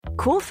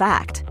Cool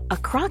fact, a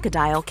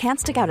crocodile can't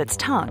stick out its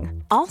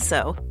tongue.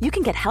 Also, you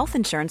can get health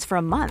insurance for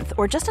a month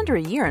or just under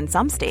a year in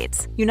some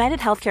states. United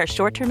Healthcare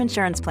short-term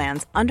insurance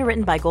plans,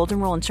 underwritten by Golden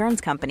Rule Insurance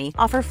Company,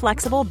 offer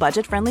flexible,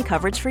 budget-friendly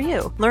coverage for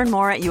you. Learn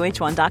more at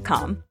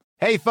uh1.com.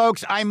 Hey,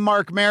 folks, I'm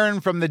Mark Maron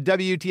from the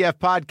WTF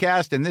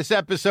Podcast, and this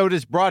episode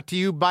is brought to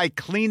you by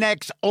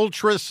Kleenex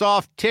Ultra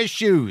Soft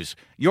Tissues,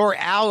 your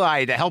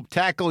ally to help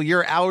tackle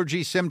your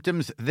allergy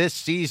symptoms this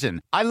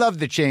season. I love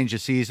the change of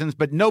seasons,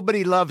 but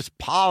nobody loves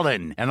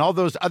pollen and all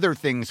those other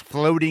things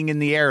floating in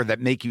the air that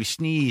make you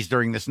sneeze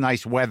during this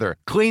nice weather.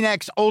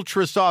 Kleenex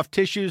Ultra Soft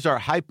Tissues are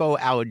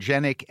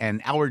hypoallergenic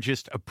and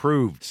allergist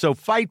approved, so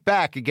fight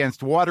back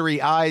against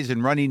watery eyes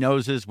and runny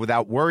noses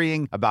without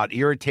worrying about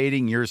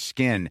irritating your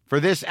skin. For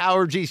this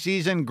allergy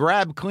season,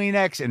 grab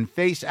Kleenex and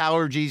face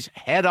allergies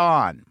head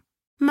on.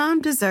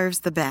 Mom deserves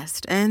the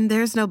best, and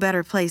there's no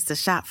better place to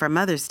shop for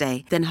Mother's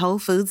Day than Whole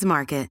Foods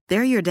Market.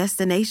 They're your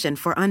destination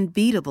for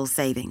unbeatable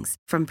savings,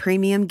 from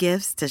premium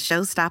gifts to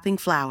show-stopping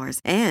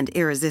flowers and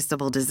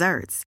irresistible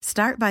desserts.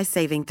 Start by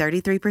saving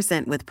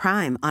 33% with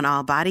Prime on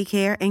all body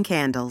care and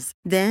candles.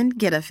 Then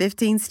get a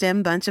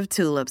 15-stem bunch of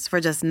tulips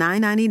for just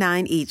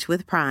 $9.99 each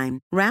with Prime.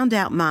 Round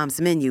out Mom's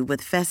menu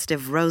with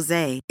festive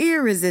rosé,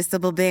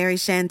 irresistible berry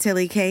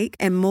chantilly cake,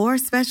 and more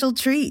special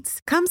treats.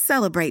 Come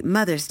celebrate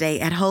Mother's Day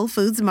at Whole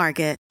Foods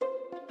Market.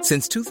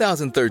 Since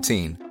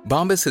 2013,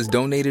 Bombas has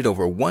donated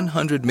over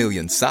 100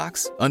 million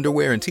socks,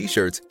 underwear, and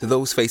T-shirts to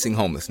those facing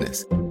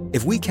homelessness.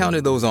 If we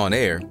counted those on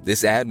air,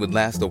 this ad would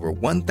last over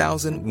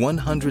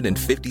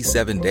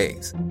 1,157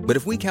 days. But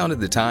if we counted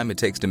the time it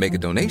takes to make a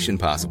donation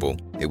possible,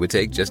 it would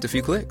take just a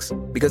few clicks.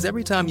 Because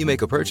every time you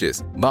make a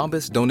purchase,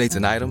 Bombas donates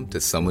an item to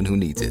someone who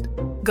needs it.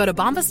 Go to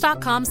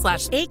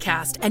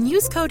bombas.com/ACAST and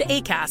use code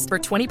ACAST for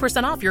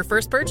 20% off your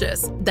first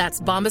purchase. That's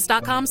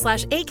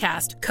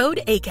bombas.com/ACAST,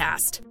 code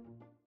ACAST.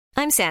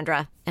 I'm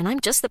Sandra, and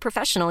I'm just the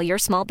professional your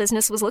small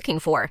business was looking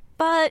for.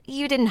 But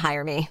you didn't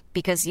hire me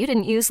because you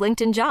didn't use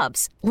LinkedIn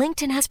Jobs.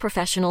 LinkedIn has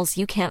professionals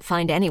you can't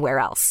find anywhere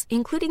else,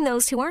 including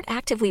those who aren't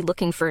actively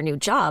looking for a new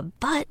job,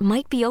 but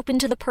might be open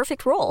to the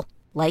perfect role,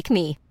 like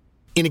me.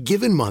 In a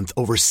given month,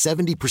 over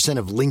 70%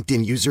 of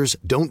LinkedIn users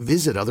don't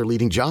visit other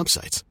leading job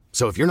sites.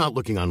 So if you're not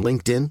looking on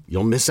LinkedIn,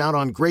 you'll miss out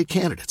on great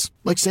candidates,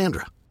 like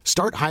Sandra.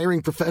 Start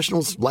hiring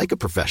professionals like a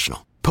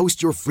professional.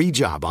 Post your free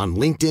job on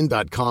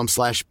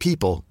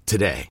linkedin.com/people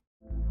today.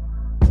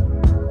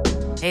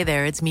 Hey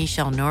there, it's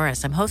Michelle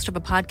Norris. I'm host of a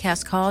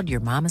podcast called Your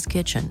Mama's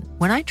Kitchen.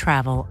 When I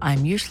travel,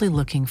 I'm usually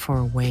looking for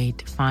a way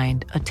to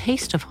find a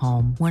taste of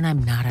home when I'm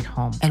not at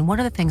home. And one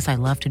of the things I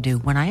love to do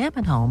when I am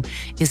at home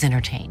is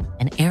entertain.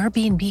 And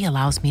Airbnb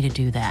allows me to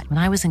do that. When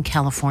I was in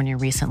California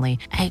recently,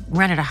 I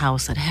rented a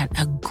house that had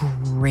a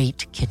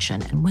great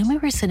kitchen. And when we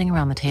were sitting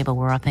around the table,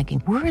 we were all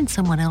thinking, we're in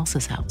someone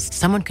else's house.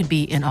 Someone could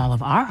be in all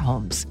of our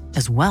homes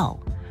as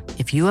well.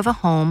 If you have a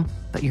home,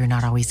 but you're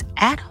not always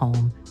at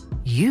home,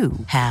 you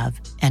have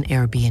an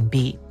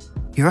Airbnb.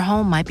 Your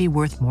home might be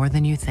worth more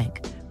than you think.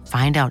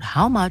 Find out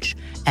how much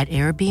at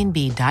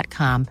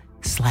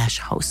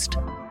airbnb.com/host.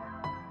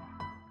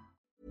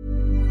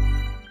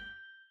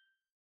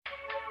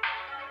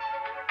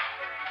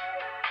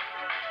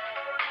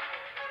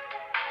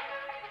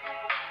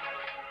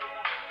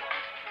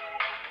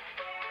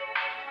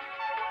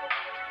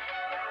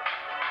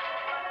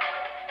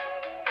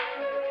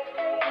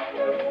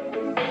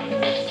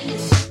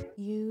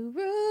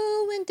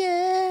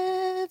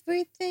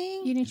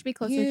 You need to be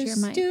closer to your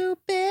mic.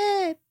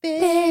 Stupid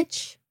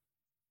bitch.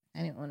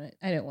 I didn't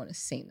want to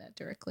sing that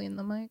directly in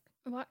the mic.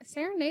 What?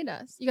 Serenade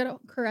us. You gotta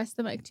caress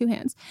the mic, two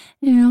hands.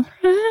 Where's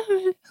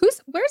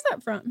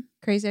that from?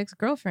 Crazy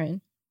Ex-Girlfriend.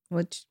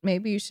 Which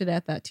maybe you should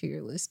add that to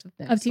your list of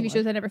next Of TV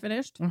shows I never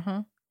finished.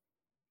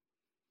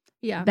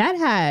 Yeah, that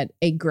had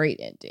a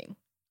great ending.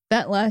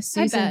 That last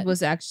season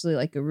was actually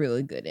like a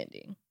really good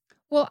ending.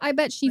 Well, I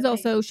bet she's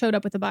also showed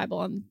up with the Bible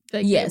on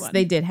the yes, day one.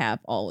 they did have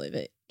all of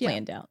it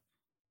planned out.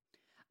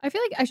 I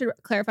feel like I should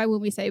clarify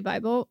when we say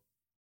Bible,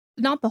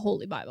 not the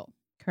Holy Bible.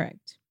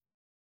 Correct.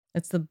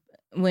 That's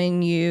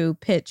when you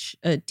pitch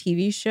a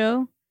TV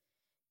show,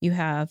 you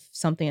have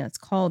something that's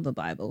called the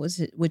Bible,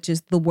 which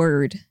is the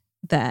word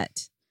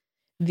that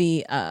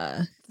the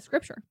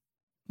scripture.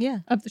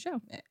 Yeah. Of the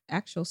show.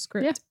 Actual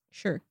script. Yeah.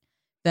 Sure.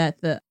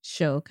 That the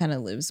show kind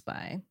of lives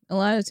by. A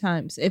lot of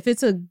times, if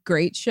it's a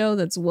great show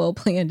that's well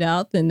planned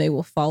out, then they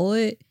will follow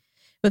it.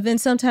 But then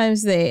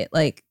sometimes they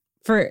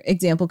for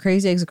example,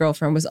 Crazy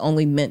Ex-Girlfriend was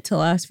only meant to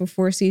last for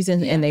 4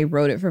 seasons and they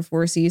wrote it for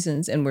 4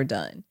 seasons and we're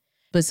done.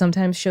 But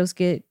sometimes shows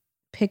get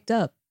picked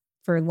up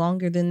for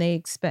longer than they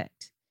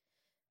expect.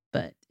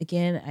 But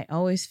again, I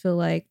always feel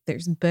like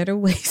there's better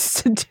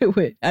ways to do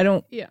it. I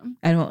don't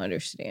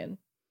understand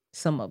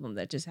some of them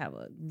that just have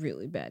a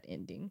really bad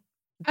ending.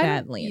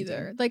 Bad landing.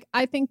 Either.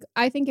 I think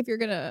if you're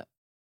going to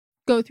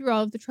go through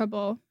all of the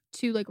trouble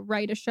to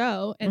write a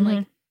show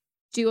and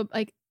do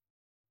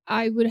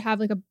I would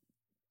have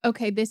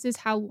okay, this is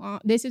how long,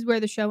 this is where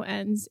the show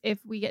ends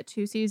if we get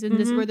 2 seasons.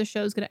 This is where the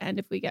show's going to end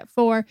if we get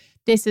 4.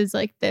 This is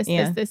this,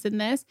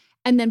 and this.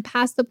 And then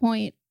past the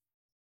point,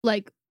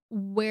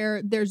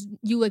 where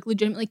you like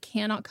legitimately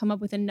cannot come up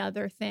with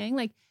another thing,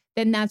 like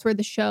then that's where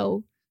the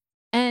show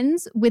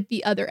ends with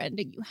the other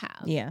ending you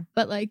have. Yeah.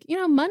 But like,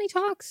 money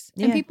talks.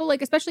 And people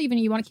like, especially even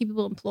you want to keep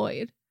people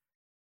employed.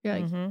 You're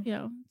like,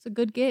 it's a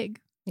good gig.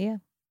 Yeah.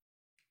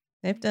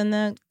 They've done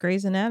that.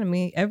 Grey's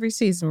Anatomy, every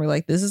season we're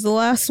like, this is the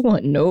last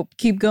one. Nope,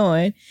 keep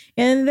going.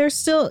 And they're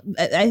still,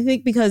 I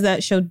think because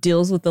that show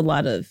deals with a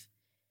lot of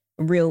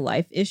real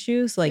life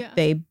issues. Like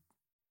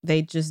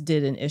they just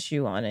did an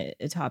issue on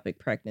ectopic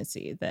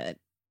pregnancy that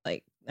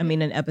like,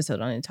 an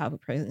episode on ectopic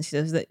pregnancy.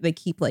 So that they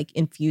keep like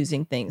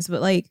infusing things,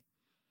 but like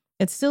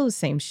it's still the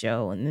same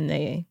show. And then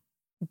they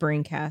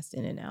bring cast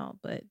in and out,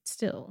 but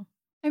still.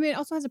 It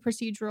also has a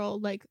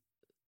procedural like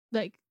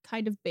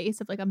kind of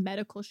base of like a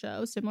medical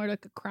show, similar to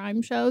like a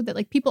crime show that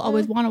like people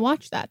always want to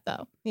watch that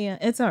though. Yeah,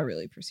 it's not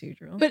really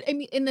procedural. But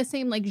in the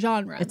same like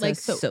genre. It's like a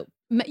soap.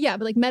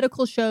 But like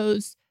medical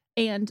shows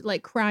and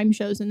like crime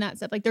shows and that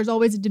stuff. Like there's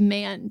always a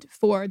demand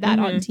for that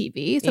on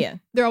TV. So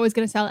they're always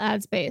going to sell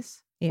ad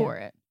space for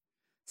it.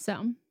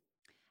 So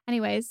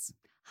anyways,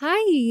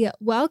 hi,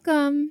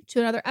 welcome to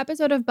another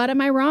episode of But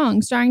Am I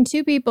Wrong? Starring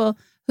two people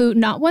who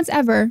not once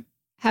ever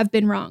have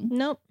been wrong.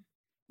 Nope.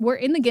 We're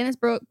in the Guinness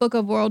Book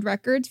of World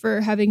Records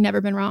for having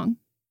never been wrong.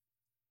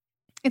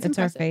 It's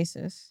impressive. Our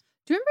faces.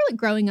 Do you remember like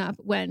growing up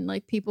when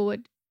like people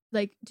would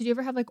like, did you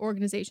ever have like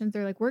organizations?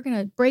 They're like, we're going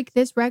to break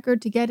this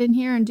record to get in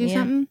here and do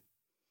something.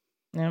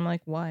 And I'm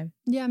like, why?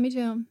 Yeah, me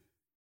too.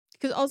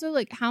 Because also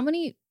like how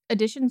many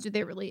editions do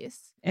they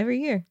release?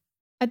 Every year.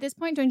 At this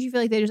point, don't you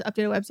feel like they just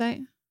update a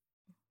website?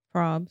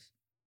 Probs.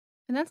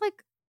 And that's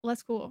like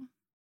less cool.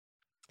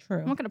 True.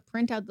 I'm not going to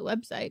print out the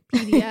website,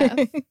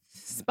 PDF,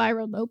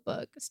 spiral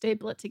notebook,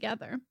 staple it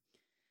together.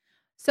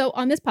 So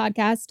on this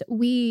podcast,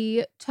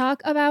 we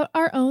talk about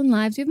our own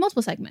lives. We have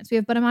multiple segments. We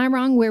have But Am I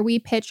Wrong, where we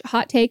pitch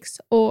hot takes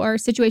or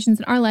situations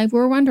in our life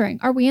where we're wondering,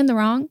 are we in the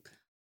wrong?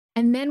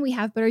 And then we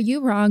have But Are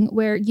You Wrong,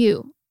 where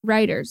you,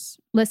 writers,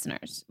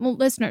 listeners,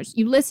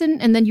 you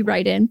listen and then you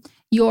write in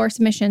your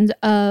submissions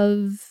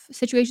of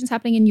situations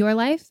happening in your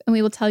life. And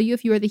we will tell you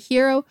if you are the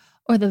hero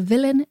or the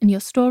villain in your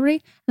story.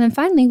 And then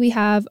finally, we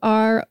have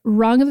our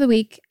Wrong of the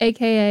Week,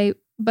 aka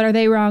But Are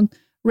They Wrong,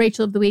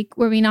 Rachel of the Week,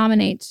 where we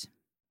nominate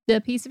the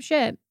pieces of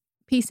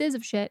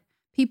shit,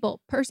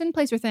 people, person,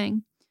 place, or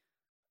thing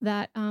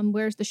that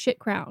wears the shit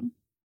crown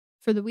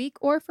for the week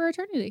or for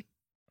eternity.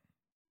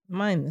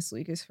 Mine this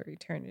week is for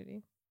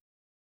eternity.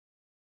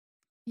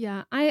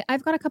 Yeah,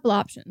 I've got a couple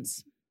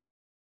options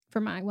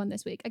for my one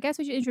this week. I guess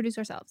we should introduce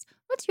ourselves.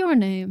 What's your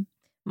name?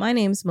 My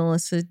name's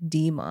Melissa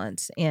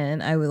Demont,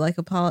 and I would like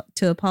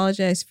to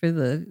apologize for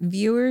the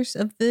viewers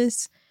of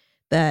this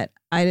that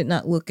I did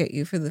not look at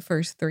you for the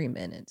first 3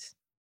 minutes.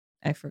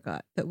 I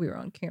forgot that we were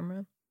on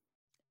camera.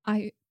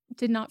 I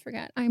did not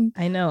forget. I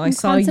know. I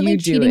saw you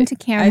do it. To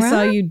camera. I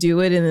saw you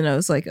do it, and then I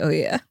was like, oh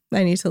yeah,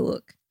 I need to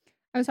look.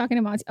 I was talking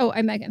to Monty. Oh,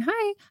 I'm Megan.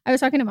 Hi. I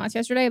was talking to Monty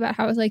yesterday about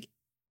how I was like,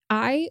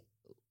 I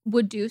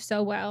would do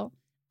so well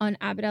on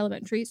Abbott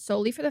Elementary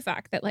solely for the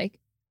fact that like,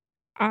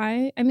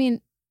 I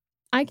can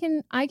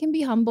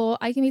be humble.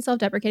 I can be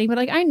self-deprecating, but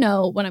like, I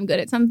know when I'm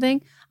good at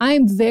something.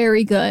 I'm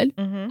very good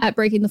at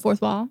breaking the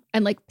fourth wall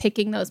and like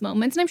picking those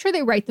moments. And I'm sure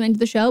they write them into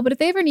the show, but if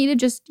they ever needed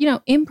just,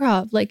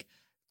 improv, like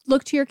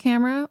look to your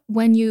camera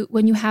when you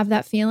have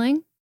that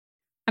feeling.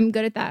 I'm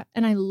good at that.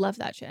 And I love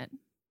that shit.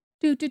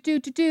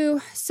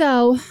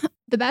 So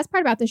the best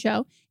part about the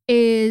show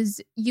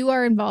is you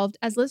are involved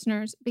as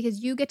listeners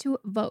because you get to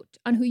vote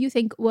on who you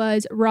think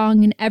was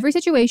wrong in every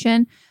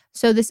situation.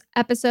 So this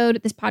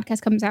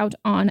podcast comes out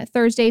on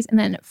Thursdays, and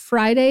then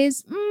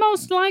Fridays,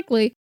 most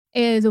likely,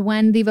 is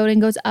when the voting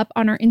goes up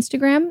on our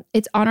Instagram.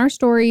 It's on our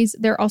stories.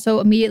 They're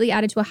also immediately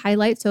added to a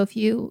highlight. So if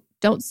you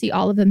don't see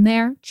all of them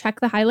there,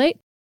 check the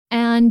highlight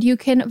and you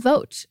can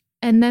vote.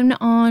 And then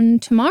on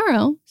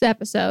tomorrow's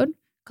episode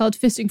called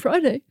Fisting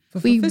Friday,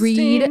 we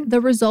read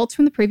the results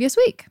from the previous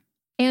week.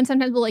 And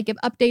sometimes we'll like give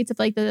updates if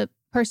like the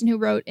person who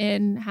wrote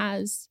in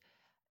has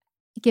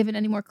given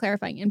any more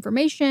clarifying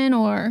information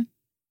or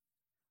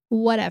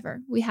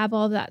whatever. We have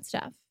all of that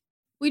stuff.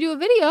 We do a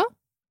video.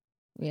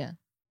 Yeah.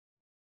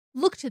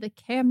 Look to the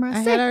camera.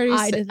 I had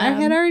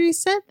already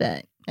said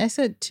that. I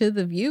said to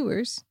the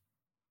viewers.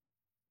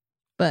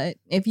 But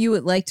if you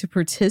would like to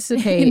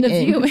participate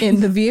in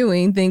the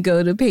viewing, then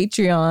go to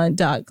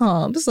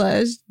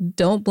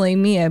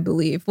patreon.com/don'tblameme, I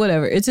believe.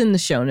 Whatever. It's in the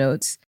show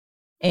notes.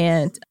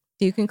 And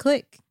you can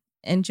click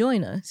and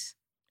join us.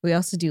 We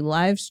also do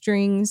live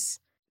streams.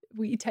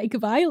 We take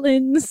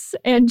violins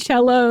and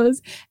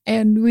cellos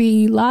and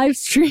we live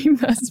stream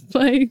us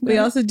playing. We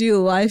also do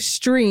live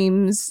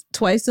streams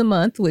twice a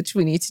month, which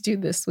we need to do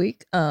this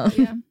week.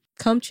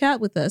 Come chat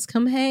with us.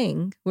 Come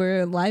hang.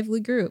 We're a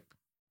lively group.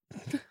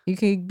 You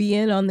can be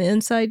in on the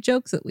inside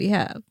jokes that we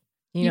have.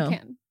 You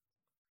can.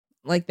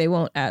 Like they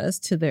won't add us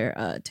to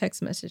their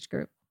text message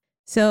group.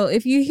 So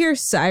if you hear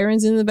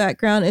sirens in the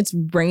background, it's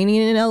raining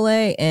in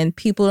LA and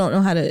people don't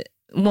know how to,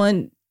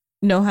 one,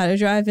 know how to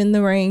drive in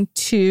the rain.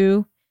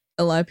 Two,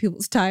 a lot of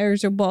people's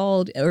tires are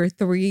bald. Or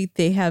three,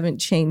 they haven't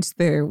changed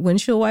their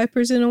windshield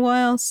wipers in a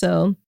while.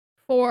 So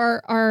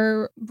or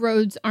our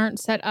roads aren't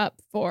set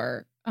up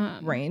for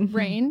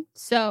rain.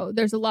 So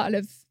there's a lot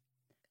of,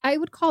 I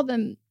would call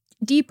them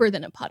deeper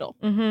than a puddle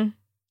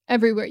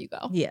everywhere you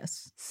go.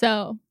 Yes.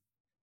 So,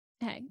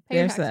 hey, pay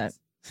your taxes.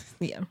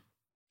 That. Yeah.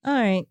 All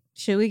right.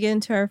 Should we get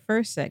into our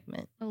first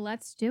segment?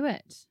 Let's do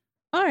it.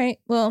 All right.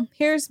 Well,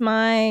 here's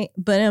my,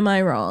 but am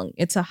I wrong?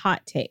 It's a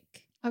hot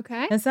take.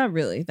 Okay. It's not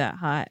really that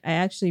hot. I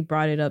actually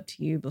brought it up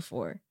to you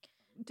before.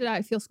 Did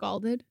I feel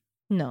scalded?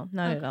 No,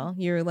 not at all.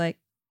 You're like,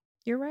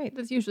 you're right.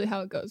 That's usually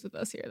how it goes with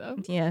us here, though.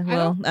 Yeah.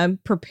 Well, I'm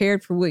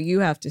prepared for what you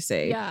have to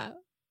say. Yeah.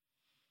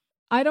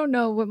 I don't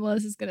know what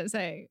Melissa's going to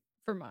say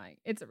for mine.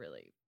 It's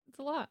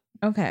a lot.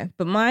 Okay.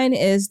 But mine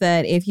is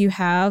that if you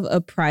have a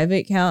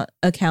private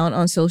account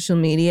on social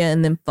media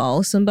and then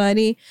follow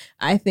somebody,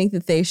 I think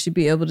that they should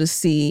be able to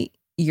see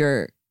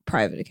your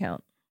private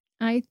account.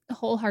 I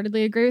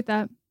wholeheartedly agree with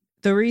that.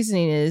 The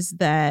reasoning is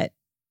that,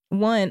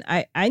 one,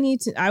 I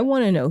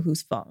want to know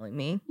who's following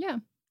me. Yeah.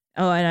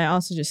 Oh, and I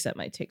also just set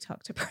my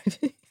TikTok to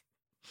private.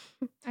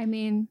 I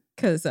mean,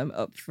 because I'm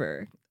up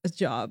for a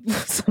job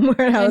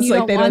somewhere, and I was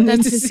like, they don't don't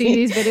need to see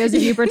these videos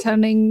of you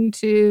pretending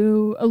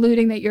to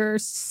alluding that you're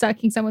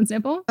sucking someone's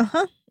nipple.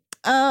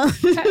 I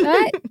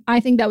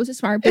think that was a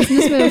smart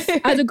business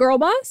move. As a girl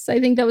boss, I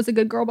think that was a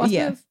good girl boss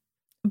move.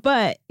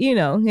 But,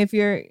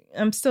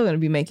 I'm still going to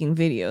be making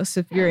videos. So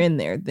if you're in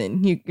there,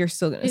 then you're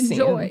still going to see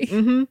them.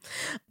 Enjoy.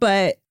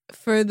 But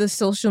for the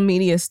social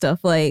media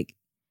stuff, like,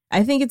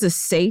 I think it's a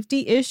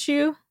safety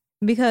issue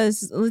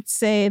because let's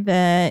say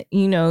that,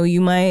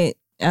 you might,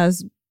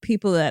 as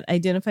people that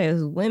identify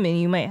as women,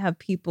 you might have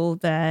people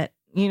that,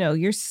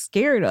 you're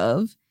scared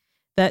of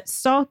that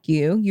stalk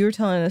you. You were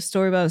telling a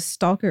story about a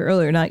stalker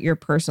earlier, not your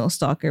personal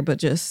stalker, but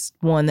just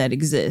one that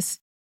exists.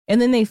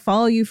 And then they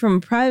follow you from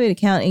a private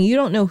account and you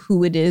don't know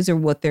who it is or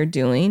what they're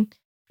doing.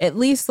 At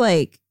least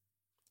like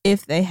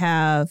if they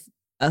have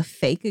a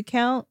fake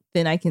account,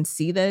 then I can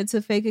see that it's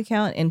a fake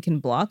account and can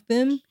block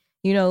them.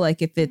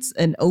 Like if it's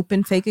an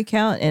open fake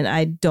account and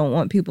I don't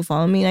want people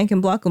following me, I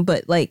can block them.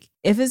 But like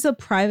if it's a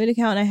private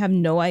account and I have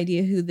no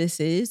idea who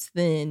this is,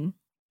 then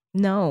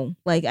no,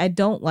 like I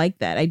don't like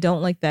that. I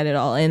don't like that at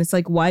all. And it's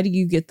like, why do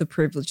you get the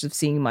privilege of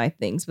seeing my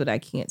things, but I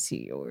can't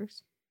see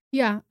yours?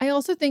 Yeah, I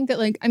also think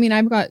that,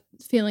 I've got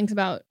feelings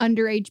about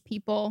underage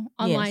people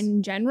online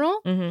in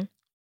general. Mm-hmm.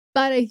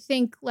 But I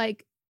think,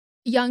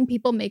 young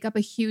people make up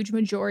a huge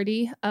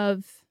majority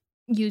of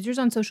users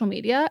on social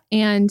media,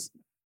 and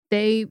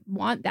they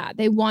want that.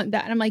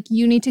 And I'm like,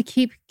 you need to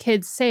keep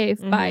kids safe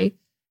by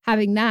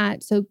having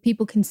that so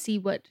people can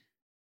see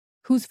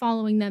who's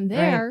following them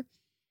there.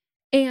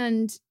 Right.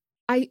 And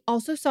I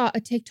also saw a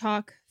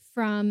TikTok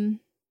from...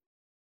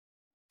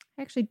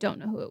 I actually don't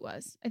know who it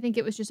was. I think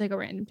it was just like a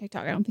random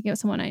TikTok. I don't think it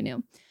was someone I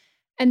knew.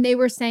 And they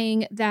were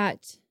saying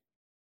that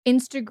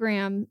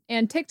Instagram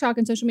and TikTok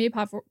and social media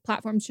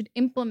platforms should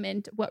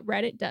implement what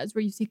Reddit does,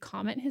 where you see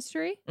comment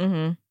history.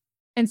 Mm-hmm.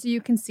 And so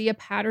you can see a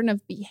pattern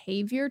of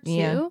behavior too.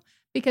 Yeah.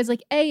 Because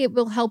it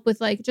will help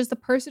with just the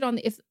person on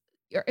the, if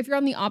you're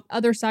on the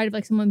other side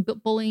of someone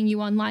bullying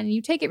you online and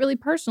you take it really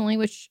personally,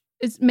 which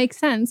makes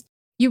sense.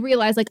 You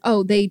realize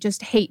they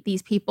just hate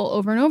these people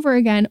over and over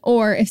again.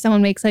 Or if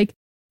someone makes a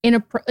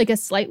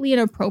slightly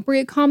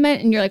inappropriate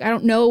comment and you're like, I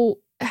don't know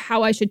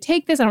how I should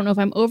take this. I don't know if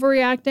I'm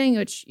overreacting,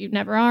 which you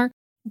never are.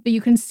 But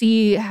you can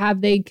see,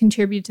 have they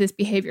contributed to this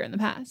behavior in the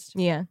past?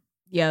 Yeah.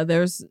 Yeah.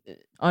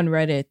 On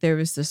Reddit, there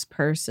was this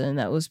person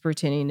that was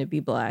pretending to be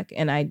black.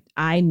 And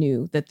I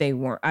knew that they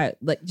weren't,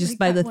 just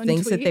by the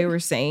things that they were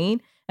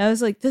saying. I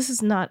was like, this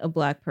is not a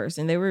black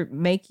person. They were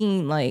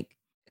making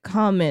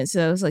comments.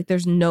 So I was like,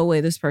 there's no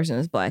way this person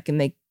is black.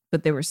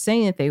 But they were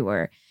saying that they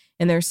were.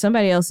 And there's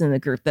somebody else in the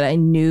group that I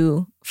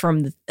knew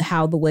from the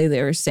way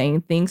they were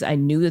saying things. I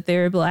knew that they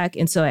were black.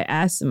 And so I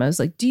asked them, I was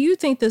like, do you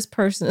think this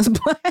person is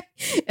black?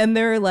 And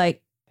they're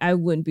like, I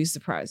wouldn't be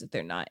surprised if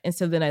they're not. And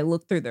so then I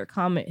looked through their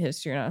comment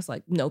history and I was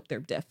like, nope, they're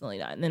definitely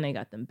not. And then I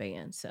got them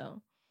banned.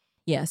 So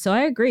yeah, so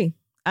I agree.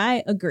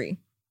 That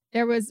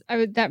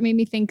made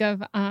me think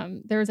of,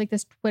 there was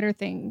this Twitter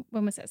thing.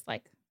 When was this?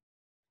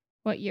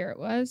 What year it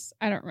was?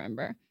 I don't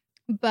remember.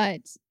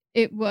 But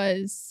it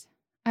was,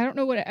 I don't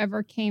know what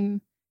ever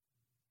came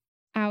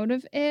out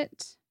of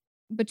it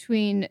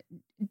between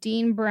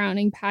Dean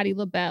Browning, Patti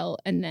LaBelle,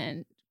 and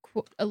then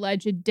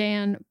alleged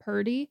Dan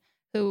Purdy,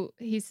 who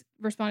he's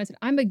responded and said,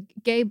 I'm a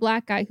gay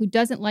black guy who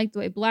doesn't like the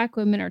way black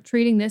women are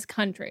treating this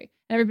country.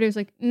 And everybody was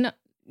like, no,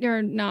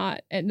 you're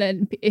not. And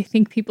then I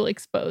think people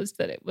exposed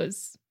that it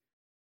was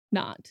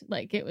not.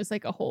 It was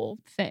a whole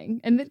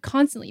thing. And then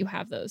constantly you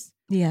have those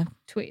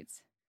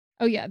tweets.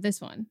 Oh, yeah,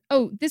 this one.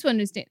 Oh, this one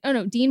is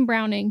Dean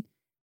Browning.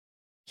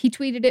 He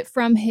tweeted it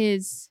from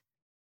his...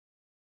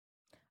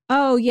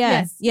 Oh,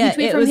 yes. Yeah,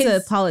 it was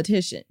a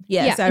politician.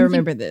 Yes, I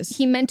remember this.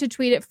 He meant to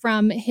tweet it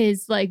from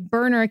his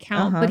burner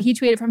account, but he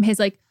tweeted from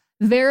his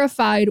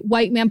verified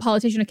white man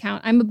politician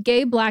account. I'm a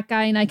gay black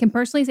guy and I can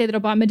personally say that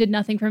Obama did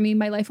nothing for me.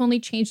 My life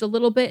only changed a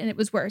little bit and it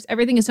was worse.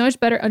 Everything is so much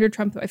better under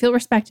Trump. I feel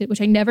respected,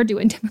 which I never do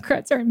when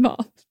Democrats are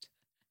involved.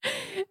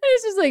 And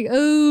it's just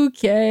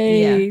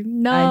okay. Yeah,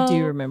 no, I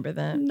do remember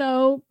that.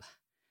 Nope.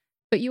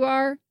 But you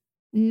are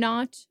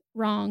not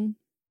wrong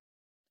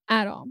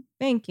at all.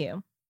 Thank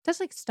you. That's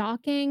like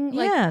stalking,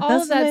 like Yeah, all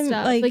that's of that what I'm-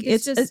 stuff. Like,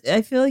 It's just,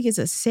 I feel like it's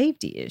a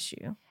safety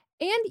issue.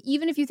 and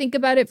even if you think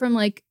about it from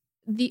like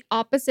the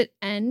opposite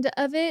end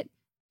of it,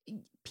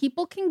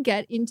 people can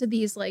get into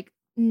these like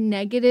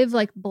negative,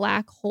 like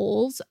black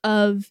holes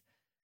of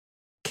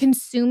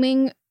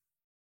consuming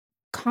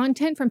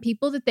content from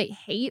people that they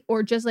hate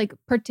or just like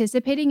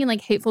participating in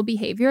like hateful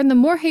behavior. And the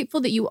more hateful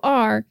that you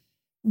are,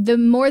 the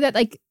more that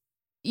like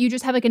you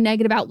just have like a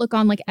negative outlook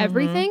on like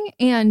everything.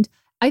 And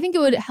I think it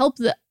would help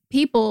the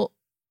people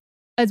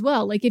as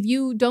well. Like if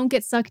you don't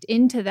get sucked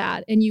into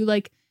that and you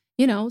like,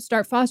 you know,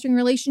 start fostering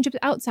relationships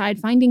outside,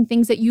 finding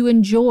things that you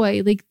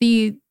enjoy, like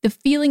the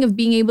feeling of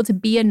being able to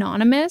be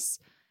anonymous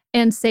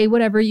and say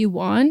whatever you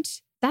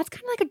want, that's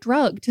kind of like a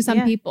drug to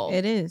some people.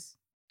 It is.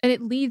 And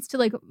it leads to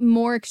like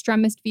more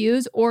extremist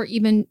views, or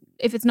even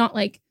if it's not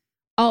like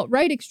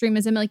alt-right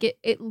extremism, like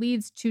it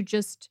leads to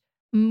just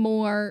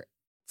more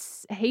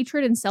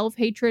hatred and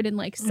self-hatred and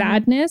like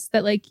sadness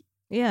that like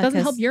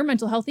doesn't help your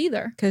mental health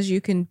either. Because you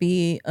can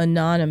be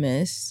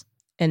anonymous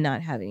and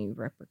not have any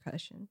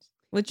repercussions,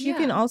 which you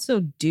can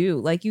also do.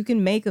 Like you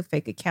can make a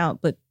fake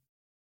account, but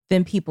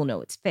then people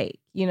know it's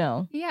fake, you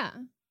know? Yeah.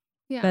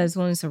 Yeah. But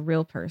when it's a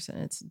real person,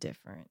 it's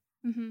different.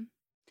 Mm-hmm.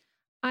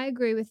 I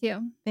agree with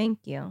you.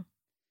 Thank you.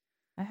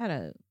 I had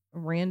a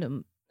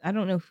random, I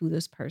don't know who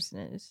this person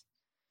is.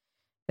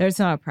 There's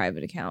not a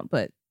private account,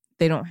 but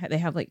they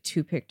have like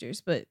 2 pictures,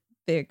 but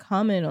they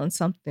comment on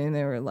something.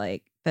 They were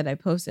like, that I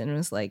posted, and it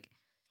was like,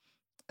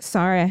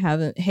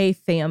 hey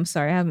fam,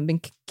 sorry I haven't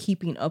been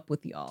keeping up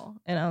with y'all.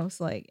 And I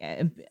was like,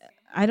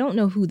 I don't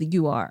know who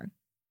you are.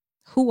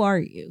 Who are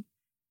you?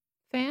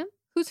 Fam?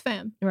 Who's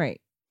fam?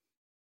 Right.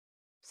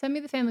 Send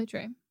me the family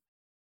tree.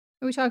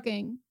 Are we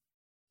talking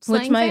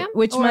slang fam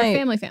or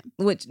family fam?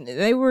 Which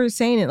they were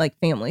saying it like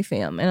family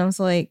fam. And I was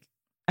like,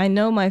 I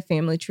know my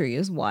family tree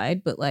is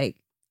wide, but like,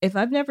 if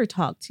I've never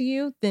talked to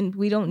you, then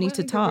we don't need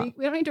to talk.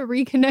 We don't need to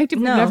reconnect if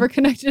we've never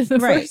connected in the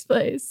first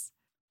place.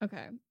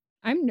 Okay.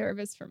 I'm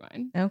nervous for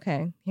mine.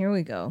 Okay. Here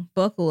we go.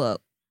 Buckle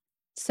up.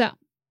 So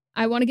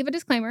I want to give a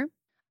disclaimer.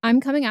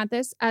 I'm coming at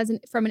this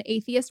from an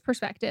atheist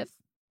perspective.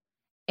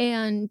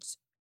 And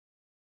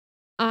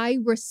I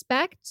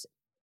respect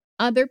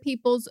other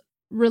people's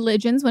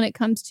religions when it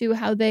comes to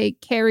how they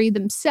carry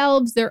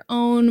themselves, their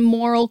own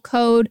moral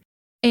code,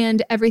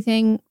 and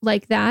everything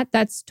like that.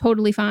 That's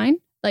totally fine.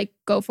 Like,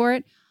 go for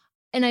it.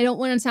 And I don't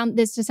want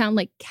to sound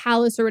like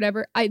callous or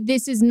whatever. I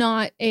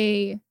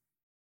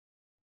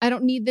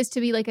don't need this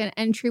to be like an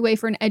entryway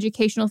for an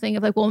educational thing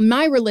of like, well, in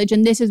my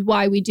religion, this is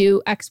why we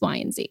do X, Y,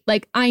 and Z.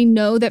 Like, I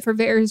know that for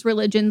various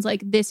religions,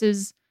 like this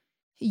is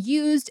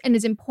used and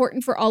is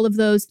important for all of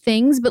those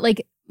things. But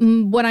like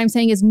what I'm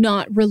saying is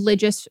not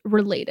religious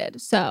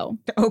related. So,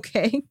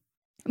 okay.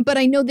 But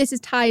I know this is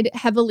tied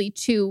heavily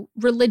to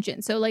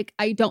religion. So like,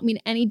 I don't mean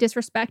any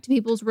disrespect to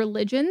people's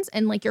religions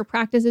and like your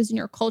practices and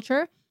your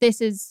culture. This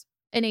is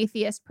an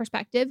atheist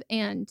perspective.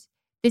 And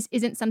this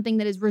isn't something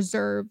that is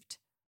reserved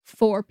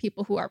for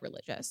people who are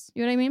religious.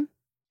 You know what I mean?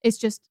 It's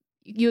just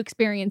you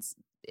experience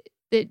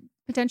it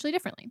potentially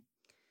differently.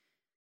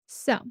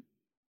 So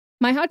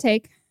my hot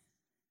take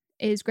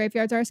is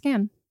graveyards are a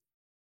scam.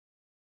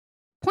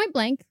 Point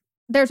blank,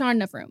 there's not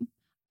enough room.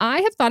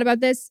 I have thought about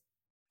this.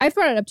 I've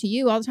brought it up to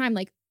you all the time.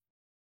 Like,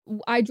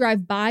 I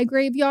drive by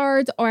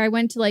graveyards, or I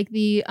went to like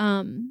the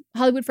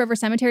Hollywood Forever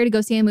Cemetery to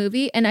go see a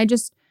movie, and I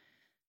just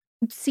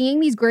seeing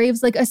these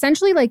graves, like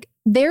essentially like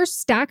they're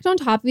stacked on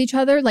top of each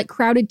other like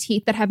crowded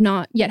teeth that have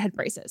not yet had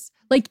braces.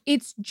 Like,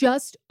 it's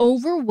just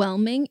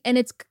overwhelming, and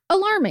it's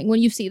alarming when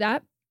you see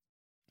that.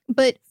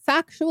 But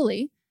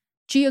factually,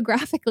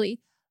 geographically,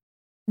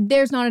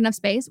 there's not enough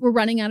space. We're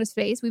running out of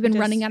space. We've been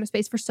running out of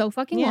space for so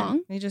fucking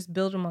long. They just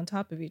build them on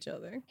top of each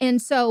other.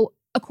 And so,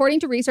 according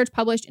to research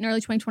published in early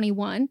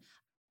 2021,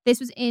 this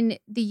was in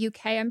the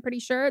UK, I'm pretty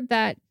sure,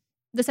 that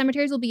the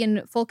cemeteries will be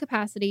in full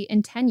capacity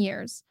in 10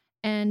 years,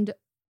 and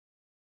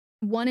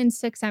 1 in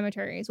 6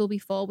 cemeteries will be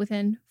full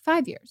within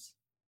 5 years.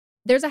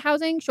 There's a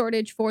housing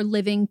shortage for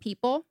living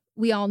people.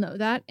 We all know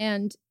that.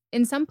 And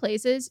in some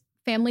places,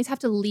 families have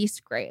to lease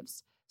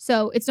graves.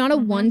 So it's not a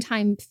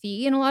one-time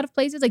fee in a lot of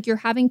places. Like, you're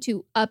having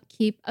to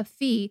upkeep a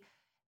fee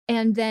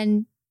and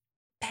then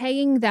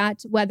paying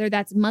that, whether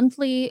that's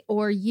monthly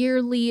or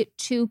yearly,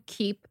 to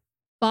keep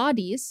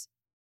bodies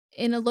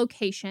in a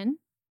location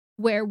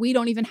where we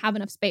don't even have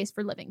enough space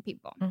for living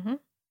people.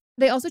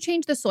 They also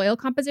change the soil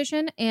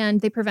composition,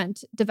 and they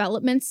prevent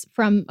developments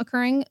from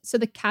occurring. So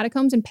the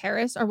catacombs in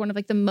Paris are one of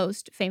like the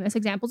most famous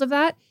examples of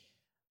that.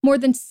 More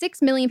than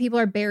 6 million people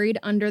are buried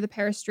under the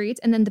Paris streets.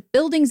 And then the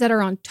buildings that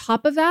are on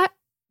top of that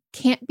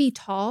can't be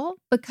tall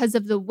because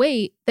of the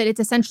weight that it's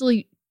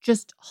essentially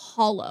just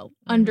hollow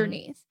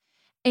underneath.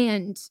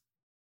 And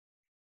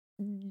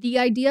the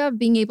idea of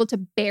being able to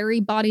bury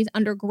bodies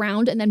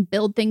underground and then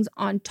build things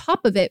on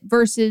top of it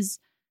versus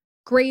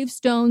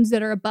gravestones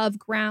that are above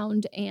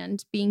ground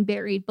and being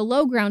buried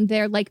below ground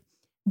there, like,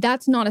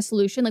 that's not a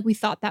solution. Like, we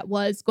thought that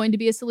was going to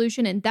be a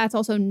solution, and that's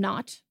also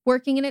not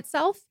working in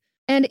itself.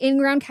 And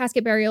in-ground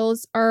casket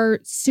burials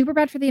are super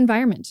bad for the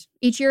environment.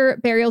 Each year,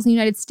 burials in the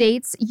United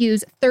States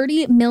use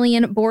 30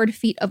 million board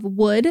feet of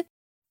wood,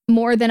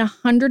 more than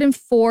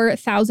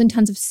 104,000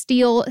 tons of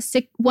steel,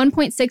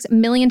 1.6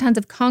 million tons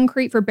of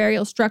concrete for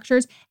burial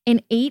structures,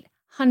 and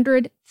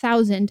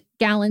 800,000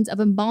 gallons of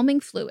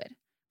embalming fluid,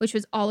 which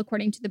was all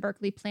according to the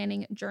Berkeley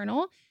Planning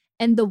Journal.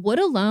 And the wood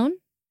alone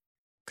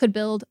could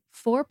build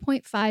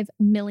 4.5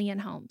 million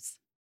homes.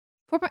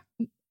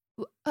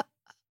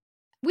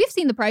 We've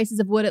seen the prices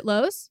of wood at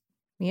Lowe's.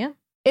 Yeah.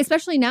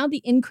 Especially now,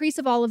 the increase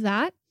of all of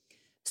that.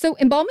 So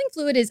embalming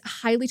fluid is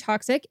highly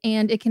toxic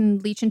and it can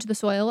leach into the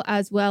soil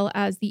as well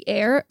as the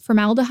air.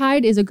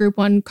 Formaldehyde is a group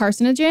 1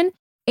 carcinogen.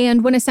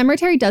 And when a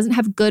cemetery doesn't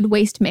have good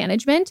waste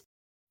management,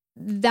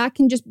 that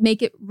can just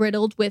make it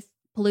riddled with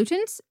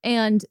pollutants.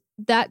 And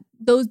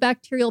those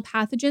bacterial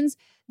pathogens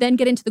then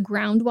get into the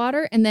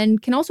groundwater and then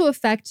can also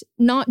affect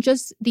not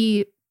just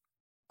the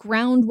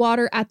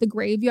groundwater at the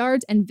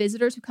graveyards and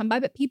visitors who come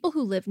by, but people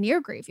who live near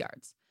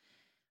graveyards.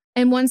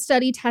 And one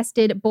study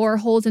tested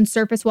boreholes and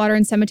surface water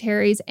in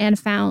cemeteries and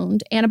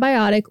found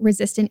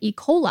antibiotic-resistant E.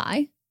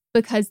 coli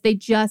because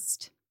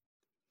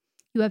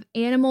you have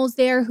animals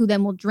there who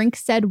then will drink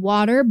said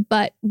water.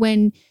 But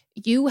when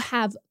you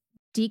have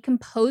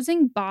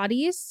decomposing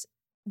bodies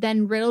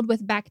then riddled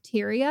with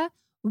bacteria,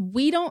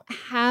 we don't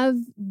have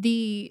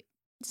the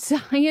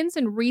science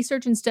and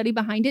research and study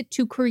behind it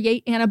to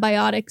create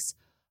antibiotics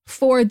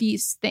for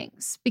these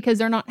things because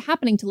they're not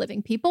happening to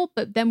living people,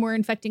 but then we're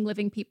infecting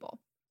living people.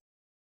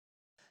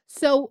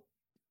 So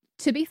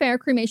to be fair,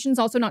 cremation is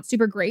also not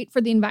super great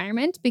for the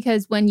environment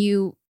because when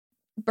you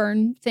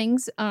burn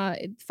things,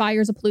 it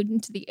fires a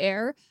pollutant to the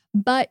air.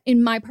 But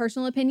in my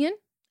personal opinion,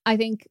 I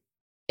think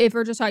if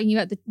we're just talking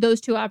about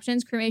those two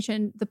options,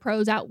 cremation, the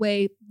pros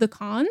outweigh the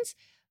cons.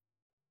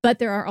 But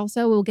there are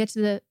also, we'll get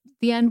to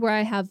the end where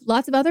I have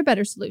lots of other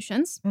better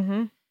solutions.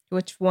 Mm-hmm.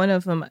 Which one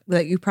of them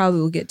that you probably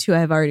will get to?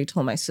 I've already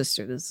told my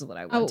sister this is what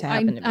I want to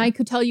happen to me. I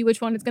could tell you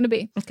which one it's going to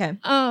be. Okay.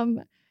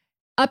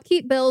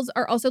 Upkeep bills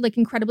are also like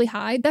incredibly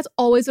high. That's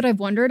always what I've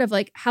wondered of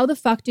like, how the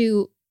fuck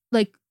do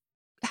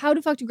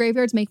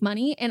graveyards make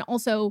money and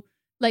also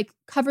like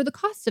cover the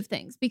costs of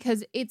things?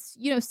 Because it's,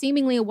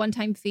 seemingly a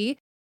one-time fee,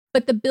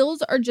 but the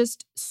bills are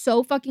just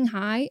so fucking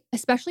high,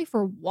 especially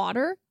for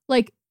water.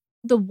 Like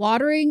the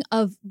watering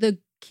of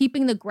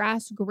keeping the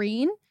grass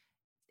green.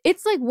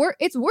 It's like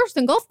it's worse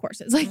than golf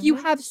courses. Like you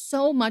have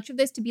so much of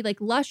this to be like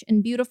lush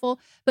and beautiful,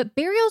 but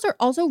burials are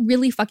also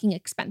really fucking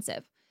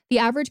expensive. The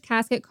average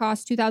casket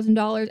costs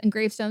 $2,000 and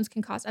gravestones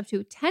can cost up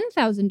to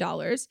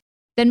 $10,000.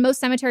 Then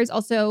most cemeteries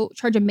also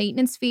charge a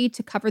maintenance fee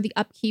to cover the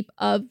upkeep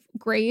of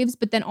graves,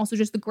 but then also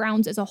just the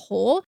grounds as a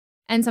whole.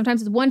 And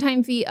sometimes it's a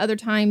one-time fee. Other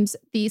times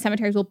the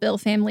cemeteries will bill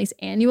families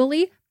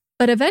annually,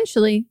 but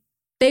eventually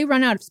they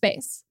run out of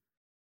space.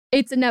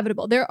 It's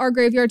inevitable. There are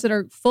graveyards that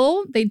are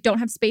full. They don't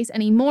have space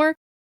anymore.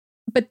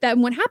 But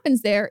then what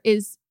happens there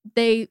is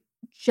they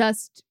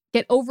just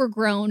get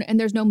overgrown and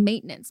there's no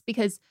maintenance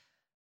because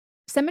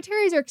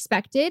cemeteries are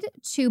expected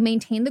to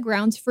maintain the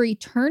grounds for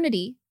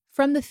eternity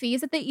from the fees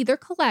that they either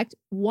collect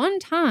one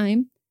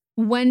time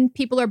when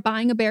people are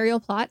buying a burial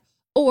plot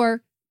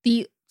or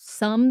the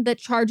sum that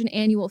charge an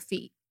annual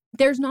fee.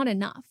 There's not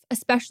enough,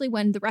 especially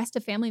when the rest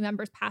of family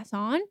members pass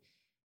on.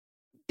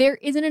 There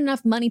isn't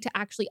enough money to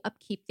actually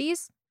upkeep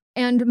these.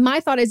 And my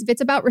thought is if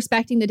it's about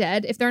respecting the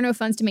dead, if there are no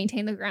funds to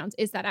maintain the grounds,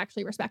 is that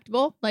actually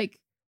respectable?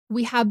 Like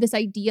we have this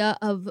idea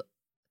of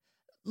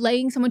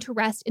laying someone to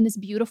rest in this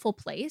beautiful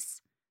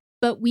place,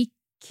 but we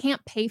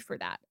can't pay for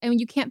that. And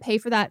you can't pay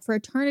for that for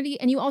eternity.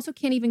 And you also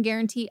can't even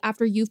guarantee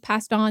after you've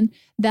passed on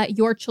that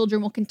your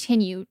children will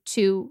continue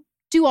to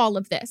do all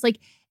of this. Like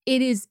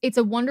it's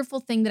a wonderful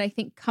thing that I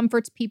think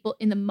comforts people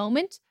in the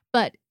moment.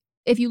 But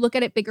if you look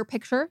at it bigger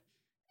picture,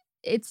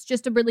 it's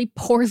just a really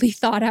poorly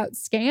thought out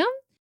scam.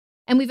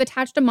 And we've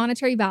attached a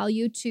monetary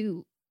value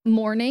to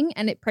mourning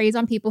and it preys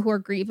on people who are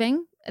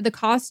grieving. The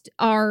costs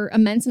are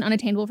immense and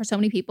unattainable for so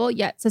many people,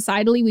 yet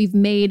societally we've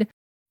made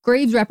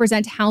graves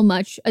represent how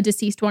much a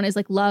deceased one is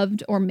like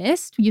loved or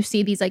missed. You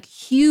see these like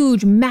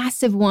huge,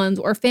 massive ones,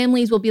 or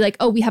families will be like,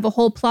 oh, we have a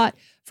whole plot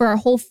for our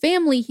whole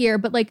family here.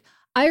 But like,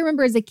 I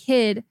remember as a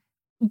kid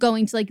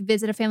going to like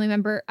visit a family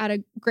member at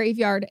a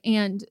graveyard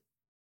and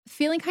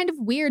feeling kind of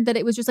weird that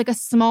it was just like a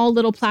small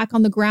little plaque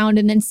on the ground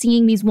and then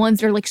seeing these ones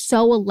that are like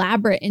so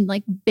elaborate and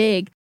like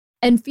big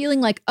and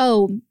feeling like,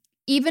 oh,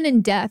 even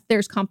in death,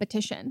 there's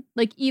competition.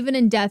 Like even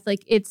in death,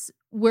 like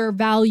we're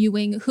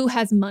valuing who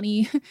has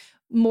money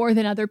more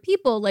than other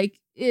people. Like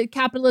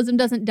capitalism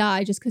doesn't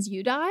die just because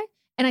you die.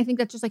 And I think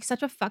that's just like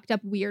such a fucked up,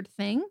 weird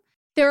thing.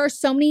 There are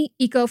so many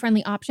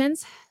eco-friendly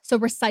options. So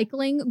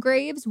recycling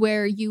graves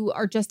where you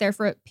are just there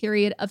for a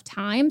period of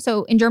time.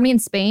 So in Germany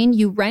and Spain,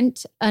 you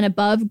rent an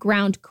above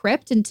ground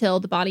crypt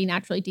until the body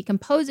naturally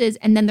decomposes.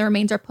 And then the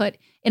remains are put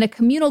in a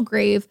communal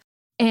grave.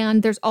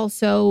 And there's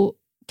also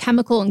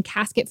chemical and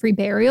casket-free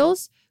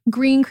burials,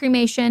 green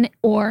cremation,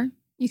 or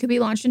you could be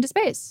launched into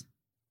space.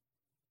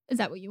 Is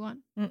that what you want?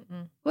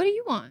 Mm-mm. What do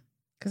you want?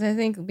 Because I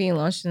think being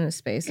launched into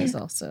space is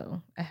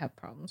also, I have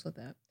problems with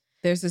that.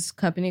 There's this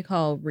company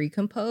called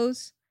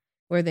Recompose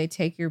where they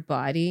take your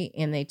body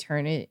and they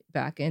turn it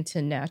back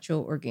into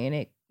natural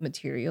organic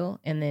material,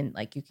 and then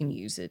like you can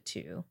use it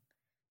to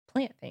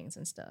plant things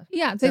and stuff.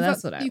 Yeah, so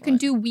that's what you can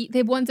do weed. They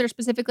have ones that are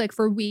specific like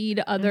for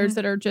weed, others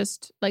that are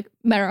just like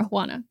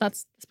marijuana.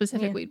 That's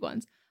specific weed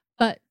ones.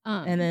 But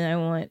and then I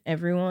want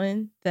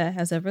everyone that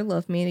has ever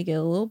loved me to get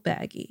a little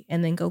baggie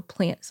and then go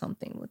plant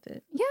something with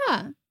it.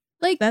 Yeah.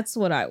 Like that's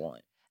what I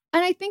want.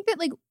 And I think that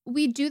like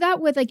we do that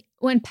with like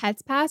when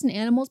pets pass and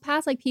animals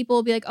pass, like people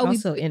will be like, oh,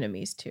 also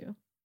enemies too.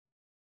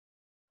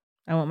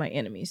 I want my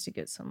enemies to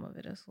get some of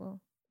it as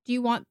well. Do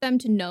you want them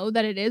to know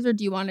that it is, or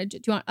do you want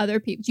other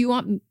people? Do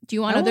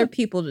you want other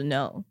people to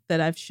know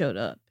that I've showed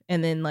up?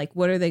 And then like,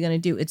 what are they going to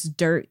do? It's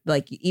dirt.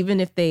 Like even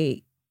if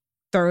they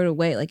throw it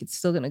away, like it's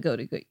still going to go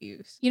to good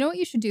use. You know what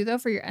you should do though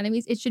for your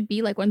enemies? It should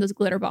be like one of those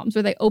glitter bombs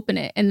where they open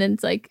it and then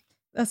it's like,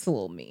 that's a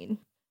little mean.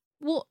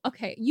 Well,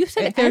 okay, you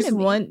said there's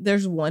enemy.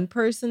 There's one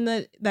person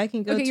that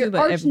can go to, your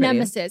but arch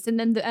nemesis, and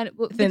then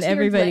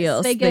everybody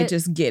else they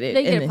just get it.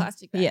 They get a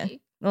plastic baggie. Yeah.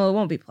 Well, it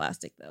won't be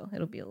plastic though.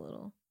 It'll be a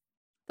little.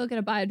 They'll get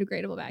a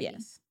biodegradable baggie.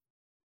 Yes.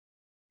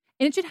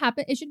 And it should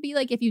happen. It should be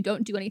like if you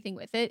don't do anything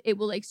with it, it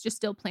will like just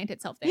still plant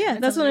itself there. Yeah,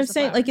 that's what I'm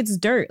saying. Like it's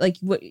dirt. Like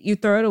what you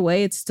throw it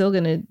away, it's still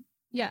gonna.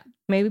 Yeah.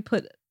 Maybe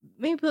put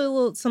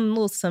some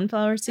little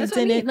sunflower seeds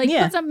in it. Like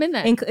put something in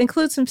there.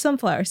 Include some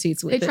sunflower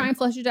seeds with it. They try and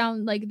flush it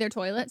down like their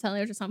toilet, telling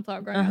there's a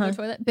sunflower growing out their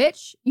toilet.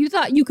 Bitch, you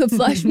thought you could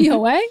flush me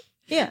away?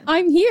 Yeah,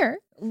 I'm here.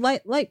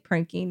 Light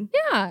pranking.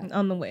 Yeah,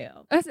 on the way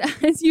out,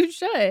 as you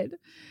should.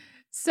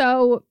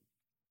 So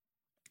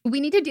we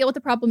need to deal with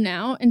the problem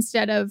now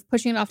instead of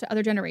pushing it off to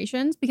other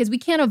generations, because we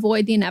can't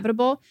avoid the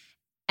inevitable.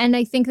 And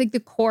I think like the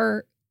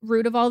core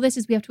root of all this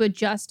is we have to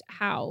adjust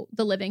how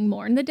the living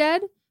mourn the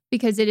dead,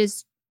 because it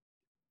is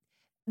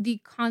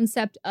the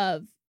concept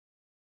of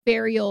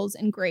burials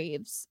and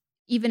graves,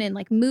 even in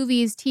like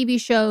movies, TV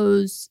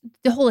shows,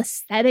 the whole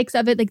aesthetics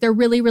of it, like they're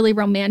really, really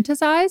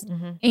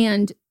romanticized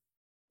and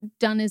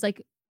done as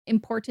like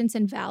importance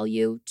and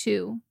value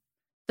to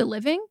the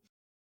living.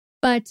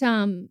 But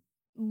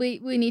we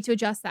need to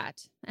adjust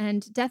that.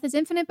 And death is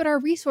infinite, but our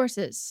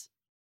resources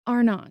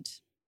are not.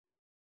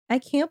 I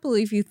can't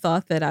believe you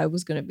thought that I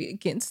was going to be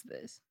against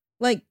this.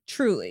 Like,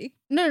 truly.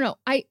 No.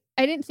 I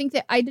didn't think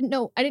that. I didn't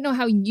know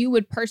how you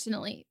would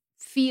personally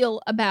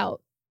feel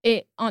about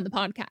it on the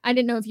podcast. I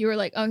didn't know if you were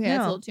like, okay,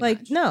 that's a little too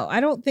much. No,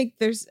 I don't think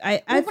there's. When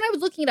I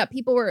was looking it up,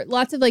 people were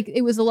lots of like,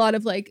 it was a lot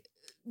of like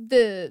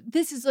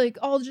this is like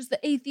all just the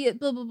atheist,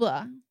 blah blah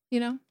blah.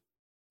 You know.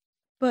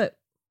 But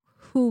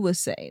who was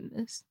saying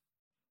this?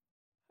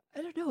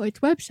 I don't know. It's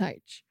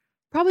websites.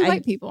 Probably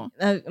white people.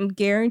 I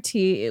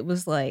guarantee it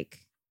was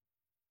like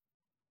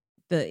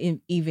the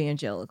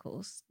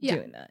evangelicals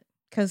doing that.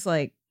 Because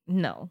like,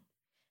 no.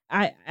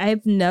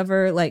 I've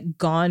never like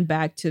gone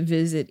back to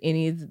visit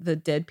any of the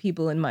dead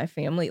people in my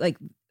family. Like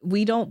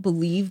we don't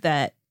believe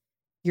that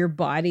your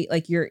body,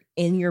 like you're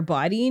in your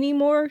body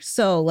anymore.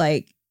 So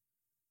like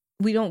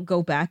we don't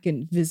go back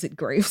and visit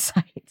grave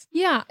sites.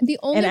 Yeah.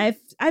 And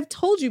I've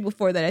told you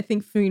before that I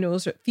think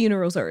funerals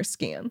are a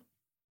scam.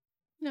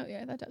 No,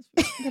 yeah, that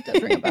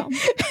does ring a bell.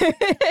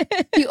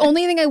 The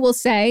only thing I will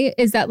say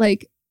is that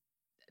like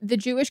the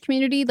Jewish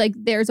community, like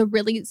there's a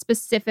really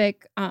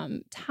specific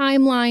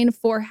timeline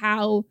for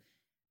how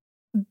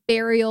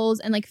burials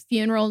and like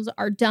funerals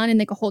are done in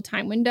like a whole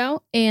time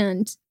window.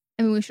 And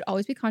I mean, we should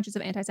always be conscious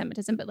of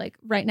anti-Semitism, but like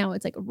right now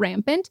it's like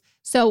rampant.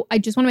 So I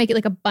just want to make it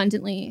like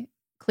abundantly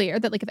clear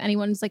that like if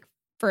anyone's like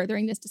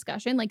furthering this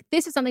discussion, like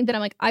this is something that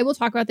I'm like, I will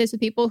talk about this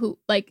with people who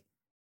like,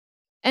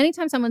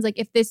 anytime someone's like,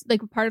 if this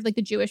like part of like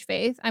the Jewish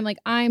faith, I'm like,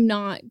 I'm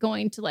not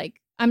going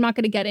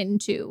to get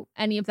into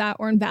any of that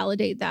or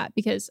invalidate that,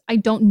 because I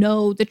don't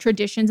know the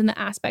traditions and the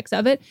aspects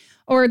of it,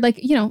 or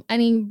like, you know,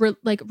 any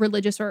like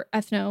religious or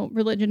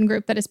ethno-religion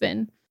group that has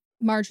been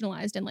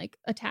marginalized and like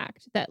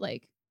attacked, that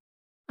like,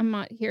 I'm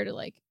not here to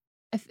like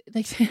at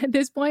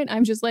this point,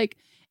 I'm just like,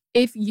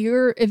 if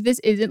this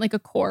isn't like a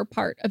core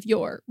part of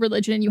your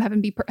religion and you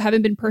haven't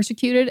been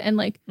persecuted and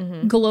like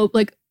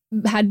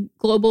had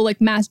global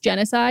like mass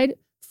genocide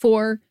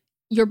for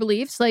your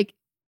beliefs, like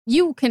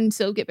you can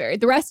still get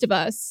buried. The rest of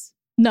us,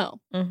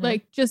 no.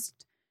 Like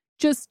just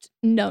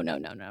no.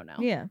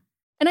 Yeah.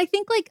 And I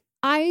think like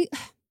I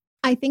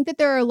think that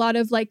there's a lot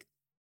of like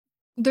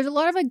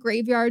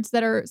graveyards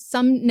that are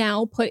some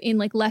now put in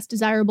like less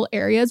desirable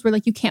areas where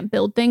like you can't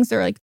build things.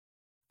 They're like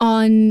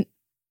on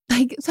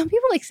like, some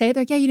people like say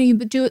they're like, yeah, you know, you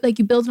do it like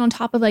you build it on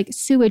top of like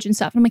sewage and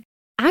stuff. And I'm like,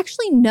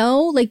 actually,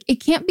 no, like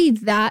it can't be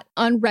that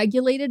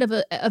unregulated of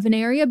an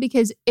area,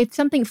 because if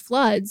something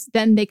floods,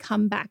 then they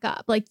come back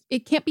up. Like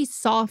it can't be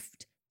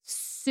soft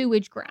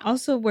sewage ground.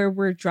 Also, where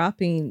we're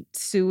dropping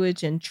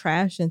sewage and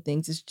trash and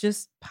things, it's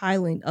just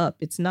piling up.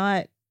 It's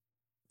not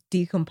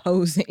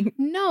decomposing.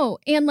 No.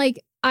 And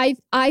like I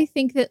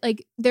think that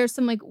like there's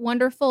some like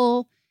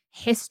wonderful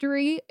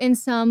history in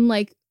some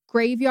like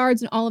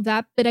graveyards and all of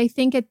that. But I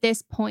think at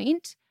this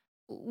point,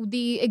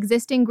 the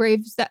existing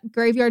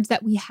graveyards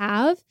that we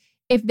have,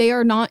 if they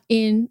are not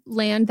in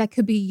land that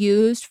could be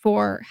used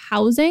for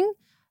housing,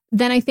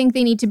 then I think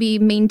they need to be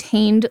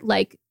maintained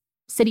like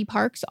city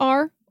parks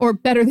are, or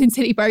better than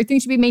city parks. They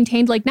should be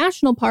maintained like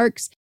national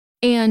parks,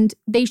 and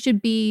they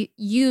should be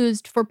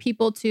used for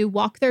people to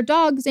walk their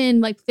dogs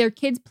in, like their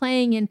kids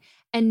playing in,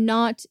 and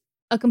not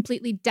a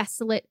completely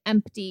desolate,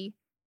 empty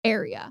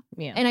area.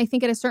 Yeah. And I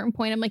think at a certain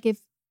point, I'm like,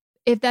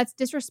 if that's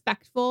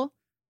disrespectful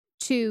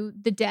to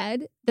the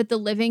dead, that the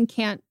living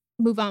can't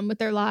move on with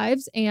their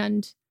lives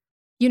and,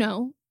 you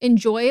know,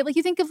 enjoy it. Like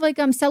you think of like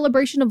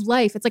celebration of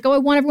life. It's like, oh, I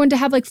want everyone to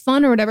have like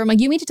fun or whatever. I'm like,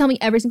 you mean to tell me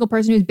every single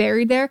person who's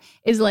buried there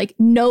is like,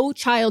 no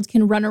child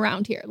can run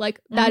around here.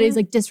 Like that is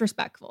like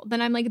disrespectful.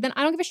 Then I'm like, then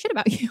I don't give a shit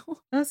about you.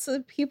 That's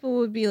what people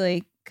would be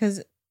like,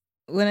 because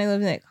when I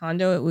lived in that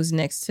condo, it was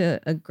next to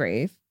a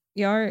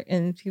graveyard,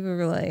 and people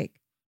were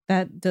like,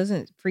 that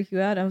doesn't freak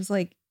you out? I was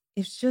like,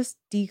 it's just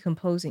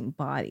decomposing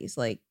bodies.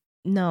 Like,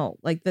 no,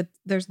 like that.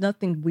 There's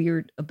nothing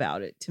weird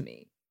about it to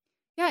me.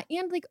 Yeah,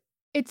 and like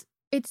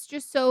it's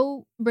just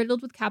so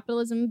riddled with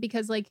capitalism,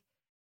 because like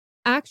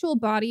actual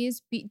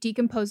bodies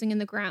decomposing in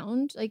the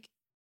ground like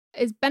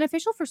is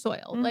beneficial for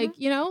soil. Like,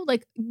 you know,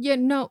 like, yeah,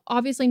 no,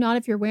 obviously not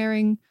if you're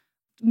wearing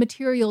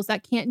materials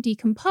that can't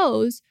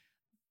decompose.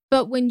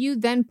 But when you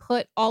then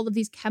put all of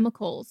these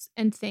chemicals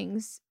and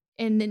things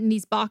in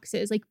these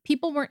boxes, like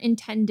people weren't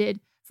intended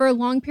for a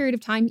long period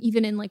of time,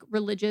 even in like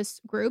religious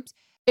groups,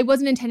 it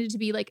wasn't intended to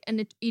be like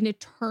an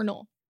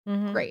eternal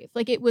grave.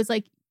 Like it was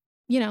like,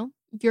 you know,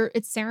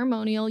 it's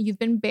ceremonial, you've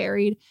been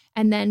buried,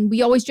 and then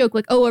we always joke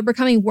like, oh, we're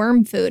becoming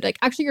worm food. Like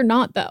actually you're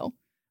not though.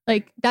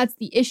 Like that's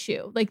the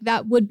issue. Like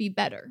that would be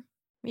better.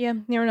 Yeah,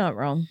 you're not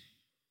wrong.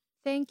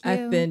 Thank you.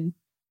 I've been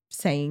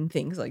saying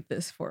things like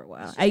this for a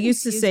while. I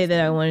used to say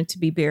that I wanted to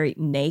be buried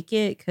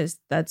naked because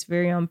that's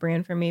very on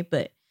brand for me.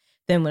 But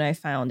then when I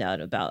found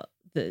out about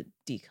the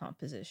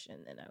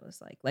decomposition, then I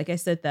was like I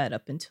said that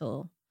up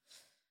until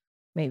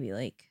maybe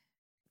like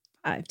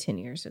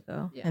 5-10 years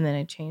ago. Yeah. And then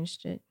I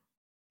changed it.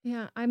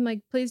 Yeah, I'm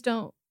like, please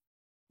don't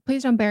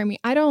bury me.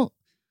 I don't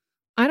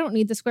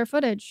need the square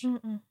footage.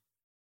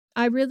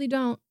 I really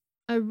don't.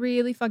 I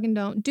really fucking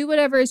don't. Do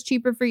whatever is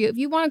cheaper for you. If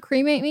you want to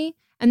cremate me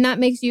and that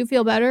makes you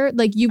feel better,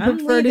 like you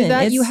prefer to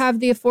that, you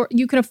have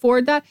you can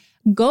afford that,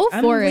 go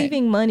for it. I'm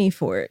leaving money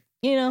for it,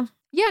 you know?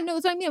 Yeah, no,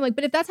 that's what I mean. I'm like,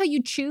 but if that's how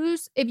you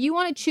choose, if you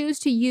want to choose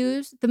to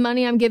use the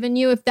money I'm giving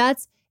you,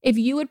 if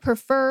you would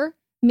prefer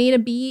me to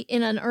be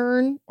in an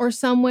urn or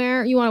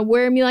somewhere, you want to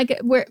wear me like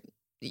where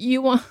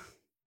you want.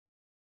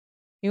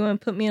 You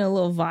want to put me in a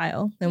little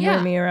vial and wear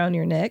me around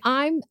your neck?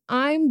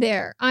 I'm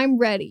there. I'm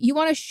ready. You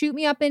want to shoot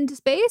me up into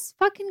space?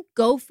 Fucking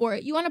go for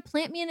it. You want to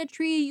plant me in a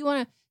tree? You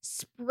want to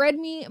spread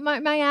me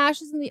my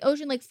ashes in the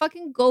ocean? Like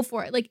fucking go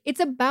for it. Like it's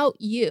about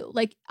you.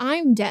 Like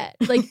I'm dead.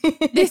 Like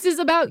this is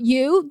about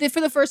you.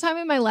 For the first time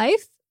in my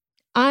life,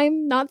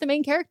 I'm not the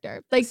main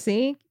character. Like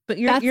see, but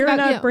you're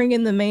not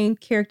bringing the main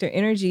character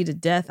energy to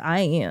death.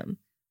 I am.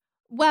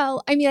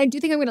 Well, I mean, I do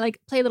think I'm going to like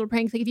play little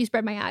pranks. Like if you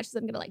spread my ashes,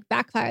 I'm going to like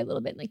backfire a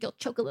little bit and like you'll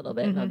choke a little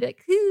bit. And I'll be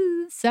like,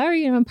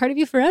 sorry, I'm part of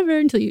you forever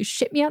until you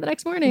shit me out the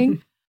next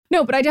morning.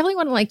 No, but I definitely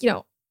want to like, you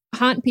know,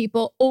 haunt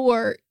people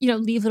or, you know,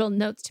 leave little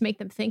notes to make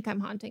them think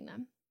I'm haunting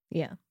them.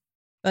 Yeah.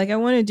 Like I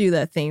want to do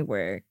that thing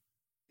where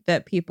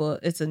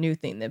it's a new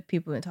thing that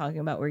people have been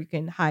talking about where you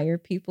can hire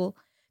people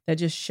that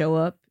just show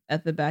up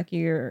at the back of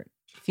your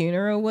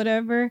funeral or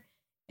whatever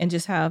and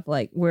just have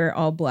like wear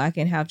all black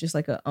and have just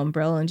like an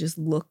umbrella and just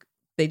look.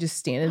 They just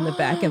stand in the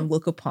back and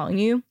look upon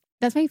you.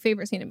 That's my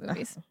favorite scene in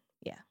movies.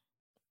 Yeah.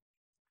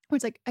 Where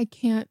it's like, I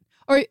can't.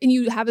 And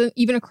you have them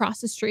even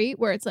across the street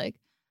where it's like,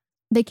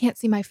 they can't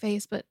see my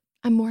face, but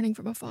I'm mourning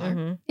from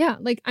afar. Yeah.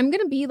 Like, I'm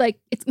going to be like,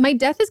 my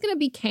death is going to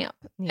be camp.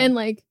 Yeah. And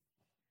like,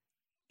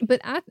 but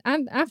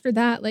after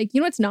that, like,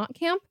 you know what's not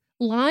camp?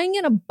 Lying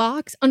in a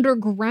box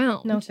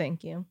underground. No,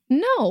 thank you.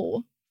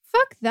 No.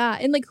 Fuck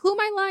that. And like, who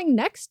am I lying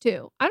next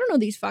to? I don't know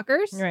these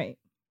fuckers. Right.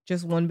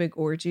 Just one big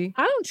orgy.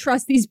 I don't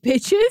trust these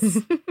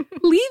bitches.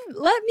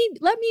 Let me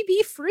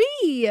be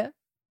free.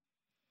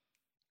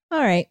 All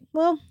right.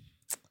 Well,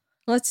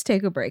 let's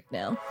take a break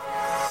now.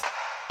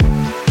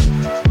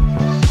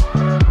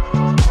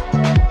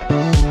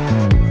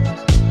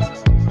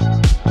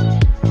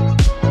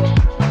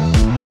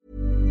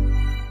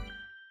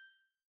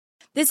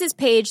 This is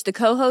Paige, the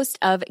co-host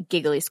of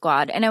Giggly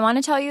Squad, and I want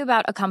to tell you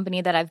about a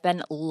company that I've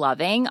been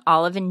loving,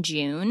 Olive &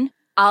 June.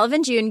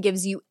 Olive & June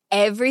gives you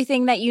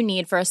everything that you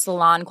need for a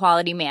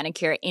salon-quality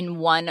manicure in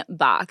one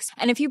box.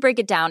 And if you break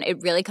it down,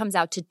 it really comes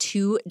out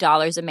to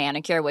 $2 a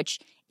manicure, which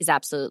is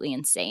absolutely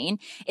insane.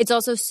 It's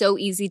also so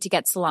easy to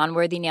get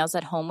salon-worthy nails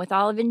at home with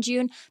Olive &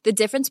 June. The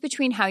difference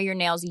between how your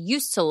nails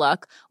used to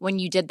look when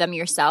you did them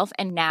yourself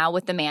and now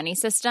with the Mani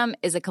system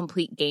is a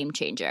complete game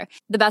changer.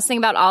 The best thing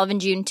about Olive &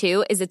 June,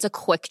 too, is it's a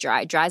quick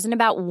dry. Dries in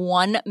about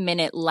 1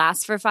 minute,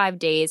 lasts for 5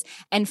 days,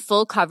 and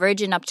full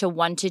coverage in up to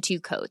 1 to 2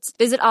 coats.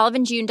 Visit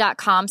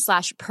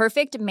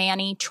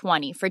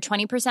oliveandjune.com/perfectmani20 for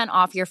 20%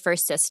 off your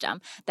first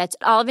system. That's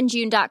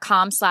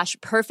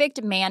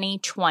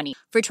oliveandjune.com/perfectmani20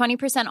 for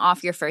 20%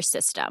 off your first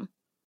system.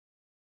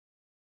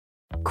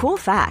 Cool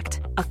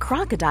fact, a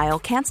crocodile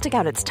can't stick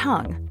out its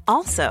tongue.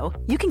 Also,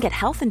 you can get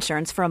health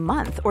insurance for a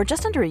month or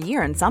just under a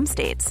year in some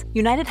states.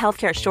 United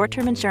Healthcare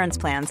short-term insurance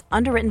plans,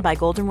 underwritten by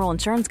Golden Rule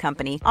Insurance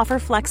Company, offer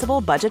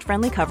flexible,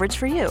 budget-friendly coverage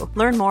for you.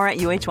 Learn more at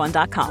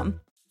uh1.com.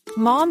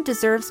 Mom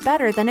deserves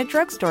better than a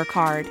drugstore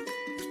card.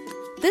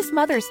 This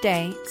Mother's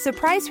Day,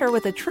 surprise her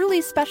with a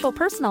truly special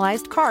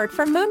personalized card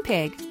from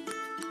Moonpig.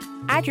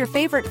 Add your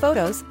favorite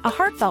photos, a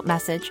heartfelt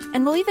message,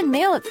 and we'll even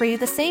mail it for you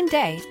the same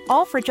day,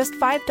 all for just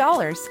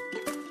 $5.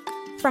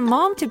 From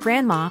mom to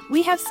grandma,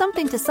 we have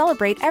something to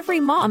celebrate every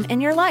mom in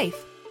your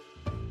life.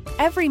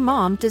 Every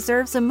mom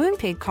deserves a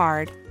Moonpig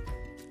card.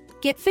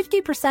 Get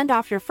 50%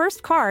 off your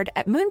first card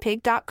at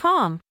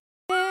Moonpig.com.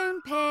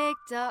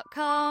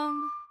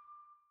 Moonpig.com.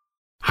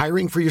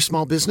 Hiring for your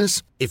small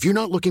business? If you're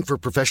not looking for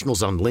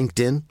professionals on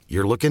LinkedIn,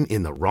 you're looking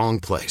in the wrong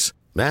place.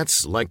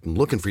 That's like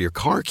looking for your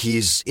car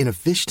keys in a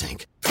fish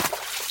tank.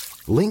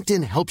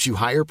 LinkedIn helps you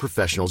hire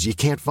professionals you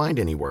can't find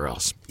anywhere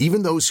else,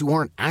 even those who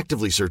aren't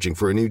actively searching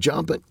for a new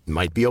job but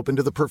might be open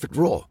to the perfect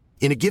role.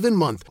 In a given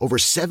month, over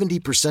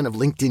 70% of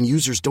LinkedIn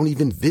users don't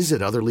even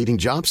visit other leading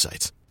job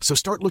sites. So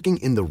start looking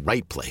in the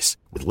right place.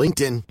 With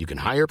LinkedIn, you can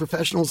hire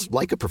professionals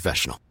like a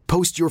professional.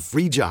 Post your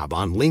free job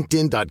on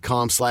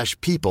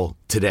linkedin.com/people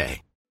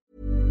today.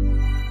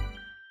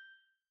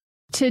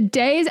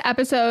 Today's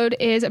episode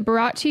is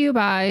brought to you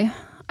by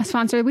a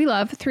sponsor we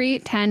love,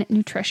 310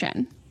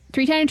 Nutrition.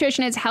 310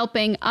 Nutrition is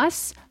helping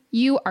us,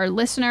 you, our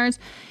listeners,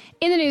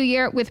 in the new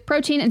year with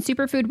protein and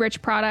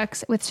superfood-rich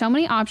products with so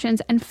many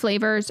options and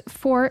flavors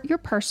for your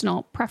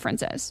personal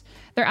preferences.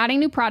 They're adding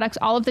new products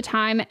all of the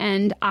time,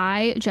 and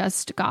I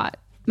just got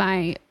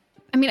I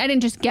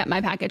didn't just get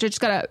my package. I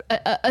just got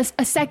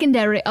a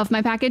secondary of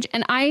my package,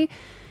 and I,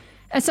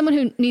 as someone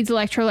who needs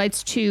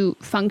electrolytes to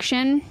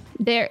function,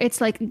 it's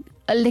like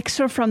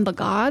elixir from the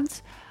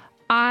gods.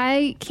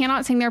 I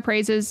cannot sing their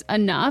praises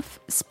enough,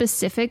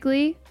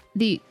 specifically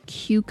the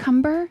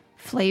cucumber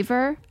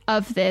flavor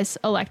of this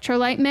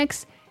electrolyte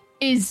mix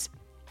is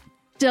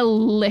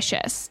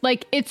delicious.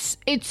 Like it's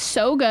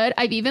so good.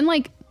 I've even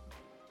like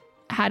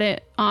had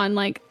it on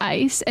like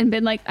ice and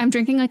been like, I'm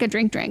drinking like a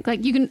drink.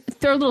 Like you can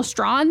throw a little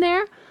straw in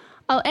there.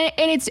 And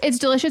it's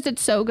delicious.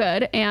 It's so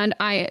good. And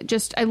I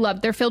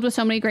love, they're filled with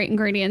so many great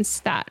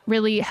ingredients that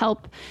really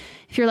help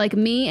if you're like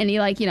me and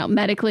you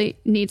medically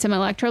need some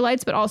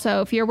electrolytes, but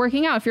also if you're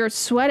working out, if you're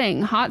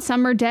sweating, hot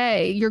summer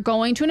day, you're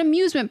going to an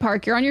amusement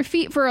park, you're on your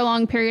feet for a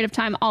long period of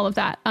time, all of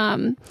that.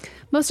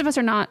 Most of us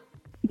are not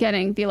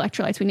getting the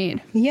electrolytes we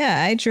need.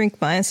 Yeah, I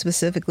drink mine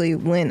specifically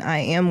when I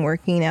am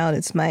working out.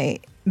 It's my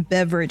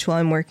beverage while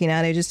I'm working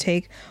out. I just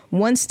take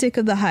 1 stick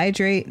of the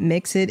hydrate,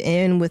 mix it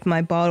in with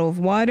my bottle of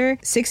water.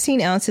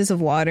 16 ounces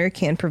of water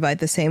can provide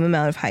the same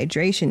amount of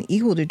hydration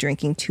equal to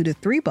drinking 2 to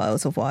 3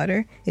 bottles of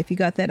water if you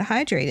got that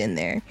hydrate in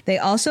there. They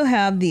also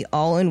have the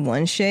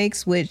all-in-one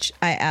shakes, which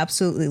I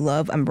absolutely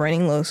love. I'm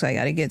running low, so I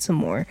got to get some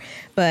more.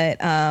 But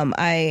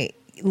I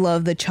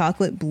love the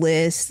chocolate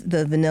bliss,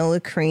 the vanilla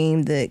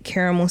cream, the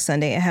caramel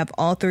sundae. I have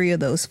all 3 of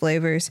those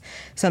flavors.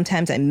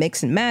 Sometimes I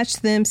mix and match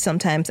them.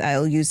 Sometimes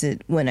I'll use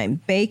it when I'm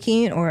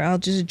baking, or I'll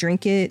just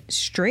drink it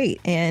straight.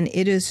 And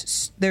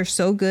they're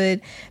so good.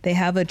 They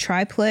have a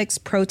triplex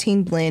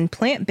protein blend,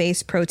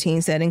 plant-based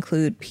proteins that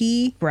include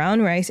pea,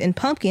 brown rice, and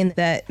pumpkin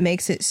that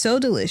makes it so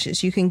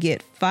delicious. You can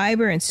get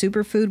fiber and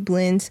superfood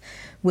blends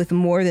with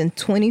more than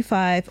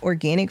 25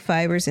 organic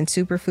fibers and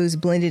superfoods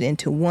blended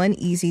into one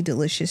easy,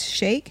 delicious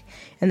shake.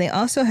 And they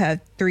also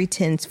have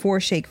 310's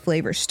 4-shake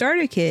flavor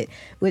starter kit,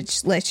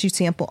 which lets you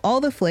sample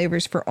all the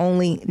flavors for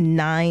only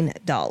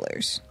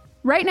 $9.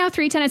 Right now,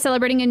 310 is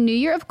celebrating a new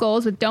year of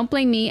goals with Don't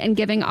Blame Me and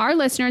giving our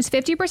listeners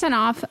 50%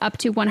 off up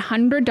to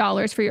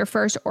 $100 for your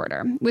first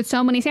order. With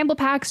so many sample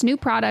packs, new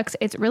products,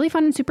 it's really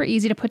fun and super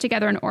easy to put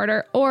together an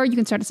order, or you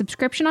can start a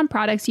subscription on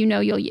products you know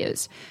you'll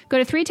use.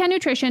 Go to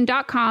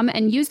 310nutrition.com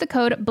and use the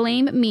code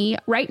BLAMEME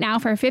right now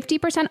for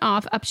 50%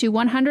 off up to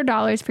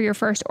 $100 for your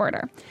first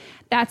order.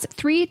 That's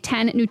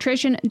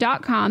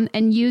 310nutrition.com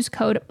and use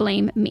code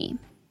BLAMEME.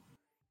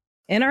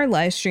 In our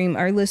live stream,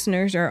 our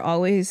listeners are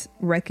always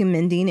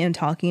recommending and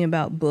talking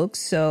about books.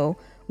 So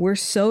we're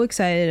so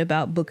excited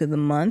about Book of the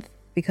Month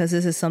because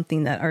this is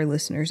something that our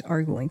listeners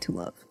are going to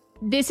love.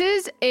 This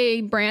is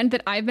a brand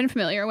that I've been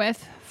familiar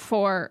with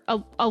for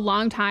a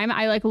long time.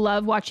 I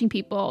love watching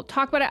people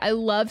talk about it. I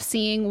love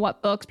seeing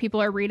what books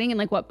people are reading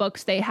and what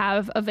books they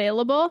have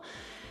available.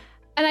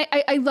 And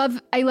I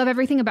love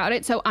everything about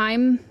it. So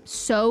I'm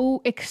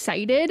so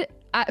excited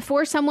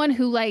for someone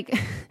who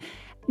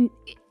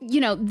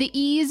the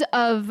ease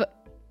of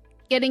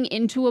getting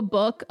into a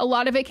book, a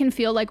lot of it can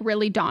feel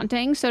really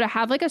daunting. So to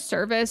have a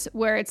service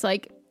where it's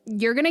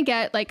you're going to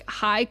get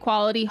high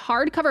quality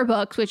hardcover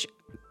books, which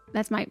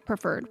that's my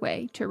preferred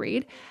way to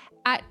read,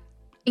 at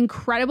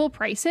incredible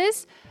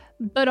prices,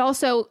 but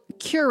also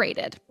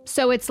curated.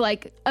 So it's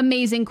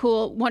amazing,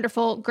 cool,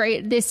 wonderful,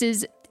 great.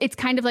 It's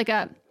kind of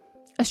a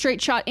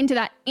straight shot into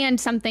that, and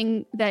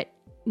something that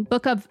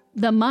Book of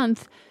the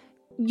Month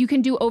you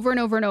can do over and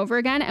over and over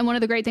again. And one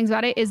of the great things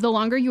about it is the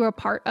longer you are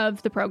part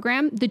of the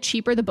program, the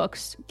cheaper the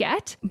books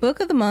get. Book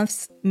of the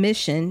Month's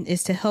mission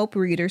is to help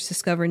readers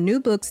discover new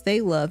books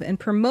they love and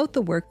promote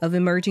the work of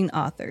emerging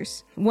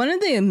authors. One of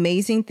the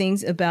amazing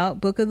things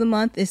about Book of the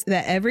Month is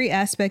that every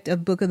aspect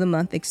of Book of the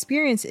Month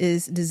experience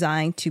is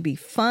designed to be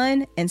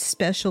fun and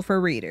special for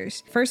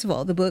readers. First of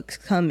all, the books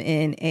come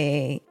in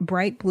a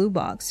bright blue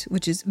box,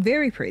 which is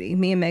very pretty.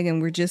 Me and Megan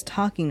were just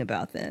talking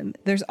about them.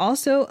 There's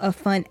also a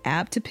fun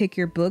app to pick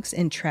your books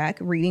and track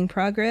reading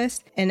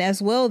progress. And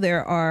as well,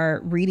 there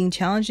are reading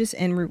challenges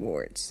and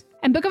rewards.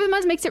 And Book of the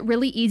Month makes it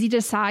really easy to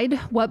decide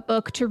what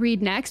book to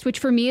read next, which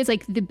for me is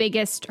like the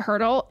biggest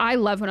hurdle. I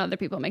love when other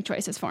people make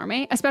choices for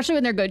me, especially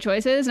when they're good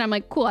choices. And I'm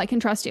like, cool, I can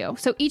trust you.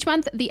 So each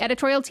month, the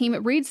editorial team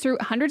reads through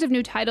hundreds of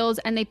new titles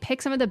and they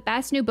pick some of the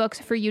best new books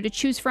for you to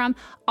choose from.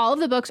 All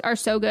of the books are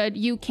so good.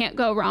 You can't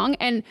go wrong.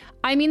 And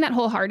I mean that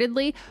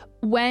wholeheartedly.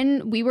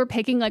 When we were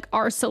picking like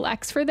our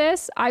selects for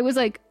this, I was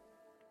like,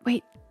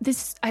 wait,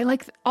 I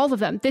like all of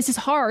them. This is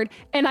hard.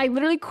 And I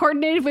literally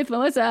coordinated with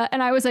Melissa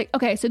and I was like,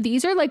 okay, so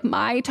these are like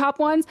my top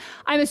ones.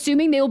 I'm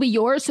assuming they will be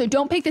yours. So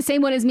don't pick the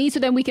same one as me so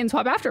then we can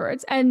swap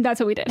afterwards. And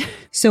that's what we did.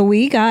 So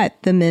we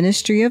got The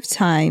Ministry of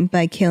Time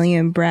by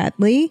Killian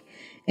Bradley.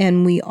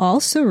 And we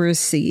also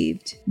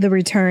received The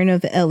Return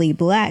of Ellie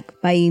Black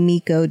by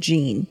Emiko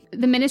Jean.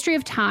 The Ministry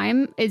of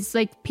Time is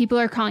like, people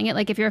are calling it,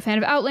 like if you're a fan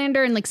of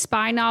Outlander and like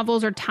spy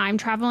novels or time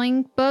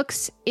traveling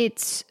books,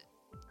 it's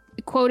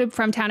quoted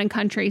from Town and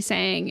Country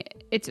saying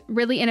it's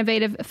really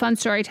innovative, fun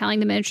storytelling.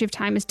 The Ministry of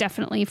Time is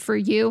definitely for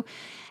you,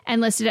 and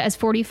listed as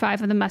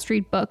 45 of the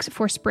must-read books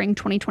for spring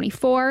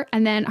 2024.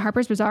 And then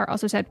Harper's Bazaar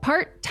also said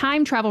part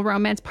time travel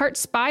romance, part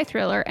spy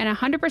thriller, and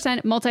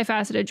 100%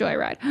 multifaceted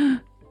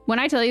joyride. When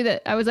I tell you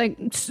that, I was like,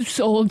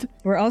 sold.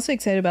 We're also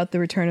excited about The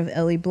Return of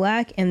Ellie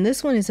Black, and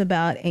this one is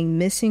about a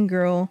missing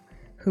girl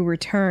who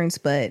returns,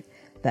 but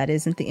that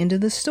isn't the end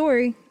of the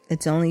story.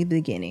 It's only the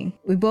beginning.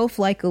 We both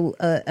like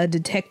a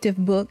detective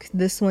book.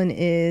 This one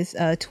is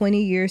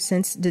 20 years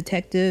since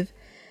Detective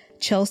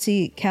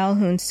Chelsea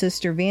Calhoun's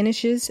sister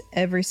vanishes.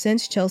 Ever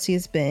since, Chelsea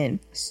has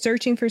been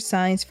searching for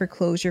signs for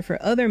closure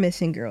for other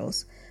missing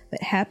girls,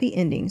 but happy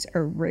endings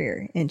are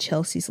rare in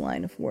Chelsea's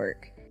line of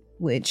work,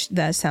 which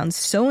that sounds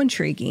so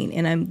intriguing,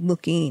 and I'm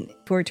looking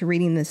forward to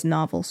reading this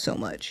novel so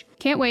much.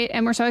 Can't wait,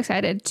 and we're so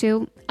excited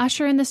to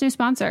usher in this new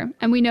sponsor.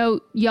 And we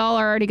know y'all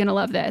are already going to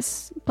love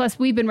this. Plus,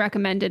 we've been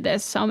recommended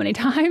this so many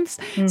times.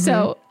 Mm-hmm.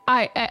 So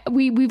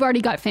we've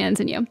already got fans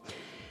in you.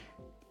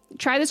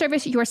 Try the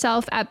service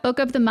yourself at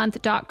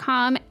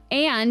bookofthemonth.com,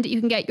 and you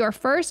can get your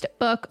first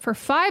book for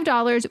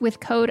 $5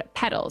 with code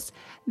PEDALS.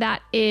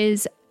 That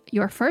is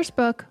your first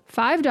book,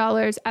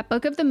 $5 at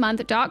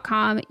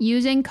bookofthemonth.com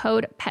using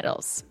code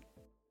PEDALS.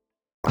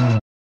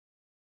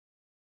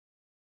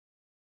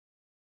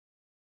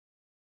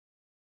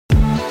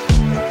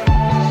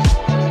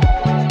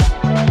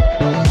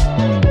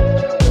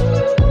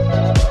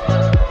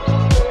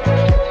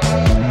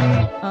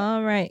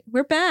 All right,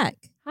 we're back.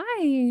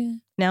 Hi.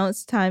 Now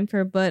it's time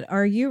for But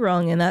Are You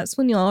Wrong? And that's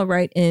when y'all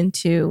write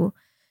into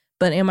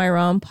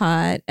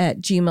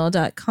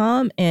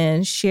butiamIwrongpod@gmail.com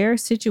and share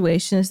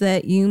situations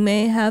that you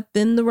may have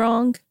been the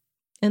wrong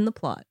in the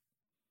plot.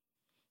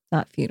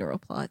 Not funeral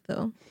plot,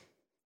 though.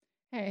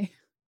 Hey.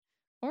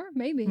 Or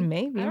maybe.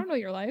 Maybe. I don't know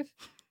your life.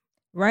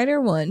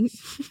 Writer 1.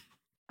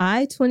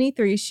 I,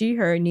 23, she,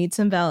 her, need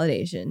some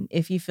validation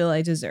if you feel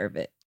I deserve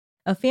it.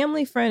 A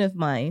family friend of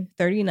mine,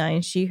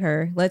 39, she,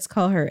 her, let's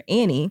call her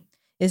Annie,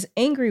 is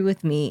angry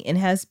with me and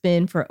has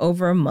been for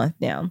over a month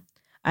now.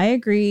 I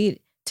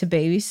agreed to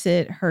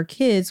babysit her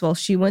kids while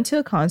she went to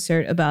a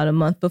concert about a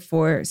month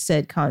before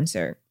said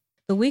concert.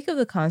 The week of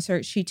the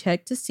concert, she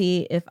checked to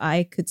see if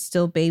I could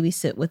still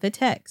babysit with a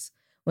text.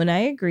 When I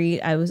agreed,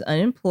 I was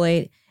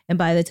unemployed, and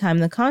by the time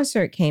the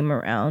concert came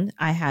around,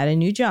 I had a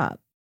new job.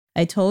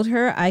 I told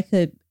her I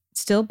could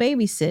still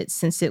babysit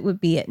since it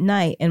would be at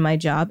night and my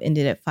job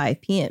ended at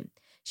 5 p.m.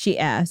 She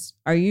asked,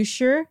 "Are you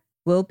sure?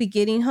 We'll be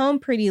getting home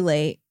pretty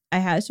late." I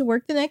had to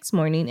work the next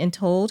morning and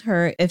told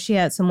her if she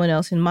had someone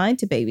else in mind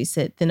to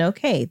babysit, then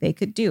okay, they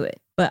could do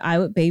it. But I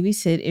would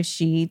babysit if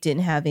she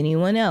didn't have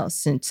anyone else,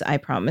 since I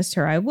promised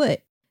her I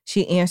would.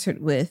 She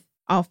answered with,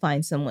 "I'll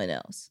find someone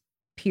else,"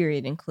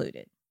 period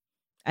included.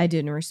 I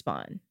didn't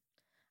respond.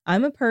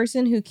 I'm a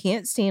person who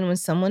can't stand when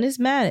someone is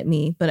mad at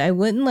me, but I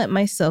wouldn't let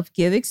myself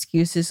give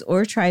excuses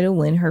or try to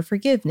win her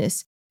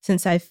forgiveness,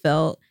 since I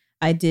felt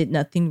I did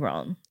nothing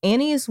wrong.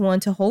 Annie is one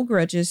to hold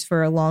grudges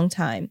for a long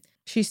time.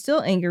 She's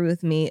still angry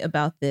with me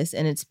about this,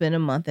 and it's been a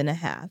month and a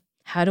half.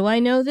 How do I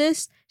know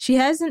this? She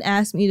hasn't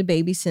asked me to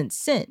babysit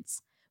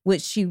since,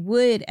 which she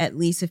would at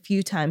least a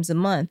few times a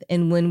month.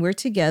 And when we're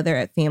together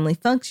at family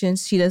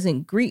functions, she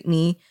doesn't greet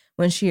me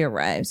when she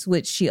arrives,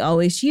 which she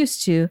always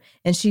used to,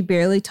 and she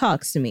barely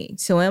talks to me.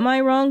 So am I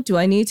wrong? Do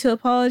I need to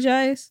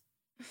apologize?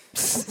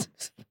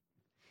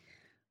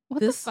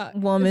 This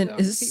woman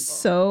is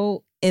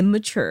so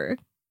immature.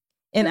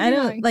 And I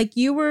don't, like,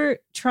 you were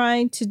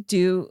trying to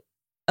do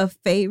a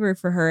favor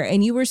for her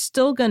and you were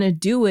still gonna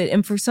do it,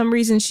 and for some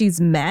reason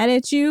she's mad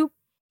at you.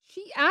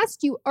 She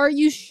asked you, are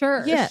you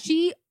sure? Yeah.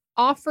 She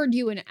offered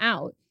you an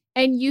out.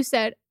 And you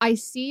said, I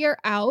see you're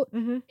out.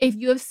 Mm-hmm. If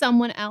you have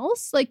someone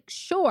else, like,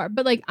 sure.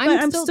 But like,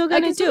 I'm still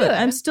going to do it.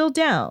 I'm still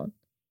down.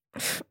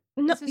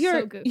 No,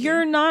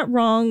 you're not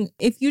wrong.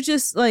 If you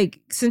just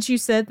like, since you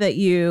said that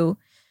you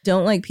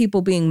don't like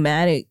people being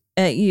mad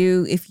at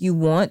you, if you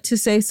want to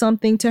say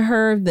something to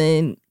her,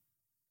 then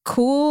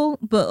cool.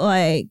 But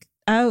like,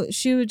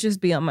 she would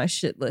just be on my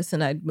shit list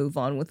and I'd move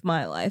on with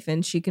my life,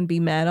 and she can be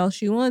mad all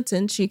she wants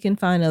and she can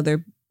find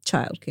other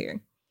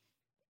childcare.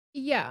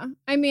 Yeah.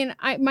 I mean,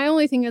 my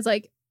only thing is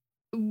like,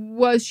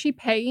 was she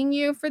paying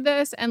you for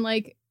this? And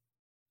like,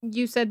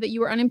 you said that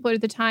you were unemployed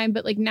at the time,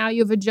 but like now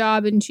you have a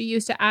job, and she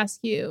used to ask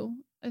you,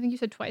 I think you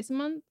said twice a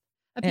month?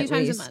 A few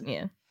times a month.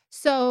 Yeah.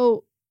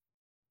 So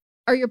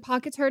are your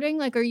pockets hurting?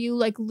 Like, are you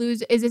like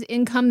is this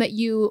income that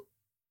you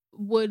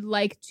would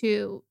like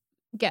to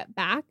get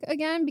back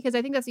again? Because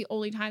I think that's the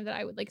only time that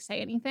I would like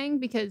say anything,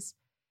 because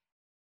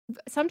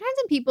sometimes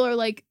when people are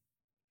like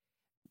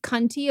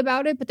cunty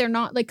about it, but they're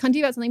not like cunty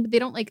about something, but they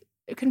don't like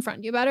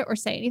confront you about it or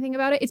say anything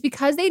about it, it's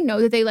because they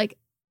know that they like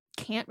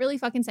can't really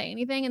fucking say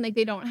anything, and like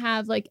they don't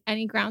have like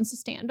any grounds to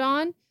stand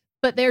on,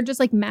 but they're just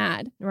like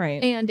mad.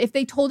 Right. And if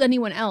they told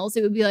anyone else,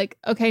 it would be like,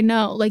 okay,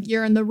 no, like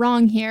you're in the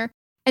wrong here.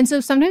 And so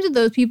sometimes with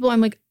those people,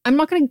 I'm like, I'm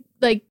not gonna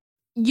like,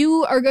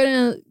 you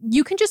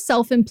can just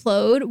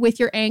self-implode with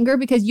your anger,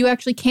 because you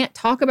actually can't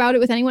talk about it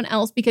with anyone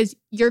else because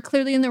you're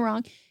clearly in the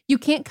wrong. You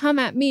can't come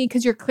at me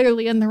because you're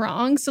clearly in the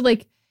wrong. So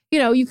like, you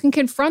know, you can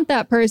confront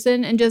that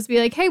person and just be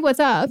like, hey, what's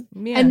up?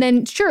 Yeah. And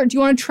then, sure, do you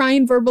want to try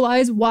and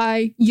verbalize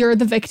why you're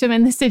the victim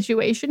in the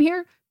situation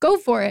here? Go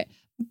for it.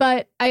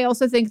 But I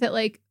also think that,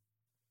 like,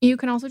 you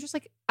can also just,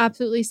 like,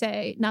 absolutely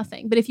say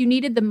nothing. But if you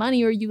needed the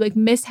money, or you, like,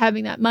 miss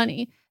having that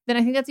money, then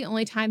I think that's the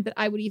only time that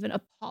I would even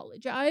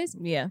apologize.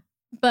 Yeah.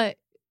 But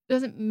it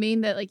doesn't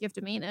mean that, like, you have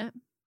to mean it.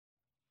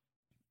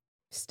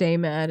 Stay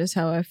mad is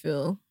how I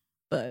feel.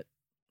 But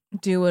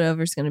do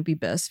whatever's going to be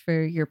best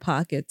for your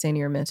pockets and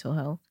your mental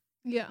health.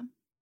 Yeah.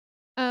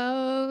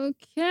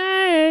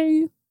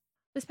 Okay.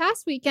 This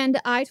past weekend,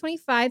 I,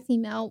 25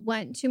 female,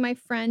 went to my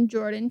friend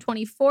Jordan,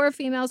 24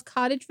 female's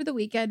cottage for the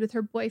weekend with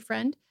her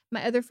boyfriend,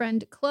 my other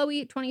friend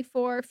Chloe,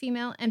 24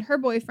 female, and her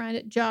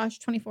boyfriend Josh,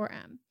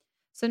 24M.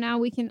 So now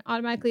we can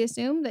automatically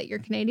assume that you're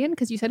Canadian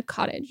because you said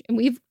cottage, and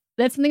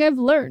that's something I've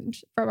learned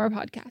from our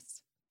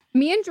podcast.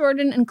 Me and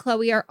Jordan and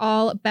Chloe are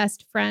all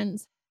best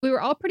friends. We were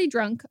all pretty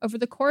drunk. Over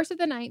the course of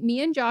the night,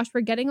 me and Josh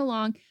were getting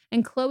along,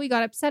 and Chloe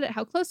got upset at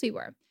how close we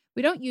were.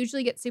 We don't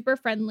usually get super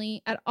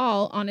friendly at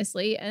all,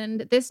 honestly,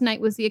 and this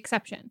night was the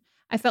exception.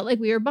 I felt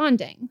like we were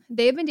bonding.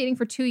 They have been dating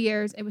for 2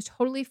 years. It was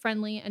totally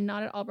friendly and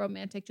not at all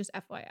romantic, just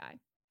FYI.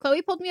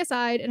 Chloe pulled me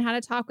aside and had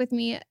a talk with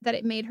me that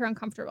it made her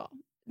uncomfortable.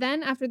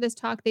 Then, after this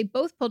talk, they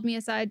both pulled me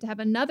aside to have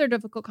another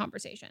difficult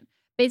conversation.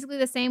 Basically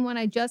the same one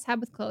I just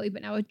had with Chloe,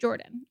 but now with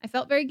Jordan. I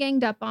felt very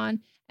ganged up on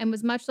and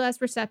was much less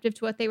receptive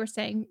to what they were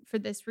saying for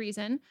this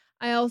reason.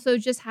 I also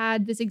just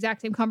had this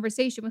exact same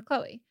conversation with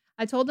Chloe.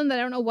 I told them that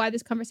I don't know why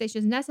this conversation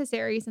is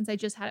necessary since I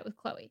just had it with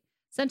Chloe.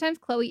 Sometimes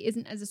Chloe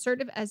isn't as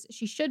assertive as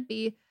she should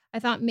be. I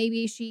thought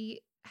maybe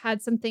she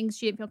had some things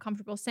she didn't feel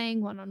comfortable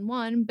saying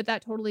one-on-one, but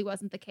that totally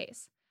wasn't the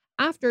case.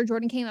 After,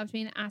 Jordan came up to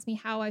me and asked me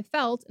how I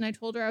felt, and I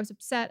told her I was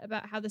upset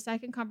about how the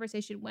second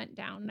conversation went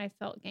down and I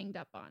felt ganged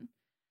up on.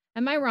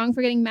 Am I wrong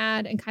for getting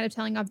mad and kind of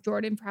telling off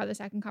Jordan for how the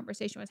second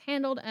conversation was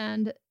handled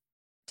and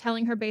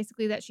telling her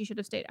basically that she should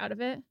have stayed out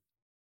of it?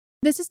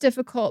 This is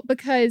difficult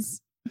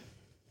because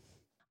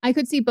I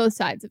could see both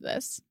sides of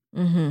this.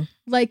 Mm-hmm.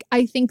 Like,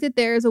 I think that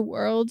there is a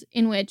world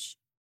in which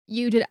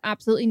you did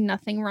absolutely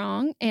nothing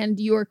wrong and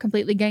you were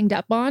completely ganged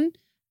up on.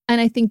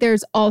 And I think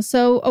there's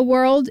also a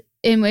world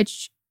in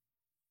which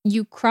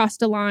you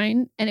crossed a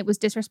line and it was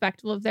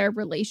disrespectful of their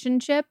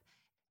relationship.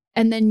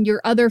 And then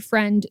your other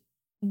friend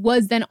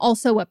was then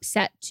also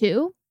upset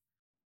too.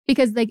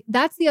 Because like,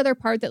 that's the other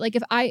part that like,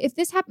 if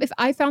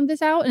I found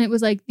this out and it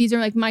was like, these are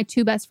like my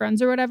two best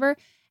friends or whatever,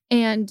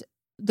 and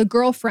the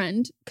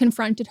girlfriend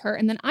confronted her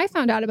and then I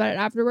found out about it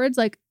afterwards,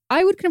 like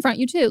I would confront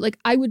you too. Like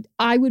I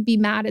would be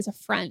mad as a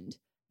friend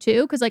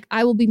too. Cause like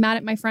I will be mad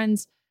at my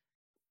friends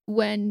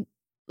when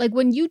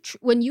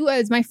you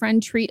as my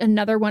friend treat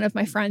another one of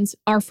my friends,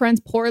 our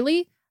friends,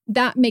 poorly,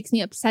 that makes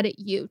me upset at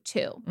you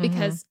too,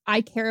 because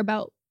I care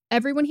about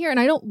everyone here and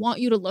I don't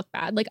want you to look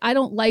bad. Like I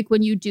don't like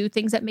when you do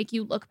things that make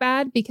you look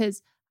bad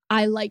because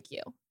I like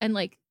you, and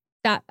like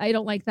that, I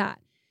don't like that.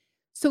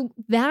 So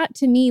that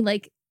to me,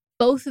 like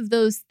both of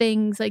those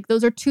things, like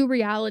those are two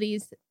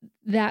realities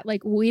that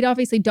like we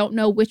obviously don't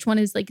know which one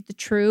is like the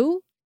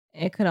true.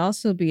 It could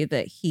also be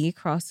that he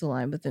crossed the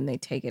line, but then they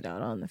take it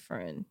out on the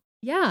friend.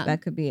 Yeah.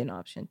 That could be an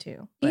option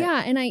too. But,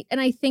 yeah. And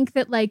I think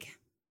that like,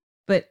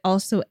 but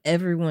also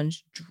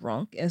everyone's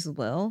drunk as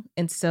well.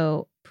 And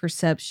so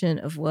perception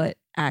of what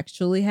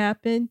actually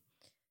happened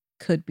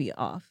could be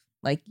off.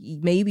 Like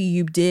maybe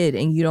you did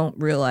and you don't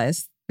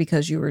realize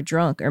because you were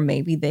drunk, or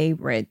maybe they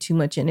read too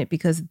much in it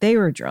because they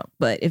were drunk.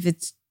 But if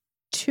it's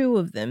two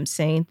of them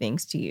saying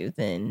things to you,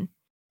 then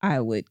I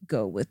would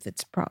go with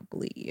it's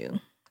probably you.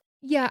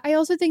 Yeah, I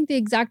also think the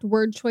exact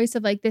word choice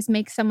of like, this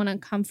makes someone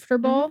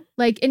uncomfortable.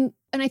 Like, and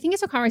I think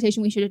it's a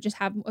conversation we should just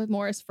have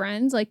more as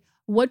friends. Like,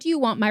 what do you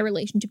want my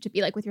relationship to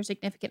be like with your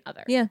significant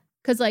other? Yeah.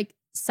 Because like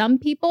some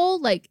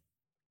people, like,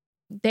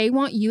 they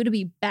want you to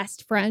be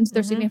best friends with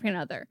their significant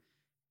other.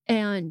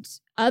 And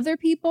other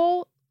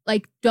people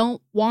like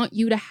don't want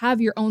you to have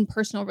your own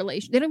personal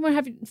relation. They don't want to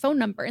have your phone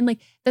number. And like,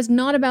 that's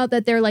not about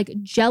that they're like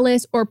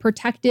jealous or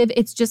protective.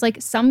 It's just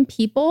like some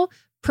people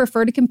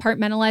prefer to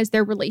compartmentalize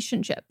their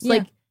relationships. Yeah.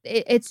 Like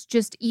it's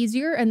just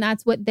easier and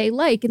that's what they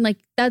like. And like,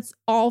 that's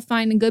all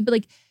fine and good. But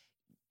like,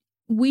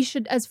 we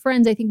should, as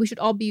friends, I think we should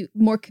all be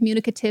more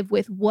communicative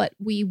with what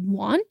we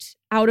want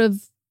out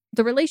of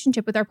the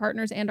relationship with our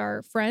partners and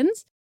our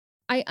friends.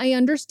 I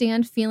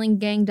understand feeling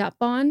ganged up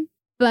on,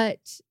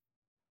 but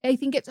I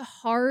think it's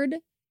hard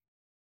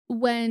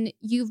when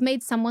you've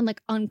made someone like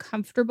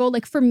uncomfortable.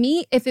 Like for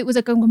me, if it was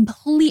like a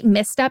complete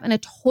misstep and a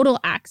total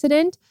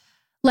accident,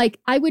 like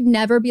I would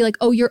never be like,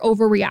 oh, you're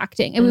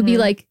overreacting. It would be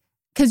like,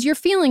 because your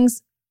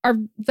feelings are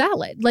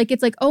valid. Like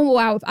it's like, oh,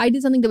 wow, if I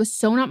did something that was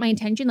so not my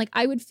intention, like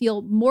I would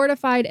feel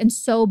mortified and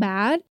so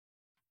bad.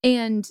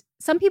 And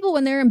some people,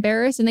 when they're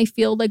embarrassed and they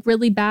feel like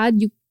really bad,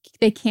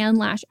 they can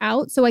lash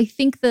out. So I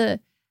think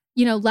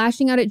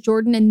lashing out at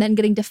Jordan and then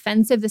getting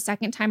defensive the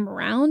second time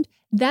around,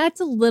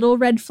 that's a little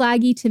red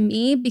flaggy to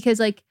me because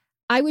like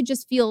I would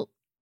just feel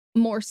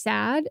more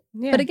sad.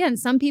 Yeah. But again,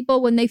 some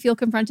people, when they feel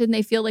confronted and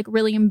they feel like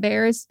really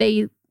embarrassed,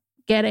 they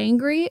get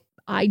angry.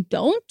 I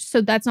don't.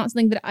 So that's not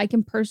something that I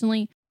can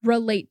personally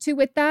relate to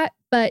with that.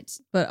 But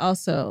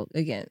also,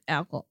 again,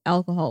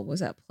 alcohol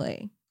was at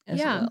play as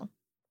well.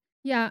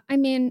 Yeah. I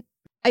mean,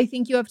 I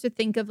think you have to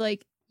think of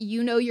like,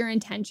 your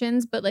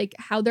intentions, but like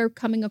how they're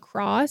coming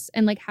across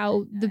and like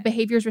how the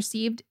behavior is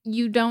received,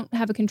 you don't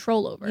have a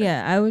control over.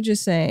 Yeah, I would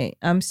just say,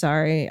 I'm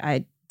sorry,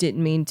 I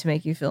didn't mean to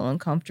make you feel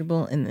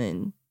uncomfortable, and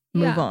then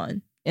move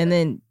on. And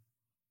then,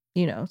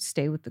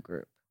 stay with the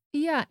group.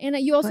 Yeah, and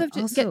you also have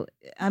to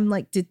I'm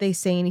like, did they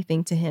say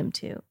anything to him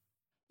too?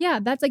 Yeah,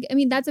 that's like, I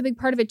mean, that's a big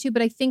part of it too.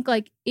 But I think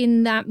like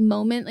in that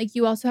moment, like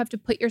you also have to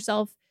put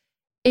yourself,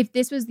 if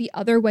this was the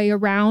other way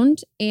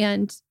around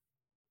and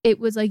it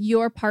was like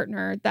your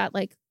partner that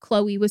like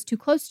Chloe was too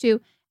close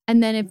to.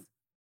 And then if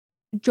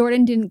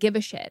Jordan didn't give a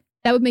shit,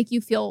 that would make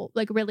you feel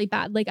like really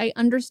bad. Like I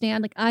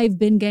understand, like I've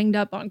been ganged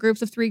up on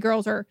groups of 3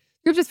 girls or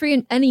groups of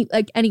 3 and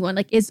anyone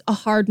like is a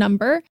hard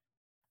number.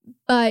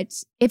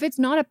 But if it's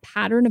not a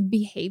pattern of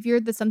behavior,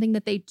 that's something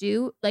that they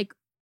do, like,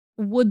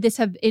 would this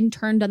have in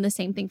turn done the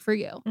same thing for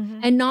you?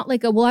 And not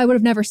like well, I would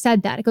have never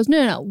said that. It goes,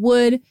 no.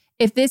 Would,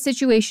 if this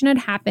situation had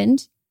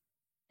happened,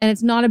 and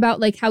it's not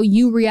about like how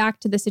you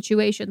react to the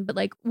situation, but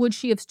like, would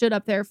she have stood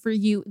up there for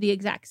you the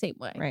exact same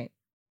way? Right.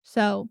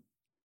 So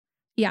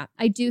yeah,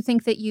 I do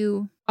think that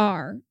you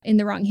are in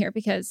the wrong here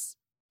because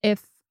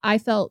if I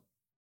felt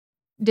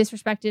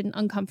disrespected and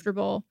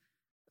uncomfortable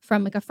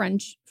from like a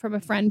friend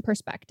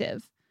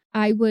perspective,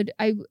 I would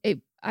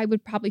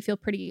probably feel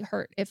pretty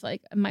hurt if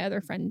like my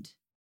other friend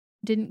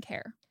didn't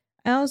care.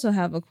 I also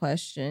have a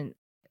question.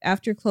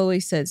 After Chloe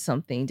said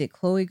something, did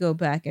Chloe go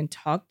back and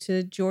talk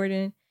to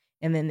Jordan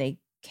and then they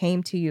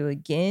came to you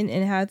again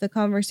and had the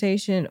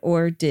conversation,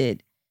 or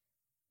did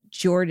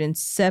Jordan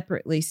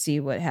separately see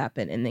what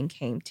happened and then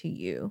came to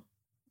you?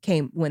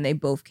 Came when they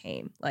both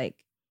came?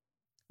 Like,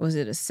 was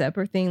it a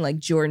separate thing? Like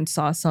Jordan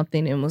saw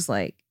something and was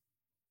like,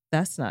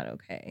 that's not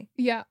okay.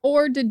 Yeah.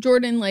 Or did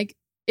Jordan, like,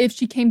 if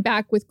she came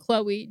back with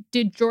Chloe,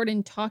 did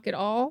Jordan talk at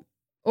all?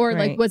 Or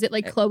like, was it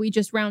like Chloe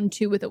just round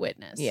 2 with a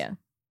witness? Yeah.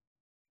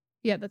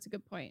 Yeah, that's a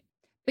good point.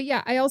 But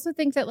yeah, I also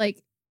think that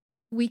like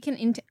we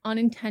can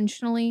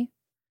unintentionally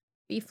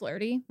be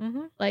flirty.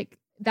 Like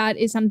that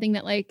is something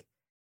that like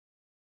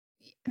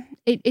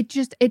it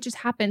just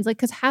happens. Like,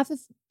 because half of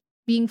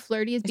being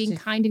flirty is being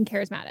kind and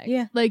charismatic.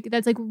 Yeah. Like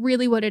that's like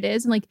really what it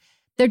is. And like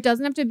there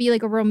doesn't have to be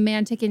like a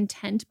romantic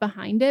intent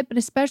behind it, but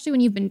especially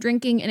when you've been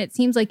drinking and it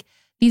seems like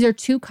these are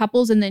 2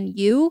 couples and then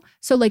you.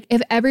 So like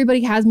if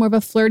everybody has more of a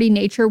flirty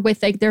nature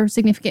with like their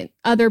significant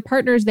other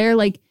partners there,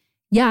 like,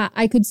 yeah,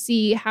 I could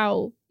see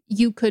how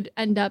you could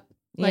end up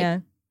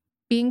like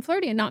being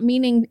flirty and not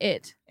meaning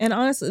it. And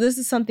honestly, this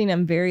is something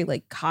I'm very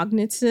like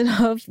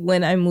cognizant of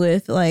when I'm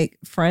with like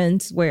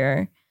friends,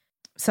 where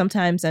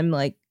sometimes I'm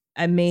like,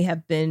 I may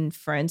have been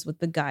friends with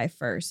the guy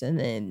first and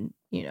then,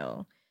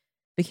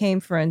 became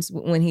friends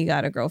when he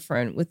got a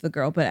girlfriend with the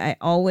girl. But I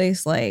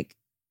always like,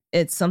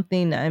 it's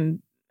something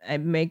I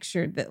make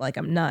sure that like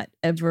I'm not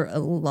ever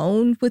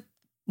alone with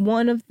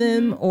one of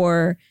them,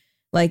 or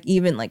like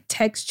even like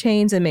text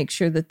chains, and make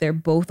sure that they're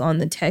both on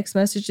the text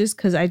messages,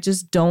 because I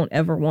just don't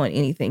ever want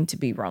anything to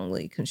be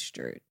wrongly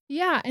construed.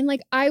 Yeah. And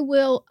like I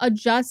will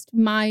adjust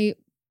my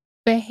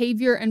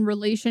behavior and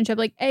relationship.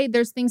 Like, hey,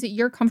 there's things that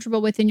you're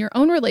comfortable with in your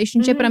own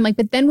relationship. And I'm like,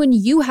 but then when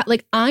you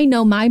like, I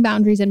know my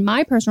boundaries in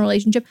my personal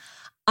relationship.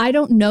 I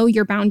don't know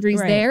your boundaries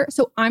there.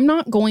 So I'm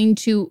not going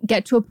to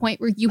get to a point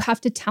where you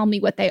have to tell me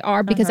what they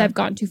are because I've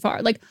gone too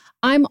far. Like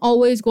I'm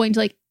always going to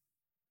like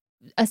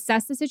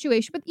assess the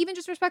situation, but even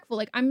just respectful.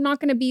 Like I'm not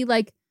going to be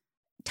like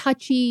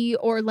touchy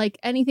or like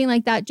anything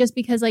like that just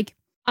because like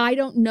I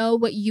don't know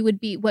what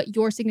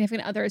your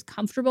significant other is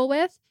comfortable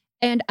with.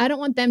 And I don't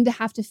want them to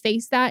have to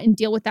face that and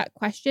deal with that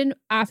question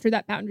after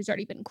that boundary's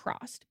already been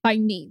crossed by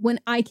me, when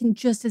I can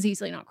just as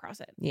easily not cross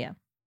it. Yeah.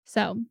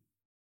 So,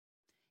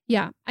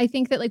 yeah, I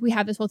think that like we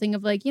have this whole thing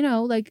of like, you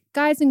know, like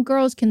guys and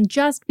girls can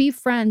just be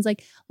friends,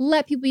 like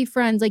let people be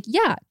friends. Like,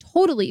 yeah,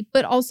 totally.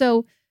 But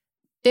also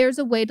there's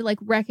a way to like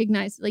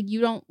recognize, like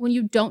when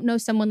you don't know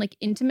someone like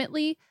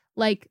intimately,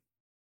 like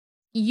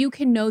you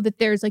can know that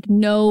there's like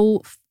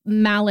no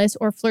malice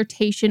or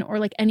flirtation or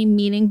like any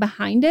meaning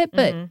behind it.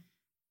 But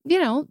you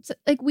know,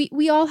 like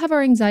we all have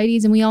our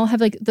anxieties and we all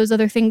have like those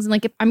other things. And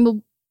like if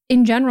I'm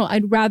in general,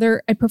 I'd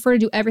prefer to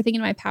do everything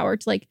in my power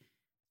to like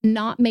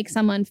not make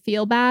someone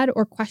feel bad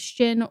or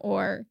question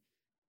or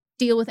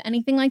deal with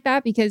anything like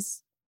that,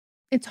 because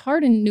it's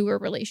hard in newer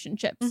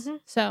relationships.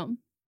 So,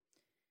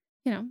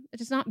 you know,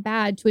 it's not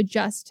bad to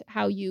adjust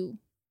how you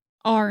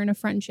are in a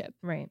friendship.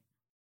 Right.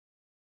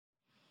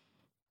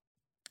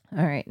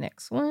 All right,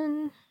 next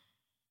one.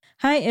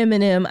 Hi,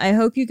 Eminem. I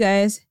hope you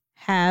guys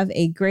have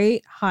a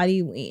great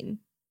Halloween.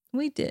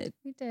 We did.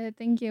 We did.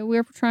 Thank you. We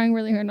were trying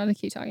really hard not to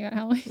keep talking about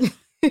Halloween.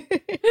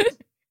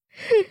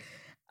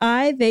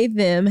 They,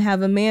 them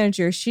have a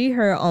manager. She,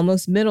 her,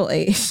 almost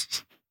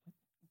middle-aged.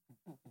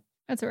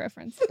 That's a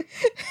reference.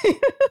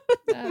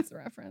 That's a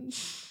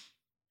reference.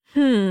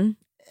 You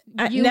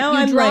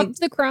dropped like,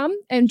 the crumb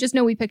and just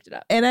know we picked it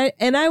up.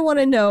 And I want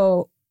to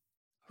know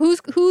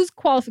whose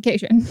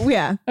qualification.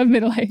 Yeah. Of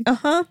middle age.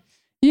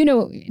 You know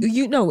what we mean.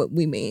 You know what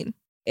we mean.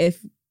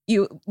 If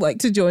you like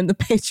to join the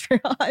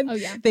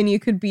Patreon, then you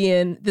could be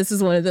in. This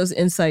is one of those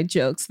inside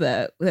jokes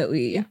that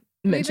we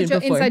mentioned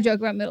before. Inside joke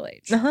about middle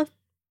age.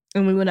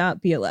 And we will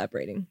not be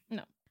elaborating.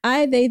 No.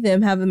 They,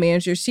 them have a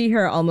manager. She,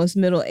 her, almost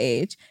middle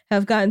age,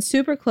 have gotten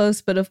super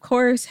close, but of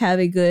course have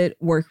a good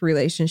work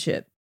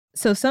relationship.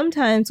 So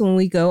sometimes when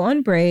we go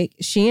on break,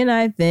 she and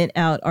I vent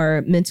out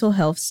our mental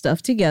health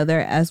stuff together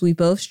as we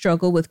both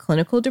struggle with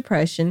clinical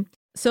depression,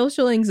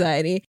 social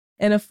anxiety,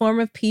 and a form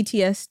of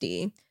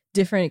PTSD,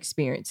 different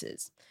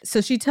experiences.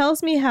 So she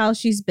tells me how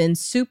she's been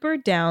super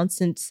down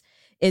since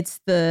it's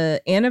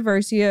the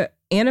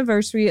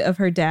anniversary of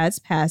her dad's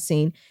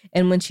passing.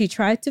 And when she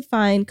tried to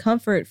find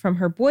comfort from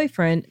her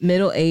boyfriend,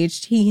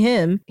 middle-aged,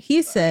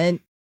 he said,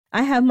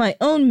 I have my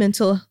own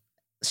mental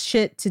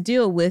shit to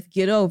deal with.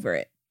 Get over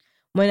it.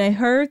 When I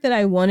heard that,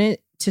 I wanted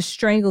to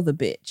strangle the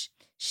bitch.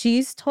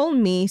 She's told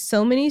me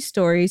so many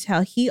stories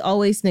how he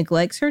always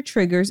neglects her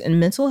triggers and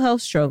mental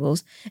health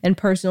struggles and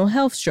personal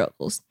health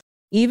struggles.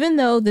 Even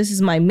though this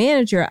is my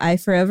manager, I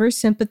forever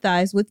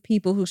sympathize with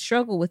people who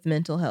struggle with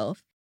mental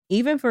health,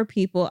 even for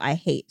people I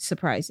hate,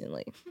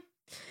 surprisingly.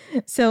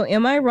 So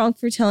am I wrong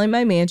for telling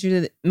my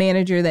manager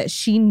that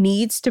she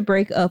needs to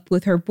break up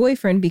with her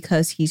boyfriend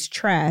because he's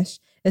trash,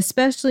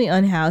 especially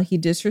on how he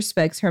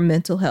disrespects her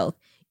mental health,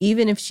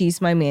 even if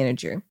she's my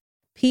manager?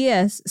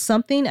 P.S.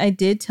 Something I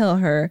did tell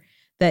her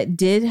that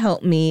did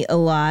help me a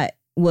lot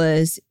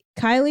was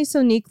Kylie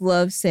Sonique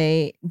Love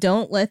say,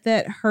 don't let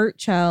that hurt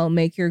child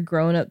make your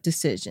grown-up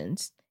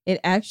decisions.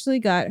 It actually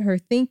got her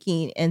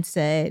thinking and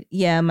said,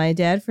 yeah, my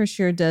dad for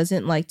sure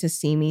doesn't like to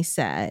see me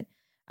sad.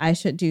 I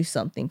should do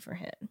something for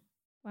him.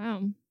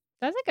 Wow.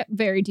 That's like a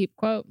very deep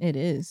quote. It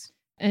is.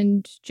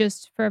 And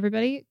just for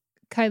everybody,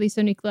 Kylie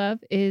Sonique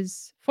Love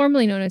is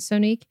formerly known as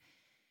Sonique,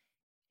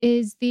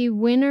 is the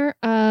winner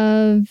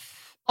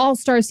of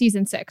All-Star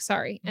Season 6,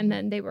 And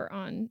then they were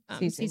on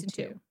season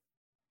 2.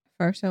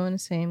 First, I want to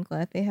say I'm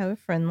glad they have a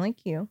friend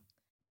like you.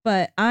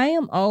 But I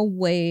am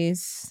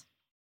always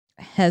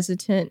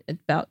hesitant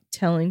about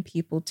telling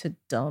people to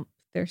dump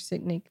their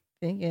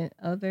significant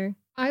other.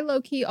 I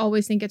low-key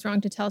always think it's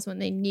wrong to tell someone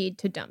they need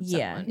to dump someone.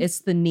 Yeah, it's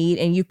the need.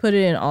 And you put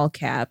it in all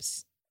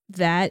caps.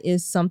 That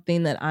is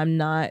something that I'm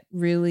not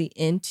really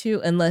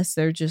into unless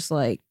they're just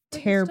like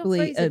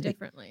terribly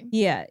differently.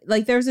 Yeah,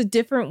 like there's a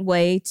different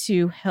way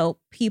to help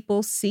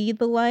people see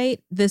the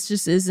light. This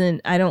just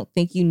isn't. I don't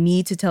think you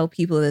need to tell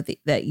people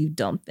that you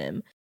dump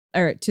them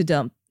or to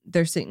dump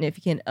their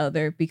significant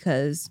other,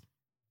 because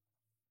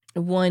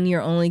one,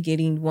 you're only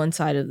getting one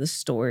side of the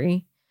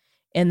story,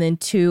 and then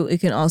two, it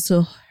can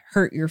also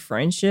hurt your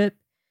friendship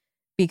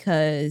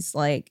because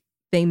like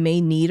they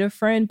may need a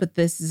friend, but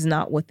this is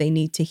not what they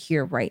need to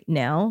hear right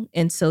now.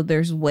 And so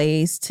there's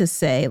ways to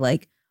say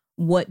like,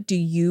 what do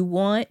you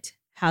want?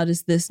 How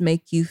does this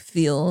make you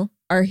feel?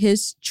 Are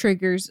his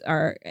triggers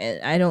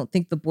I don't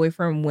think the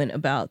boyfriend went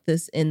about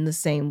this in the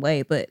same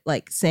way, but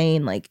like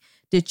saying like,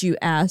 did you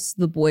ask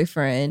the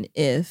boyfriend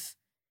if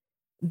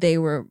they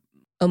were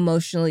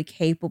emotionally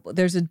capable?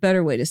 There's a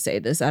better way to say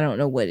this. I don't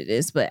know what it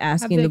is, but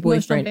asking the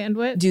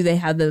boyfriend, do they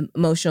have the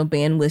emotional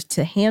bandwidth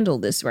to handle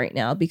this right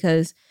now?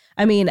 Because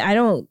I mean, I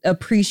don't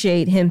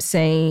appreciate him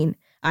saying,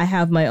 I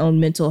have my own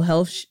mental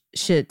health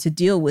shit to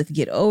deal with.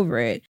 Get over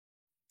it.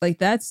 Like,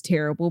 that's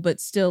terrible. But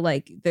still,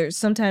 like, there's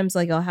sometimes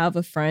like I'll have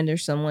a friend or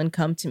someone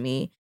come to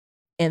me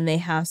and they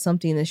have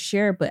something to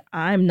share, but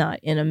I'm not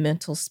in a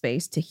mental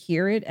space to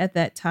hear it at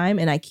that time.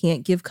 And I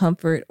can't give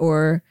comfort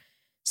or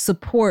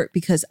support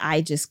because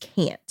I just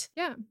can't.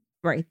 Yeah.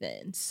 Right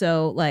then.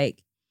 So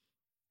like,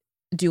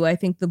 Do I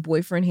think the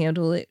boyfriend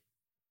handled it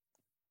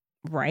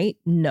right?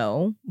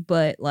 No.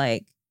 But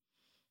like,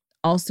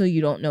 also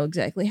you don't know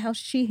exactly how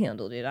she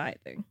handled it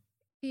either.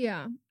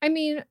 Yeah. I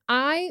mean,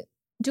 I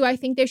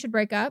think they should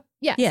break up?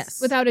 Yes. Yes.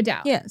 Without a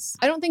doubt. Yes.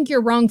 I don't think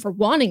you're wrong for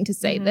wanting to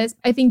say this.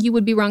 I think you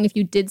would be wrong if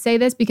you did say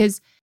this,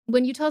 because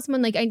when you tell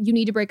someone like you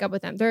need to break up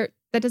with them, that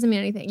doesn't mean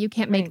anything. You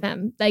can't make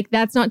them, like,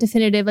 that's not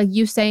definitive. Like,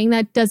 you saying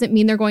that doesn't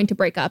mean they're going to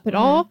break up at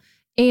all.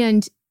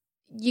 And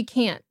you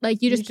can't,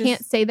 like, you just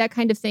can't say that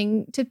kind of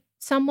thing to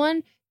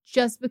someone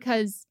just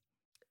because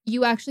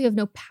you actually have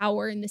no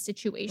power in the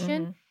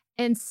situation.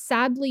 And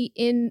sadly,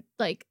 in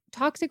like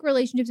toxic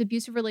relationships,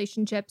 abusive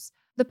relationships,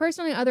 the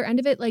person on the other end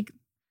of it, like,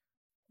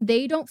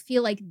 they don't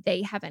feel like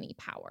they have any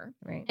power.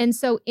 Right. And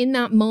so in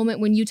that moment,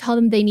 when you tell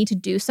them they need to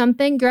do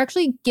something, you're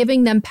actually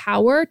giving them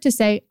power to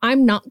say,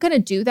 I'm not going to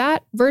do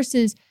that,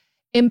 versus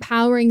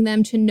empowering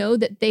them to know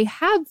that they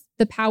have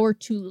the power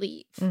to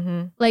leave.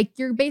 Like,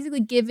 you're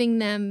basically giving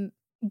them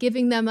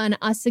an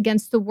us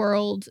against the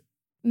world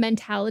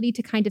mentality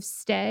to kind of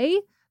stay.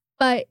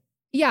 But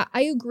yeah,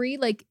 I agree.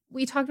 Like,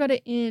 we talked about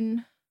it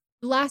in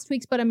last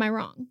week's But Am I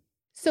Wrong?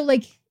 So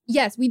like,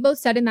 yes, we both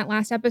said in that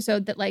last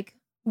episode that like,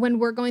 when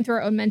we're going through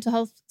our own mental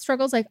health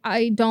struggles, like,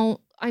 I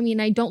don't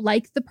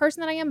like the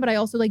person that I am, but I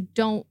also like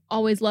don't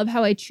always love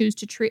how I choose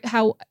to treat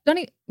I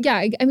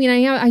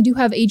do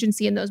have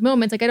agency in those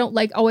moments. Like, I don't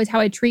like always how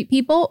I treat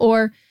people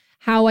or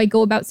how I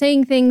go about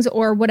saying things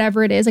or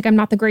whatever it is. Like, I'm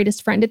not the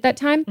greatest friend at that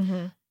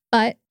time,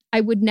 but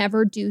I would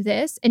never do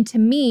this. And to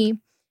me,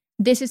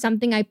 this is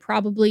something I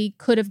probably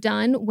could have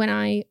done when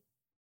I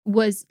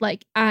was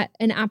like at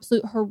an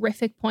absolute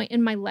horrific point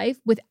in my life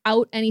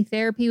without any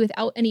therapy,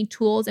 without any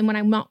tools, and when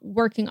I'm not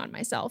working on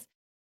myself.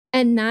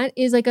 And that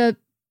is like a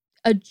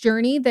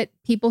journey that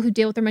people who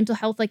deal with their mental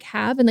health like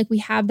have. And like, we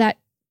have that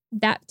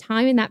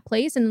time in that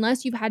place. And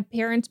unless you've had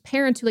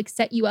parents who like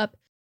set you up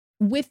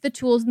with the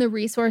tools and the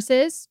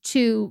resources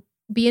to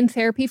be in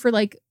therapy for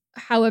like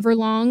however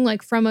long,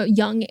 like from a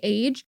young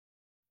age,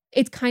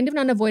 it's kind of an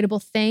unavoidable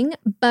thing.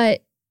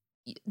 But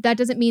that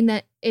doesn't mean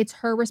that it's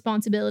her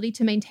responsibility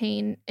to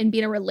maintain and be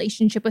in a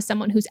relationship with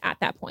someone who's at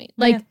that point.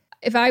 Like,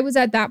 if I was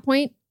at that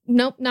point,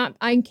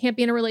 I can't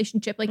be in a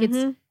relationship. Like,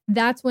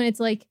 that's when it's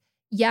like,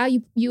 yeah,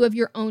 you have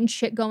your own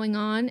shit going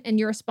on, and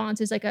your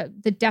response is like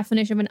the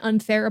definition of an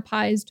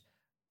untherapized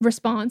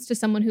response to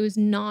someone who is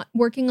not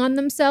working on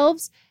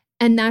themselves.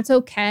 And that's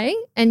okay.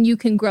 And you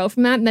can grow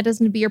from that. And that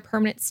doesn't be your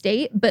permanent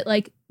state. But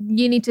like,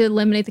 you need to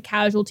eliminate the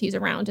casualties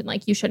around, and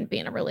like, you shouldn't be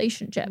in a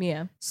relationship.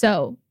 Yeah.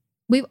 So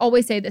we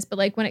always say this, but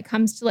like, when it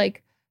comes to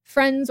like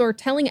friends or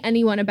telling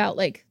anyone about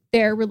like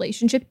their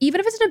relationship, even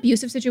if it's an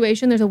abusive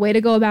situation, there's a way to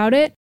go about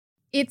it.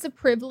 It's a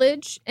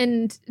privilege,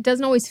 and it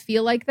doesn't always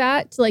feel like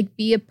that to like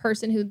be a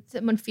person who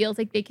someone feels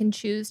like they can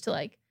choose to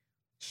like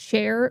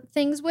share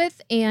things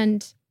with.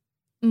 And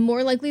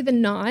more likely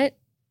than not,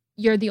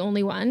 you're the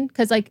only one.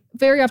 Cause like,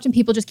 very often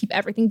people just keep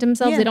everything to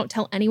themselves. They don't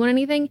tell anyone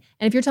anything.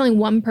 And if you're telling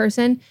one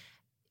person,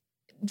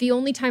 the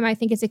only time I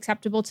think it's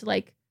acceptable to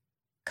like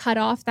cut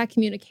off that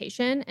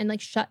communication and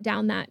like shut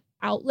down that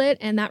outlet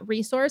and that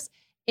resource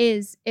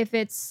is if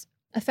it's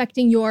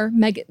affecting your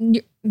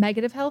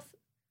negative health.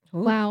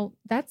 Ooh. Wow,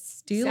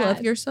 that's Do you sad.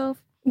 love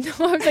yourself? No,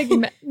 I was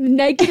like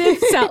negative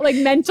sound, like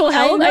mental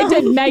health. I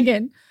did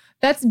Megan.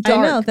 That's dark.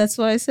 I know. That's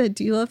why I said,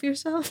 do you love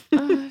yourself?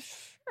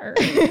 Sure.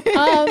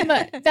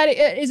 That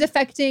it is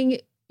affecting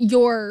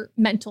your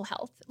mental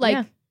health.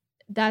 Like,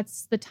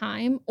 that's the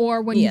time.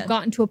 Or when you've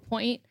gotten to a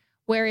point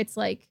where it's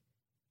like,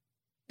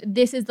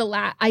 this is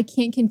I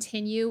can't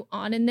continue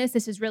on in this.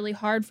 This is really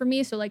hard for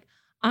me. So like,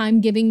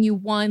 I'm giving you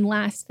one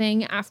last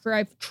thing after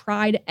I've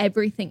tried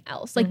everything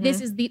else. Like,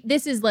 this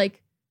is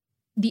like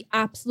the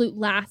absolute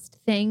last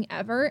thing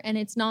ever. And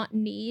it's not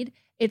need.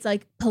 It's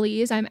like,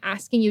 please, I'm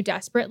asking you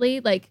desperately.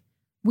 Like,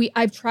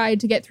 I've tried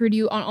to get through to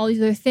you on all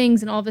these other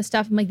things and all this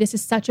stuff. I'm like, this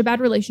is such a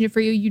bad relationship for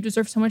you. You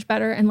deserve so much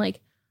better. And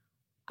like,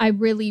 I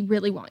really,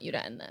 really want you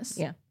to end this.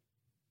 Yeah.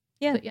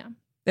 But yeah.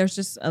 There's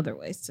just other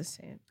ways to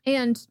say it.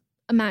 And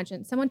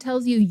imagine someone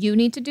tells you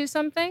need to do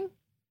something.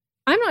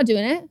 I'm not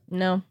doing it.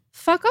 No.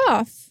 Fuck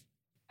off.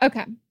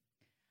 Okay.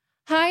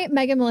 Hi,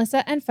 Megan,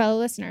 Melissa, and fellow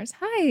listeners.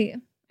 Hi.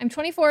 I'm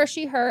 24,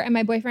 she, her, and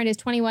my boyfriend is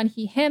 21,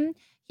 he, him.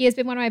 He has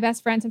been one of my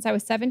best friends since I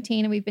was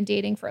 17, and we've been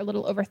dating for a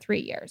little over 3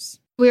 years.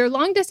 We are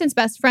long-distance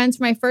best friends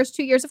for my first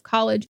 2 years of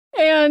college,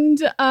 and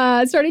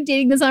started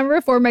dating the summer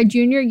before my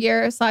junior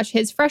year /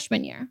 his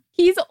freshman year.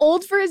 He's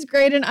old for his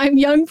grade, and I'm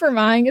young for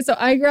mine, so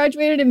I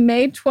graduated in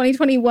May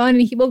 2021,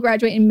 and he will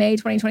graduate in May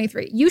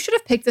 2023. You should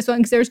have picked this one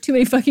because there's too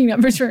many fucking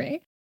numbers for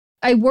me.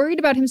 I worried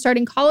about him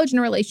starting college in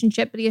a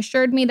relationship, but he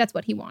assured me that's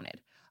what he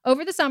wanted.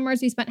 Over the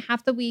summers, we spent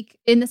half the week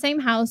in the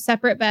same house,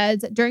 separate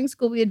beds. During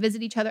school, we would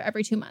visit each other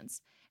every 2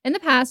 months. In the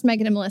past,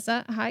 Megan and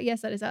Melissa, hi,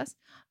 yes, that is us,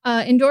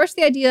 endorsed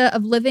the idea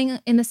of living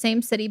in the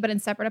same city but in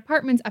separate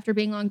apartments after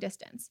being long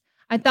distance.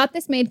 I thought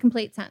this made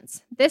complete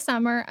sense. This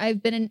summer,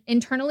 I've been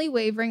internally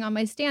wavering on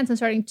my stance and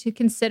starting to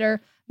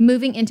consider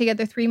moving in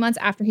together 3 months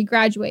after he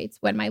graduates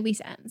when my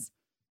lease ends.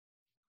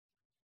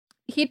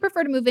 He'd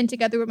prefer to move in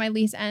together when my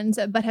lease ends,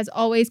 but has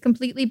always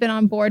completely been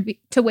on board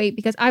to wait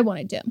because I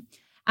wanted to.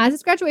 As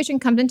his graduation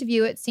comes into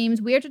view, it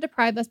seems weird to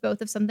deprive us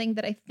both of something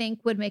that I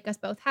think would make us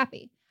both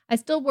happy. I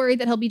still worry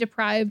that he'll be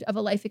deprived of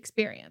a life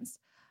experience.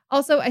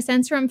 Also, I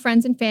sense from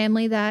friends and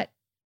family that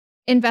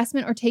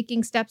investment or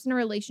taking steps in a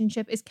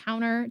relationship is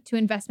counter to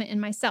investment in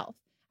myself.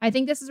 I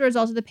think this is a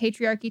result of the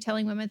patriarchy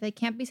telling women they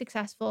can't be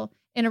successful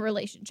in a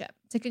relationship.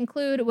 To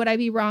conclude, would I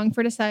be wrong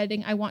for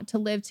deciding I want to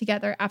live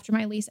together after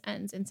my lease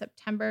ends in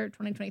September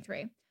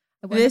 2023?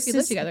 I wonder if we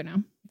live together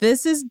now.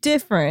 This is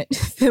different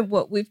than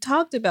what we've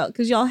talked about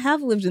because y'all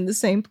have lived in the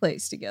same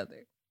place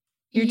together.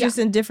 You're just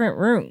in different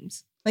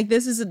rooms. Like,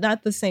 this is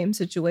not the same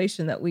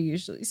situation that we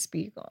usually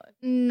speak on.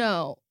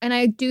 No. And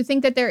I do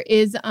think that there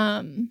is,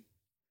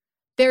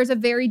 there's a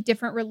very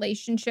different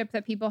relationship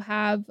that people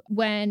have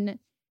when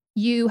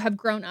you have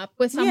grown up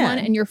with someone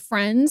and you're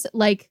friends.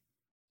 Like,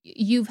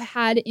 you've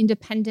had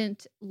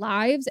independent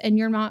lives and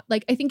you're not,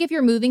 like, I think if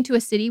you're moving to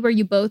a city where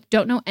you both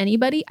don't know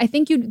anybody, I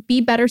think you'd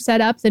be better set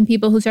up than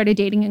people who started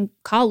dating in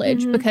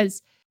college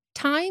because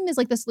time is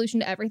like the solution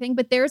to everything,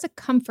 but there's a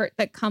comfort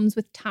that comes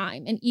with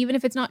time. And even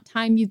if it's not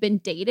time you've been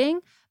dating,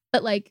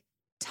 but like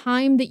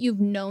time that you've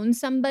known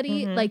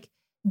somebody, like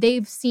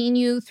they've seen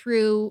you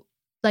through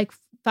like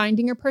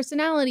finding your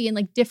personality and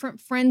like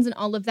different friends and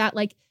all of that.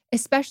 Like,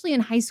 especially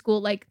in high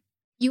school, like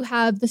you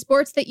have the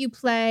sports that you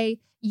play,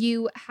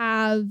 you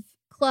have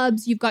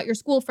clubs, you've got your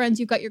school friends,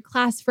 you've got your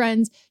class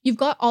friends, you've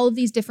got all of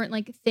these different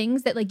like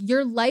things that like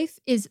your life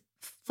is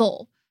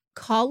full.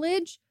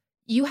 College,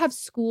 you have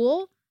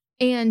school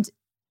and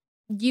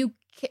you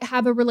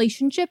have a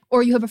relationship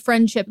or you have a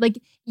friendship.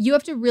 Like, you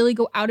have to really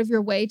go out of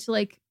your way to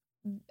like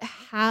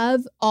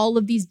have all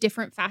of these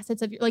different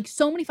facets of your, like,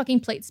 so many fucking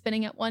plates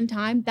spinning at one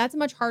time. That's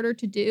much harder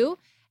to do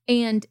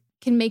and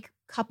can make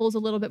couples a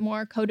little bit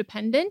more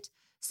codependent.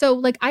 So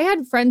like, I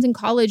had friends in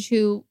college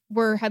who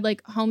had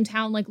like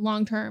hometown, like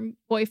long-term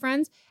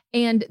boyfriends.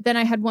 And then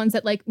I had ones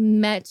that like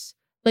met,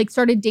 like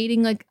started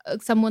dating like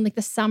someone like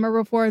the summer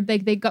before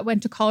they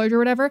went to college or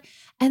whatever.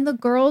 And the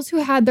girls who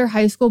had their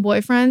high school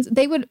boyfriends,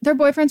 their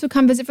boyfriends would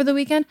come visit for the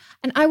weekend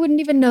and I wouldn't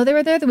even know they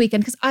were there the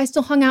weekend because I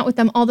still hung out with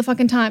them all the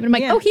fucking time. And I'm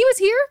like, oh, he was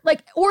here?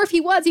 Like, or if he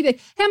was, he'd be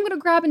like, hey, I'm going to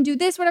grab and do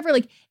this, whatever.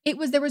 Like,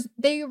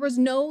 there was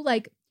no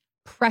like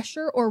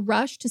pressure or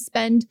rush to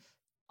spend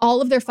all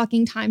of their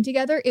fucking time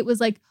together. It was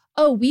like,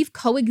 oh, we've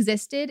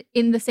coexisted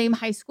in the same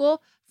high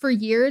school for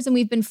years and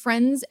we've been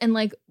friends and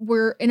like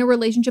we're in a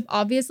relationship,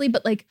 obviously,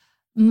 but like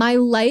my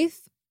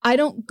life, I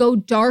don't go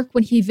dark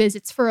when he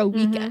visits for a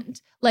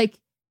weekend. Like,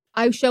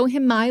 I show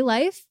him my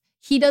life.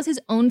 He does his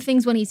own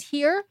things when he's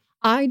here.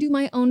 I do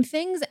my own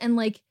things. And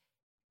like,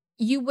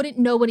 you wouldn't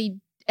know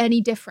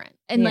any different.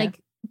 And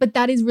like, but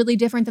that is really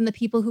different than the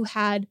people who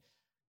had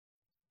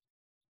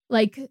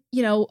like,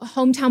 you know,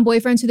 hometown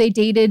boyfriends who they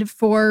dated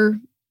for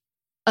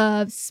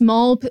a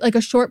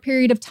short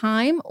period of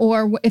time,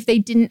 or if they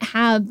didn't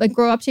have like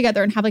grow up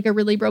together and have like a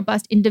really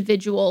robust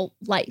individual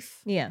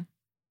life. Yeah.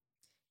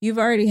 You've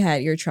already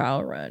had your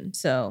trial run,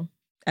 so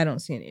I don't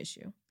see an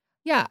issue.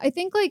 Yeah, I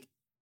think like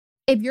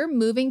if you're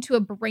moving to a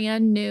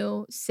brand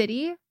new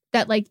city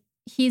that like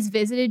he's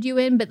visited you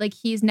in, but like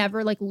he's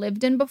never like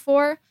lived in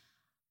before,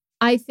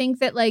 I think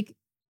that like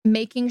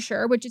making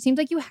sure, which it seems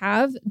like you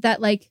have, that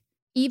like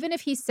even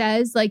if he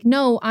says like,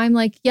 no, I'm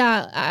like,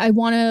 yeah, I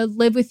want to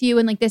live with you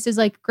and like this is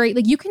like great,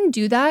 like you can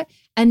do that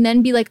and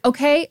then be like,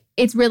 okay,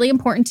 it's really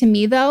important to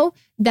me though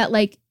that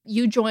like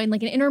you join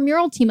like an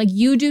intramural team, like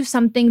you do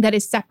something that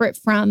is separate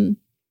from,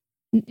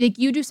 like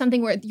you do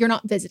something where you're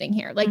not visiting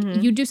here, like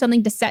you do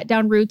something to set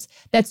down roots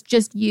that's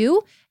just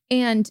you,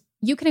 and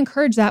you can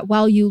encourage that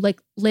while you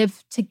like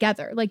live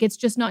together. Like it's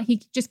just not,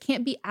 he just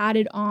can't be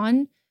added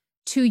on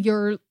to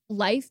your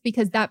life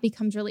because that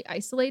becomes really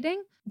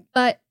isolating.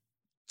 But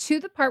to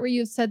the part where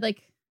you said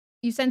like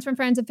you sense from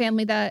friends and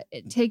family that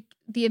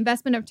the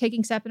investment of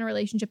taking step in a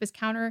relationship is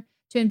counter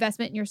to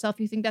investment in yourself,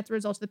 you think that's a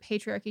result of the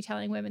patriarchy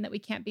telling women that we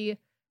can't be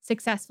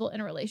successful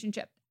in a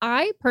relationship.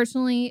 I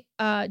personally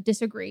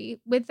disagree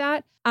with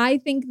that. I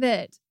think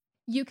that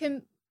you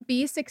can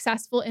be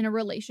successful in a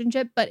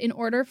relationship, but in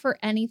order for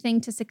anything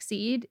to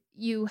succeed,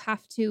 you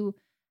have to,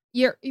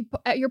 you're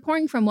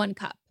pouring from one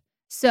cup.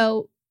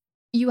 So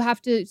you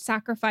have to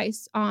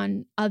sacrifice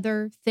on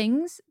other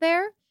things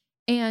there.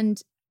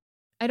 And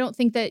I don't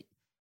think that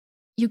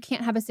you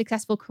can't have a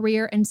successful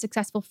career and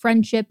successful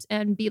friendships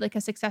and be like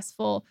a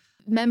successful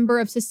member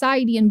of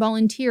society and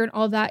volunteer and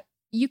all that.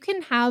 You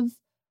can have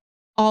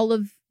all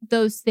of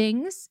those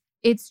things.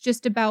 It's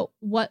just about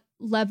what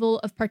level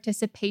of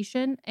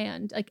participation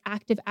and like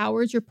active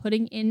hours you're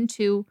putting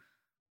into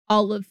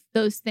all of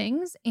those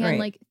things. And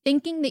like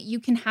thinking that you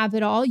can have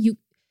it all, you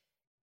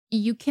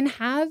can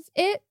have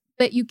it,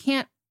 but you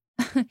can't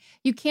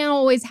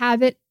always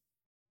have it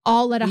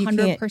all at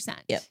 100%.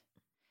 Yep.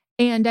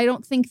 And I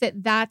don't think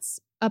that that's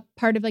a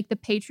part of like the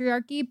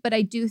patriarchy, but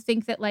I do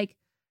think that like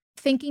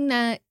thinking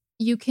that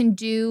you can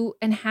do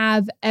and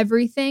have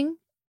everything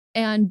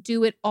and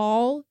do it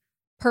all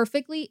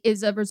perfectly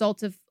is a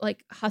result of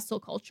like hustle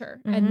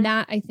culture. And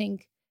that I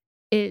think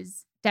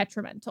is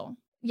detrimental.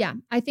 yeah,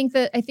 I think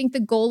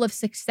the goal of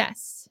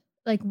success,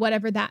 like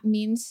whatever that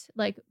means,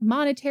 like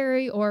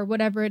monetary or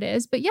whatever it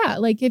is. But yeah,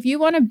 like if you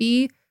want to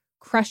be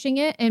crushing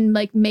it and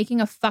like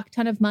making a fuck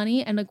ton of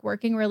money and like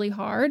working really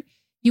hard,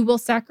 you will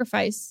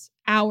sacrifice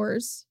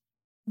hours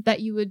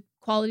that you would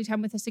quality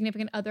time with a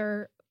significant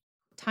other,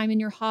 time in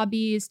your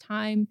hobbies,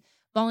 time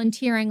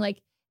volunteering.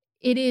 Like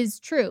it is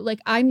true. Like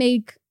I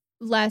make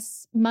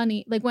less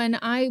money. Like when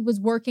I was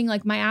working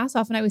like my ass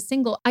off and I was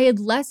single, I had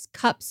less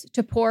cups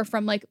to pour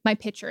from like my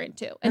pitcher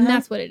into. And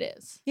that's what it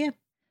is. Yeah.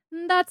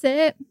 And that's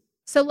it.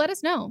 So let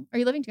us know. Are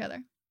you living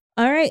together?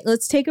 All right,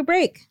 let's take a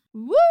break.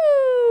 Woo!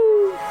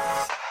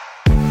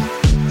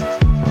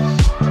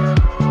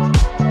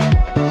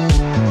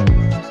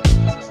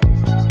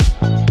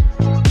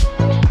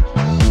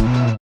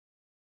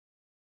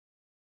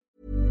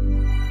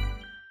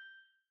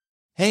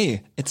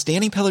 Hey, it's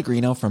Danny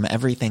Pellegrino from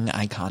Everything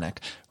Iconic.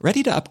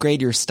 Ready to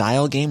upgrade your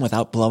style game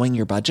without blowing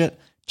your budget?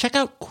 Check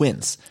out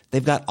Quince.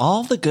 They've got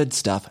all the good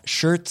stuff,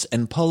 shirts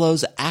and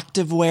polos,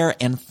 activewear,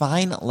 and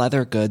fine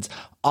leather goods,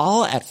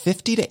 all at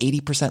 50 to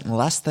 80%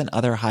 less than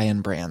other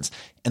high-end brands.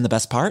 And the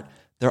best part?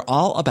 They're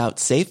all about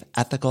safe,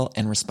 ethical,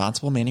 and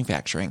responsible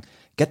manufacturing.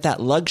 Get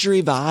that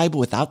luxury vibe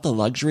without the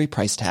luxury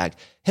price tag.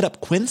 Hit up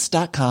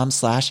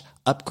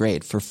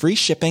quince.com/upgrade for free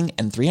shipping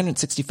and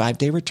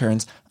 365-day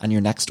returns on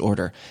your next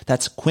order.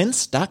 That's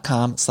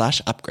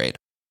quince.com/upgrade.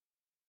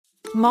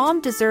 Mom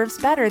deserves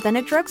better than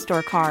a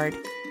drugstore card.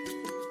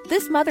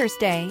 This Mother's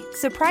Day,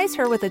 surprise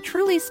her with a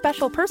truly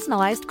special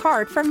personalized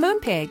card from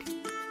Moonpig.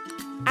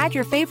 Add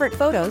your favorite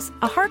photos,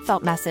 a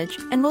heartfelt message,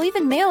 and we'll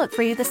even mail it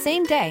for you the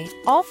same day,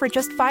 all for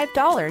just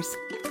 $5.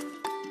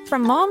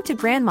 From mom to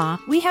grandma,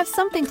 we have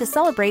something to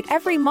celebrate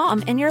every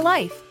mom in your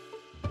life.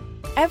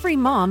 Every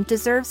mom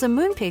deserves a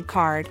Moonpig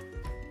card.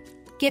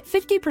 Get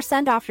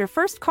 50% off your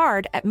first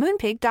card at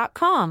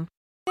moonpig.com.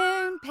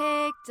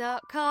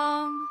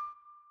 Moonpig.com.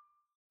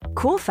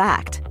 Cool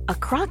fact, a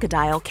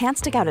crocodile can't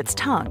stick out its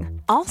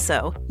tongue.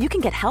 Also, you can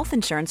get health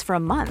insurance for a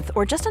month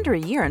or just under a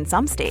year in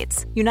some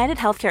states. United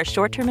Healthcare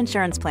short-term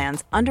insurance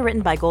plans,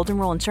 underwritten by Golden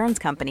Rule Insurance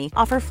Company,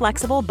 offer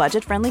flexible,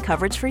 budget-friendly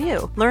coverage for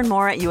you. Learn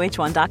more at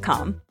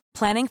uh1.com.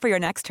 Planning for your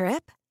next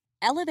trip?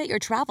 Elevate your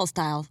travel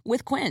style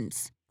with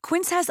Quince.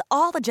 Quince has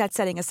all the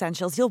jet-setting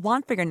essentials you'll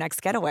want for your next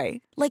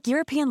getaway, like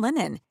European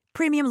linen,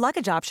 premium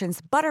luggage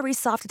options, buttery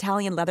soft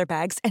Italian leather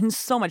bags, and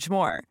so much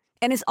more.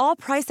 And is all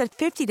priced at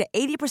 50 to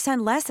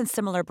 80% less than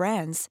similar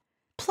brands.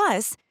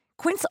 Plus,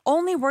 Quince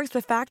only works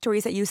with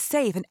factories that use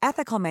safe and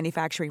ethical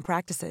manufacturing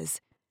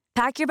practices.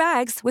 Pack your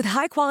bags with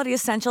high-quality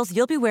essentials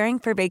you'll be wearing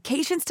for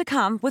vacations to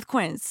come with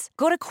Quince.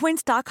 Go to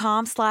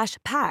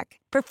quince.com/pack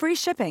for free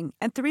shipping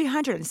and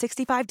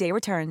 365-day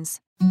returns.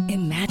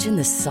 Imagine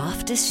the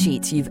softest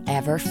sheets you've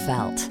ever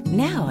felt.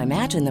 Now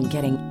imagine them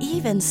getting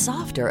even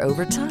softer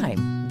over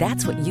time.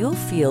 That's what you'll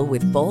feel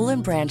with Boll &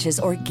 Branch's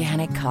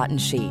organic cotton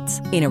sheets.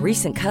 In a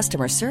recent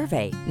customer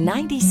survey,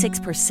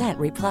 96%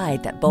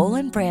 replied that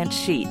Boll & Branch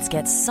sheets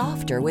get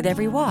softer with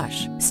every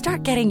wash.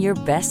 Start getting your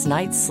best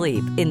night's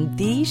sleep in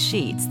these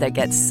sheets that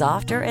get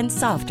softer and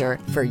softer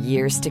for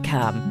years to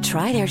come.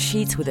 Try their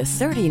sheets with a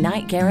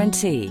 30-night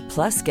guarantee.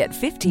 Plus, get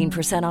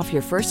 15% off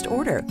your first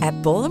order at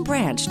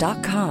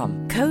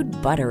bollandbranch.com. Code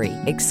BUTTERY.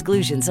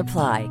 Exclusions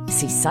apply.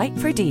 See site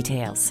for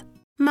details.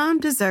 Mom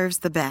deserves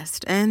the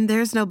best, and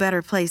there's no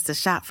better place to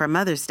shop for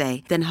Mother's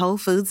Day than Whole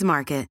Foods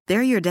Market.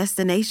 They're your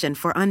destination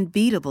for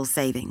unbeatable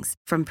savings,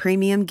 from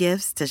premium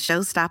gifts to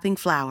show-stopping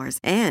flowers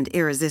and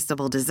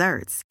irresistible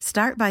desserts.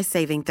 Start by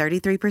saving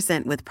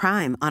 33% with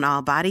Prime on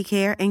all body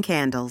care and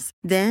candles.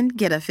 Then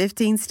get a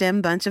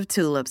 15-stem bunch of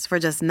tulips for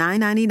just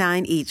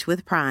 $9.99 each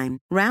with Prime.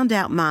 Round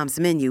out Mom's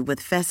menu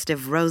with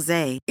festive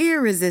rosé,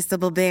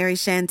 irresistible berry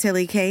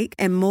chantilly cake,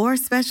 and more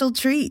special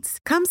treats.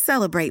 Come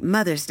celebrate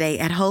Mother's Day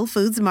at Whole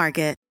Foods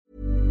Market.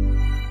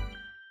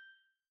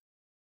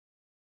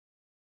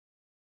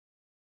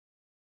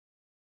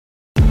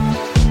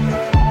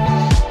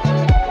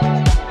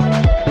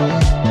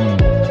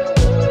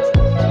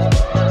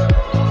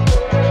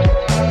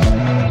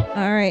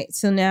 All right,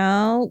 so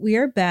now we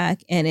are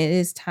back and it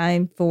is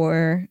time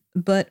for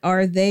But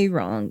Are They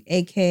Wrong?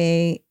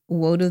 AKA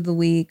Woe of the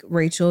Week,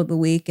 Rachel of the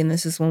Week. And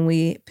this is when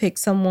we pick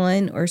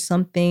someone or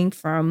something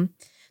from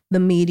the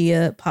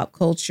media, pop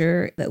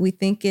culture that we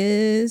think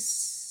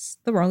is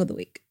the wrong of the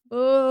week.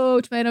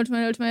 Oh, tomato,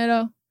 tomato,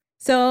 tomato.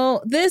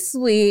 So this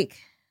week,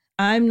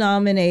 I'm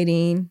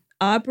nominating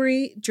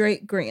Aubrey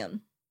Drake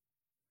Graham.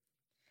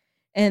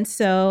 And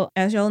so,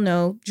 as y'all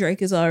know,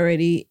 Drake is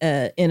already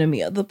an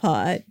enemy of the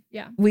pod.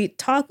 Yeah. We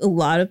talk a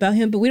lot about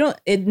him,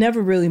 but it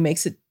never really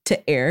makes it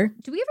to air.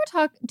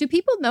 Do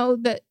people know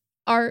that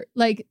our,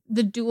 like,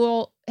 the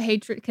dual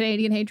hatred,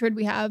 Canadian hatred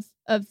we have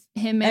of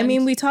him? I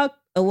mean, we talk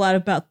a lot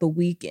about The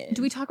Weeknd.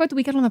 Do we talk about The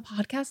Weeknd on the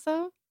podcast,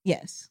 though?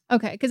 Yes.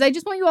 Okay, because I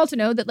just want you all to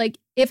know that, like,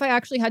 if I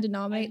actually had to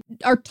nominate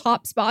our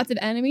top spots of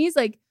enemies,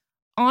 like,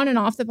 on and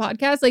off the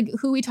podcast, like,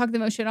 who we talk the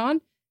most shit on,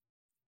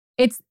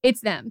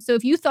 it's them. So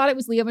if you thought it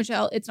was Leah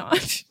Michelle, it's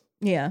not.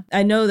 Yeah,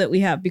 I know that we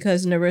have,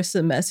 because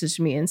Narissa messaged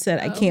me and said,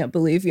 I can't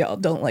believe y'all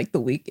don't like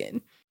The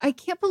Weeknd. I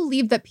can't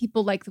believe that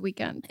people like The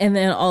Weeknd. And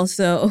then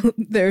also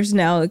there's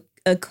now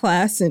a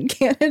class in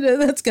Canada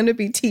that's going to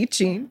be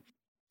teaching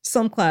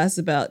some class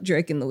about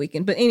Drake and The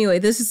Weeknd. But anyway,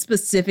 this is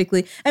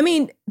specifically, I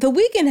mean, The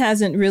Weeknd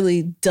hasn't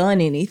really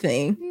done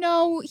anything.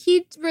 No,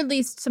 he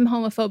released some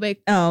homophobic.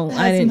 Oh,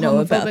 I didn't know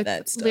about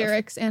that stuff.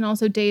 Lyrics, and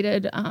also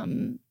dated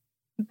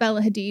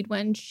Bella Hadid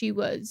when she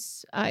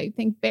was, I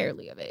think,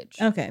 barely of age.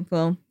 Okay,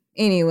 well,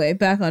 anyway,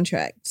 back on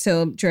track.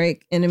 So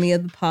Drake, enemy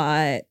of the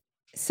pod,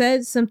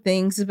 said some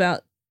things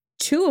about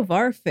two of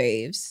our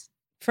faves,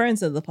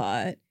 friends of the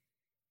pod.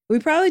 We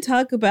probably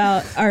talk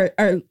about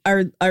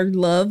our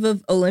love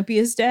of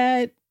Olympia's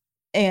dad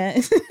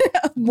and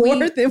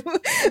more than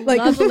like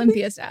love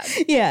Olympia's dad.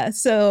 Yeah,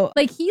 so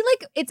like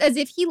it's as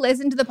if he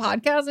listened to the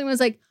podcast and was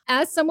like,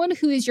 as someone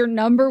who is your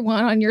number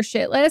one on your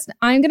shit list,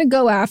 I'm gonna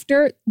go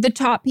after the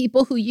top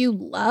people who you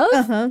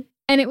love.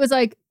 And it was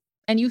like,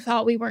 and you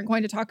thought we weren't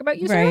going to talk about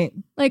you, right?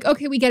 Sarah? Like,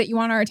 okay, we get it. You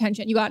want our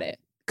attention. You got it.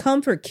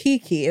 Come for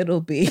Kiki,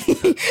 it'll be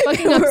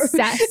fucking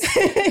obsessed.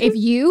 If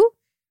you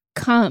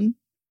come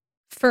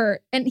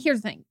for, and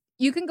here's the thing,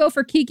 you can go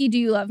for Kiki, Do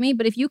You Love Me?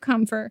 But if you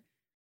come for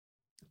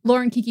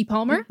Lauren Kiki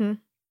Palmer,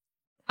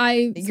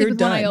 I sleep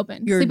with one eye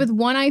open. Sleep with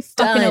one eye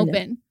fucking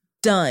open.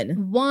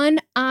 Done. One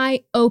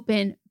eye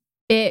open,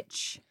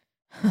 bitch.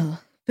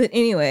 But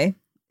anyway,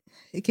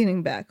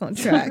 getting back on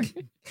track.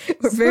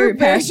 We're very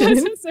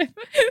passionate.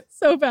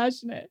 So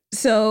passionate.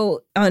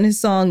 So on his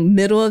song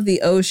Middle of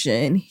the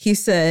Ocean, he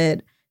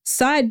said,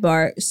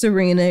 sidebar,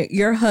 Serena,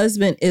 your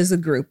husband is a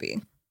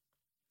groupie,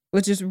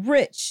 which is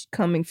rich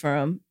coming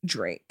from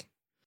Drake.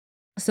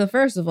 So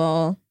first of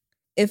all,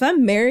 if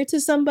I'm married to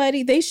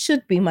somebody, they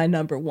should be my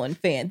number one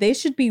fan. They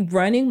should be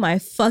running my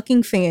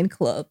fucking fan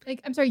club.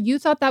 Like, I'm sorry, you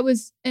thought that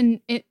was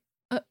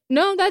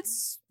no,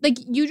 that's like,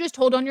 you just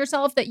told on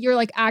yourself that you're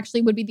like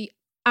actually would be the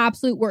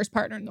absolute worst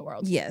partner in the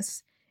world.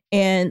 Yes.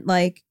 And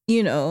like,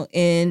 you know,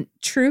 in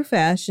true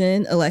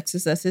fashion,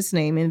 Alexis, that's his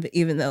name. And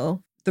even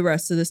though the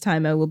rest of this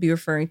time I will be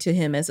referring to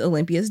him as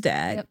Olympia's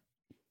dad.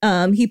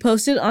 Yep. He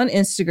posted on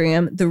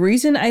Instagram, the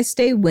reason I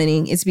stay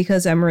winning is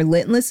because I'm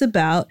relentless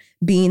about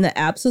being the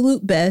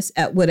absolute best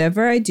at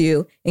whatever I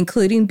do,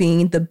 including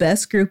being the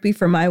best groupie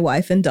for my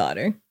wife and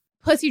daughter.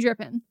 Pussy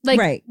dripping. Like,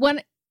 right.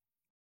 When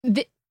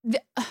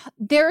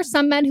there are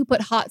some men who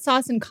put hot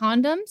sauce in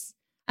condoms,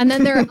 and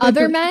then there are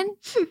other men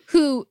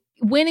who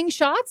winning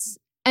shots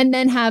and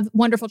then have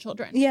wonderful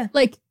children. Yeah.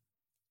 Like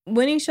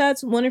winning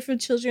shots, wonderful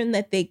children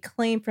that they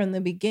claim from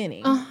the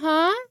beginning.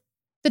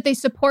 That they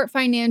support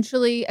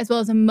financially as well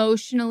as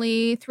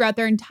emotionally throughout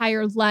their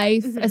entire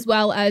life, as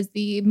well as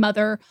the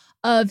mother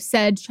of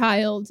said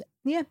child.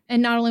 Yeah.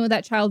 And not only will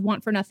that child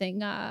want for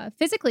nothing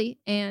physically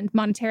and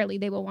monetarily,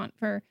 they will want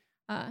for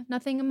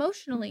nothing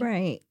emotionally.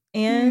 Right.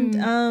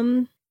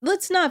 And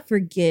let's not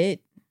forget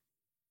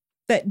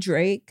that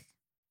Drake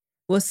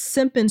was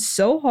simping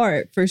so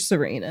hard for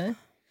Serena,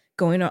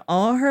 going to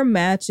all her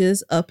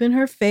matches, up in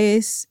her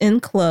face in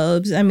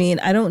clubs. I mean,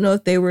 I don't know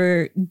if they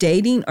were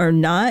dating or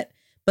not,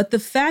 but the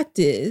fact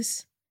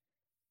is,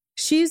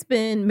 she's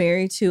been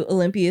married to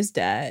Olympia's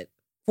dad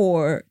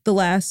for the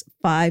last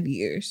 5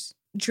 years.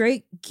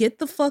 Drake, get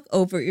the fuck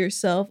over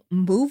yourself.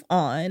 Move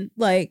on.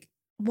 Like,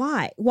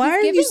 why? Why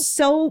are you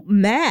so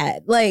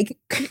mad? Like,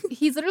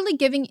 he's literally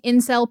giving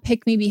incel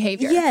pick me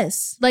behavior.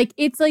 Yes. Like,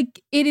 it's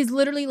like, it is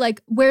literally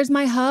like, where's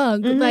my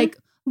hug? Like,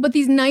 but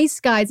these nice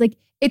guys, like,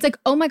 it's like,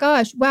 oh my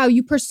gosh, wow,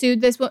 you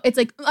pursued this. Well, it's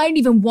like, I didn't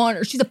even want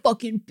her. She's a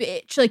fucking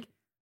bitch. Like,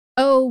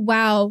 oh,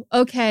 wow.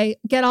 Okay.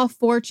 Get off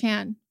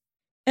 4chan.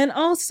 And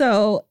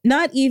also,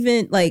 not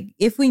even like,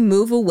 if we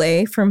move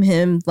away from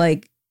him,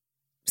 like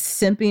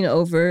simping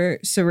over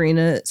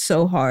Serena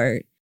so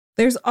hard,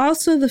 there's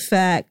also the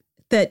fact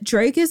that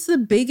Drake is the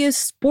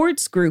biggest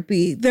sports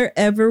groupie there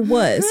ever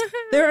was.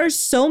 There are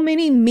so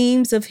many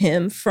memes of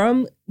him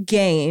from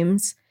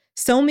games,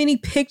 so many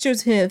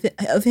pictures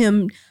of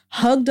him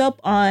hugged up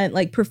on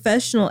like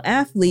professional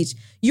athletes.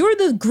 You're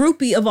the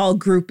groupie of all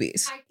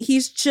groupies.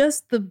 He's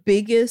just the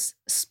biggest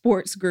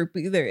sports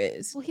groupie there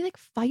is. Well, he like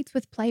fights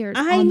with players.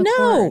 I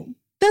know.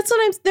 That's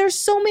what there's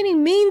so many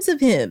memes of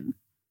him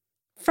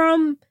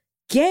from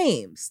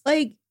games.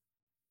 Like,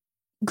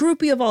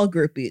 groupie of all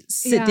groupies.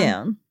 Sit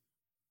down.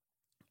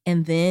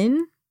 And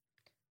then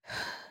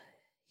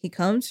he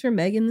comes for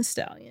Megan Thee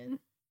Stallion.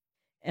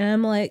 And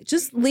I'm like,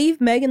 just leave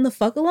Megan the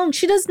fuck alone.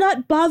 She does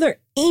not bother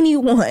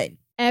anyone.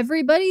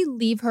 Everybody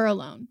leave her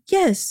alone.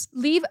 Yes.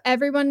 Leave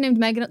everyone named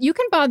Megan. You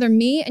can bother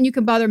me and you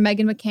can bother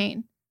Meghan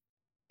McCain.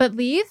 But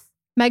leave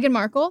Meghan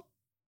Markle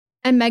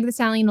and Meg Thee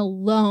Stallion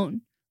alone.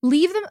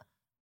 Leave them.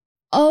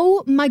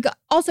 Oh my God.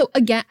 Also,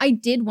 again, I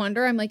did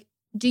wonder, I'm like,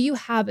 do you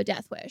have a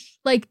death wish?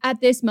 Like,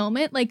 at this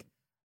moment, like,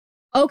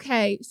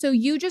 okay, so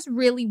you just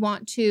really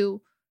want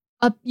to,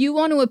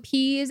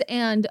 appease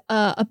and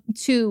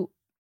to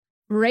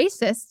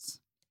racists.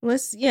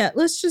 Let's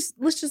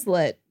just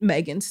let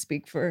Megan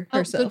speak for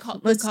herself.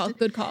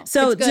 Good call.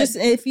 So just,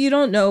 if you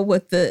don't know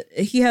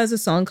he has a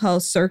song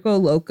called Circo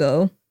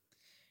Loco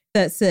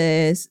that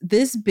says,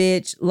 this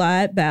bitch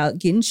lied about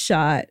getting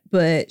shot,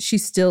 but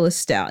she's still a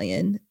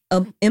stallion.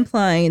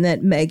 implying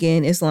that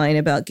Megan is lying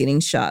about getting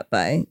shot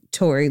by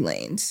Tory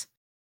Lanez.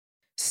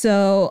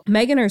 So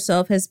Megan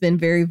herself has been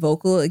very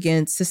vocal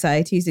against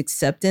society's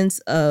acceptance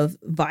of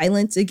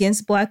violence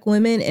against Black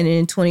women. And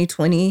in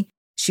 2020,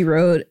 she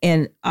wrote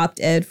an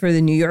op-ed for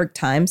the New York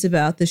Times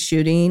about the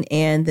shooting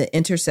and the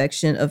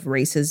intersection of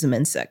racism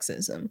and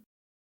sexism.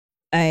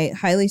 I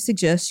highly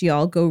suggest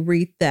y'all go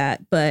read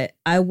that, but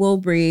I will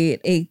read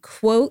a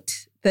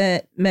quote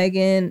that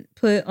Megan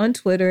put on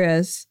Twitter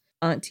as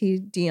Auntie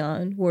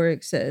Dionne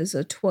Warwick says,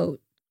 a quote.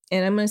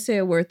 And I'm going to say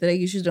a word that I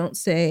usually don't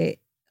say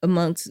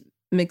amongst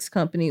mixed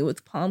company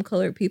with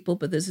palm-colored people,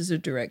 but this is a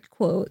direct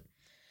quote.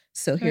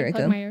 So here I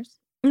go. My ears?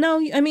 No,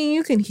 I mean,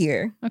 you can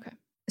hear. Okay.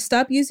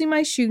 Stop using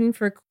my shooting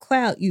for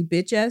clout, you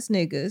bitch-ass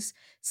niggas.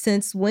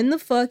 Since when the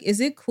fuck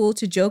is it cool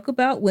to joke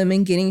about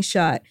women getting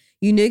shot?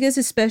 You niggas,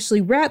 especially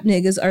rap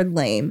niggas, are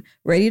lame.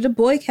 Ready to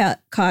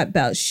boycott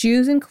about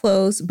shoes and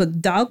clothes,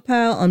 but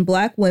dogpile on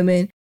Black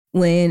women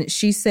when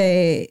she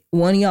say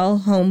one of y'all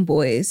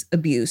homeboys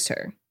abused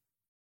her.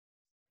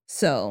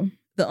 So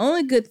the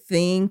only good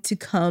thing to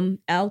come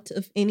out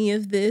of any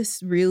of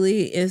this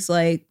really is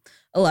like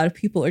a lot of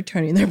people are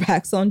turning their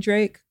backs on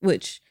Drake,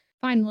 which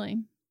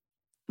finally,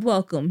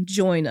 welcome,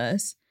 join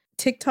us.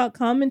 TikTok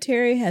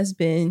commentary has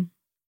been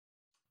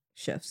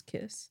chef's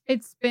kiss.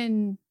 It's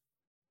been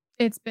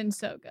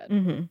so good.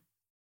 Mm-hmm.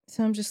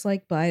 So I'm just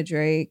like, bye,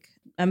 Drake.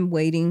 I'm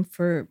waiting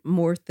for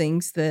more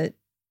things that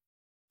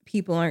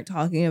people aren't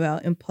talking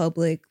about in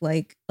public,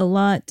 like a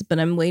lot, but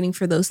I'm waiting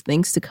for those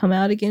things to come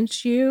out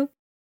against you.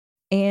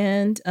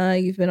 And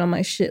you've been on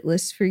my shit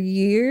list for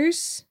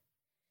years.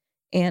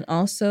 And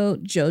also,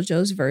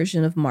 JoJo's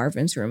version of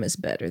Marvin's Room is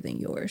better than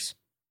yours.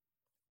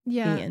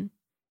 Yeah. Ian.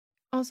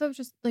 Also,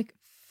 just like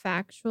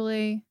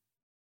factually,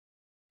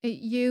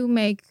 you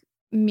make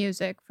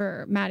music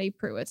for Maddie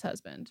Pruitt's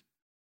husband.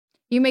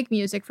 You make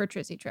music for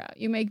Trissy Trout.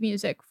 You make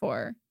music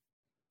for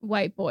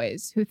white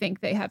boys who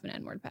think they have an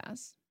N-word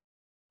pass.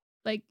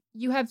 Like,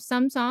 you have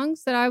some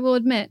songs that I will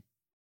admit,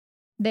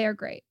 they are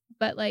great.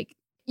 But like,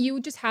 you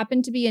just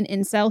happen to be an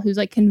incel who's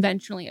like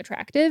conventionally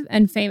attractive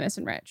and famous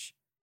and rich.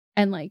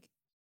 And like,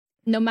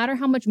 no matter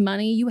how much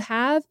money you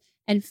have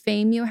and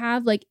fame you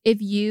have, like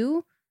if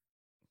you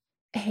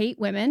hate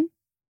women,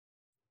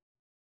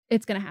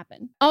 it's going to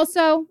happen.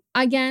 Also,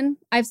 again,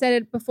 I've said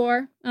it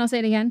before and I'll say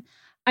it again.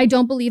 I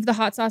don't believe the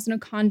hot sauce in a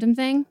condom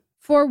thing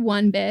for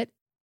one bit.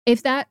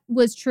 If that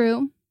was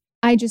true,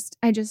 I just,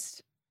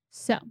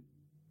 so.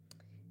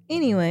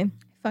 Anyway.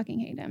 I fucking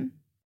hate him.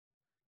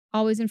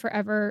 Always and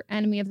forever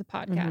enemy of the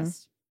podcast. Mm-hmm.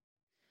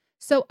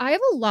 So I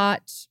have a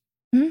lot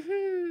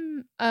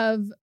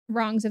of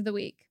wrongs of the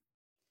week.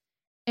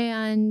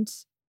 And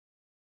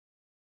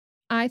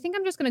I think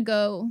I'm just going to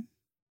go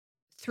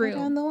through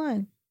down the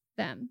line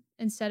them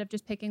instead of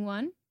just picking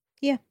one.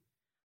 Yeah.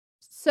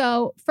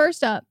 So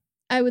first up,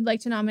 I would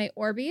like to nominate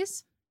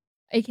Orbeez,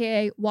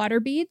 aka water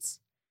beads.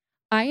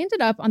 I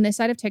ended up on this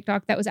side of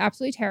TikTok that was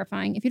absolutely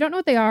terrifying. If you don't know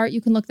what they are, you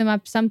can look them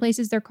up. Some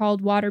places they're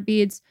called water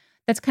beads.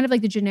 That's kind of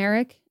like the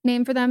generic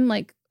name for them,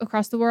 like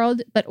across the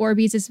world. But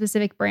Orbeez is a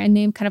specific brand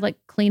name, kind of like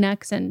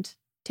Kleenex and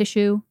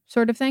tissue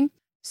sort of thing.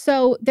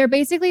 So they're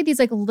basically these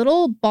like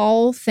little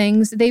ball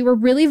things. They were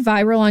really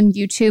viral on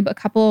YouTube a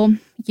couple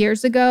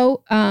years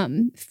ago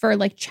for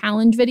like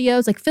challenge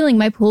videos, like filling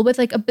my pool with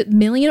like a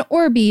million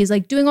Orbeez,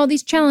 like doing all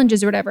these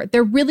challenges or whatever.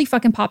 They're really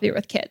fucking popular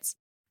with kids.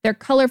 They're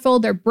colorful.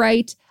 They're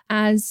bright.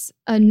 As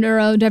a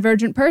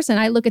neurodivergent person,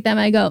 I look at them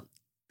and I go,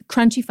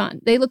 crunchy fun.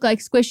 They look like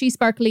squishy,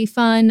 sparkly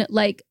fun,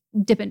 like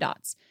Dippin'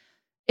 Dots.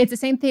 It's the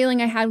same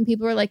feeling I had when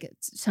people were like,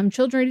 some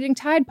children are eating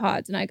Tide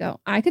Pods. And I go,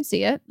 I could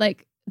see it.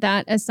 Like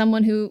that as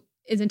someone who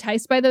is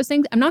enticed by those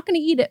things. I'm not going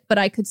to eat it, but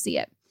I could see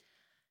it.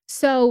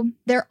 So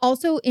they're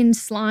also in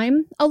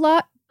slime a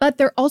lot, but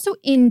they're also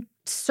in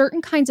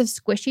certain kinds of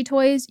squishy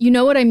toys. You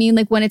know what I mean?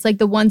 Like when it's like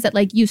the ones that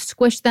like you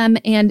squish them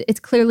and it's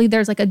clearly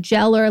there's like a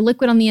gel or a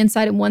liquid on the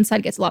inside and one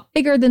side gets a lot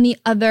bigger than the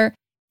other.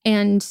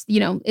 And, you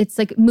know, it's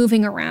like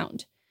moving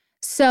around.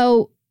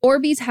 So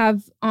Orbeez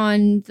have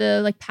on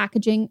the like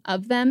packaging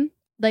of them,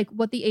 like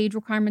what the age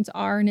requirements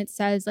are. And it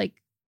says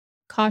like,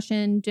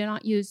 caution, do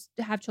not use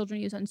to have children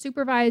use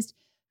unsupervised,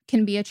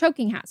 can be a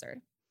choking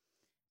hazard.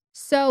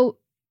 So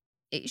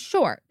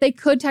sure, they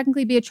could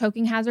technically be a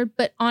choking hazard,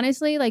 but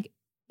honestly, like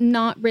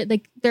not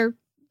like they're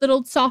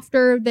little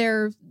softer,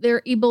 they're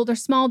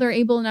small, they're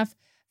able enough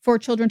for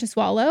children to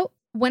swallow.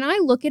 When I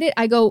look at it,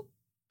 I go,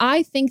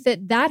 I think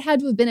that had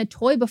to have been a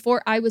toy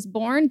before I was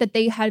born that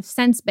they had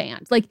since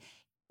banned. Like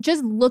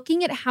just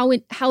looking at how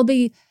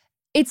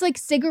it's like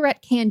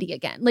cigarette candy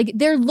again. Like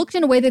they're looked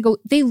in a way that go,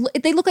 they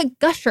look like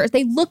gushers.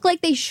 They look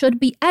like they should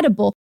be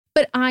edible,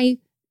 but I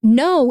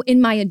know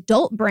in my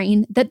adult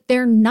brain that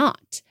they're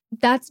not.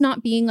 That's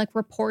not being like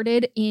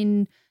reported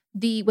in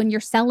when you're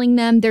selling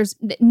them. There's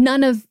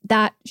none of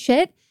that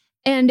shit.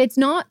 And it's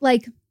not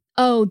like,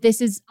 oh,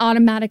 this is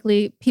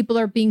automatically people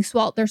are being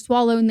swallowed. They're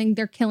swallowing,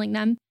 they're killing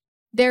them.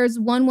 There's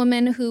one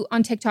woman who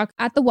on TikTok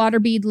at the Water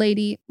Bead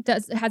Lady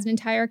has an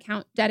entire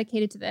account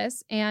dedicated to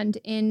this. And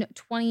in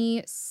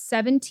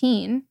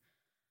 2017,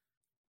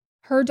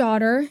 her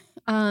daughter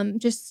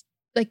just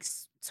like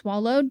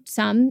swallowed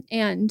some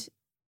and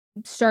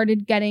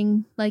started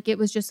getting like, it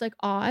was just like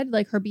odd,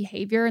 like her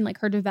behavior and like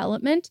her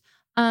development.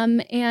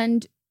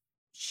 And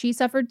she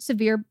suffered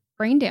severe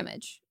brain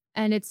damage,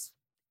 and it's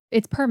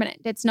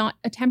permanent. It's not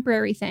a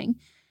temporary thing.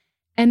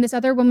 And this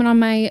other woman on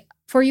my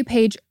For You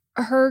page,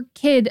 her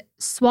kid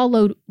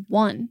swallowed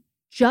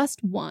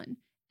just one,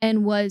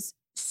 and was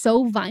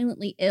so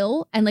violently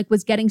ill and like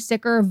was getting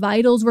sicker.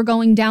 Vitals were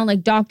going down.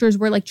 Like doctors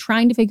were like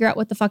trying to figure out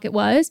what the fuck it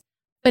was.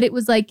 But it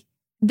was like,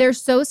 they're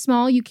so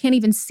small, you can't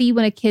even see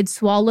when a kid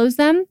swallows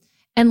them.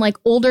 And like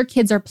older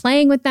kids are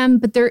playing with them,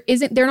 but they're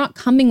not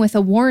coming with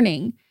a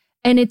warning.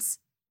 And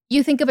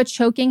you think of a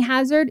choking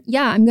hazard.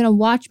 Yeah, I'm going to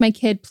watch my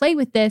kid play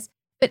with this.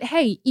 But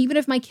hey, even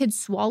if my kid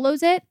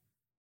swallows it,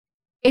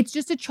 it's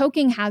just a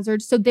choking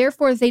hazard. So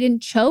therefore, if they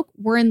didn't choke,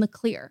 we're in the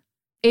clear.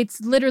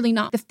 It's literally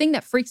not. The thing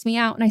that freaks me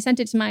out, and I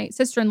sent it to my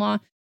sister-in-law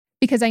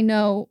because I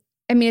know,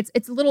 I mean,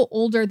 it's a little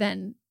older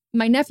than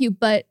my nephew,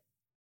 but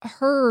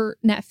her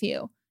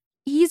nephew,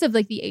 he's of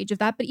like the age of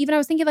that. But even I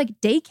was thinking like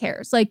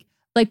daycares, like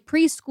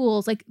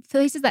preschools, like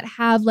places that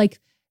have like,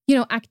 you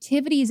know,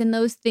 activities and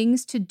those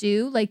things to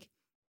do, like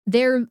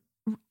they're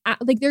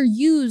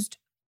used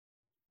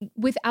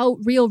without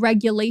real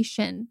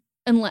regulation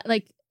and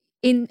like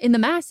in the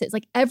masses,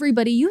 like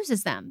everybody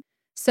uses them.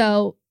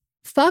 So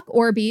fuck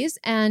Orbeez,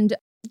 and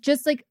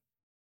just like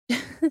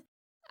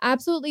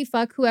absolutely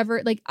fuck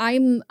whoever. Like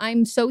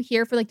I'm so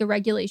here for like the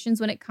regulations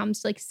when it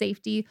comes to like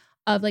safety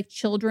of like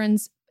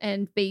children's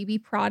and baby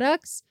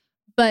products,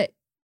 but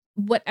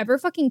whatever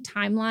fucking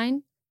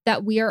timeline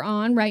that we are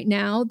on right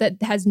now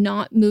that has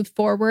not moved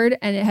forward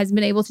and it has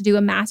been able to do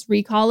a mass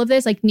recall of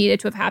this, like needed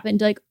to have happened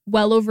like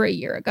well over a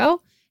year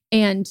ago.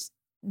 And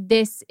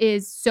this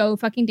is so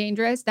fucking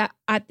dangerous that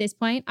at this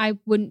point, I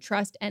wouldn't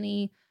trust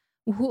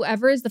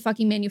whoever is the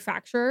fucking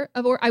manufacturer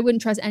of, or I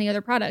wouldn't trust any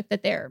other product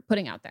that they're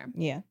putting out there.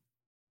 Yeah.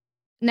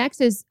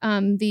 Next is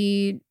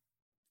the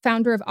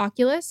founder of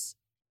Oculus.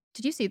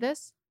 Did you see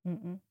this?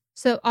 Mm-mm.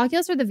 So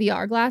Oculus are the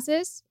VR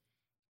glasses.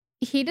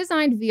 He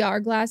designed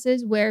VR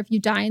glasses where if you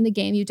die in the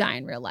game, you die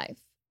in real life.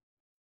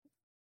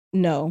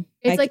 No.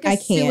 It's like a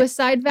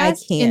suicide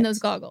vest in those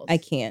goggles. I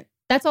can't.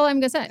 That's all I'm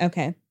going to say.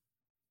 Okay.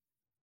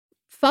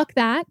 Fuck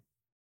that.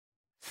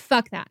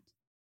 Fuck that.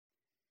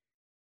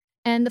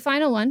 And the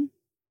final one,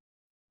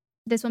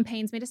 this one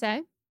pains me to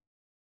say,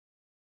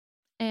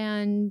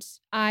 and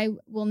I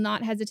will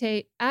not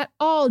hesitate at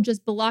all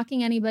just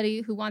blocking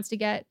anybody who wants to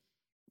get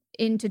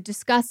into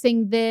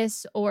discussing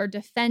this or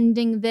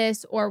defending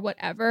this or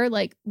whatever.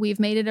 Like, we've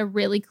made it a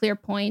really clear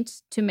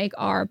point to make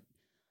our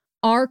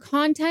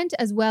content,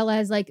 as well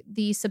as like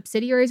the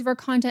subsidiaries of our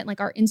content,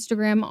 like our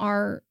Instagram,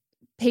 our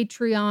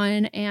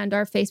Patreon, and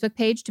our Facebook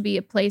page, to be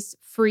a place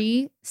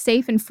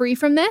safe and free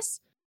from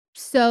this.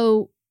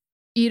 So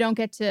you don't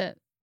get to,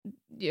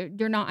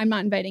 I'm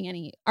not inviting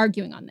any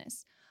arguing on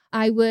this.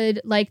 I would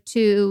like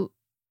to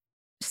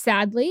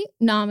sadly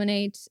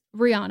nominate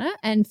Rihanna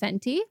and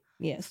Fenty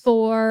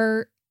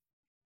for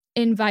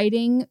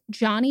inviting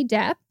Johnny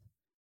Depp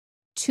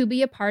to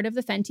be a part of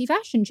the Fenty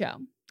fashion show.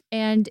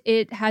 And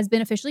it has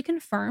been officially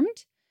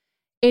confirmed.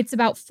 It's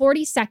about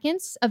 40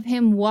 seconds of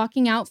him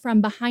walking out from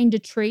behind a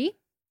tree.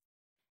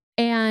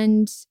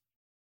 And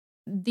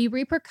the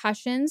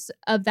repercussions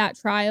of that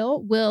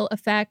trial will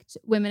affect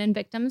women and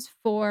victims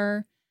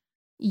for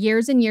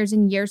years and years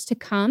and years to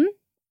come.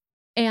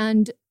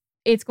 And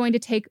it's going to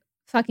take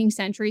fucking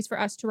centuries for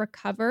us to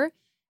recover.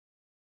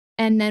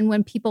 And then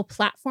when people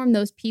platform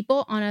those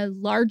people on a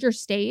larger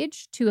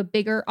stage to a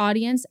bigger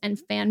audience and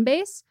fan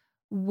base,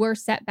 we're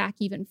set back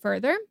even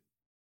further.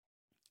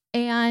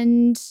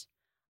 And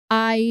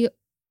I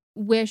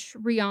wish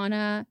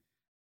Rihanna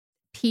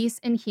peace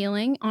and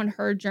healing on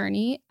her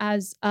journey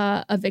as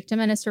a victim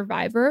and a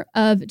survivor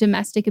of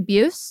domestic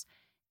abuse.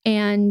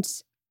 And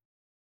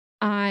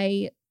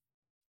I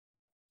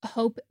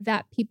hope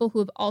that people who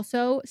have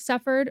also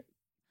suffered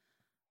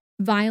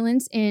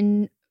violence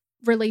in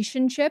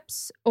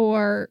relationships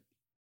or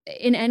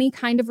in any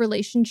kind of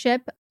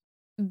relationship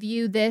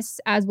view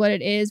this as what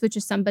it is, which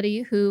is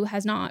somebody who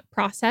has not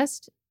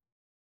processed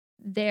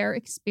their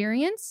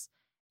experience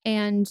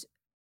and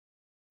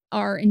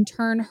are in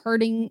turn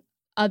hurting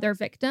other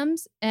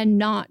victims, and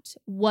not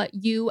what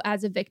you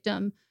as a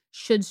victim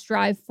should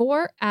strive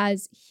for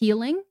as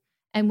healing,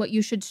 and what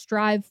you should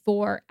strive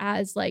for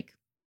as like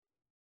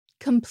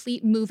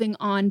complete moving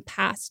on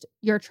past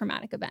your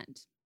traumatic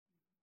event.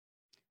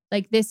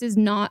 Like, this is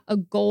not a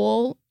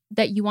goal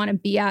that you want to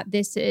be at.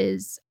 This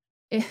is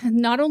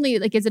not only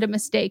like, is it a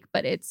mistake,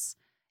 but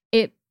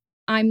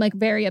I'm like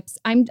very upset.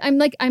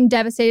 I'm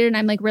devastated, and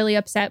I'm like really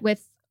upset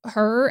with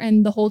her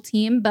and the whole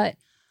team.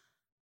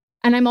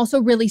 And I'm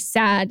also really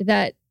sad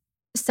that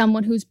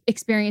someone who's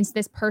experienced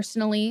this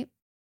personally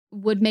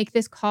would make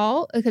this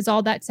call, because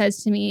all that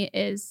says to me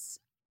is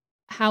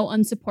how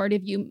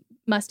unsupportive you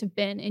must have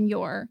been in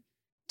your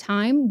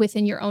time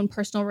within your own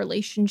personal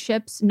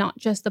relationships, not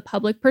just the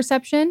public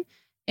perception.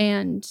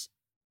 And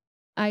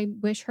I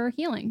wish her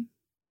healing.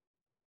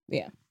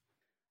 Yeah.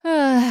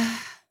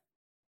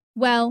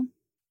 Well,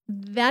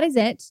 that is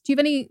it. Do you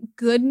have any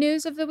good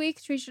news of the week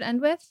we should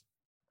end with?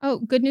 Oh,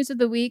 good news of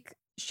the week.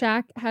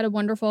 Shaq had a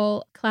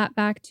wonderful clap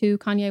back to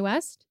Kanye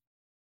West.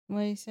 What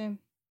do you say?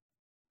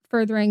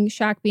 Furthering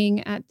Shaq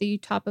being at the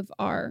top of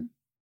our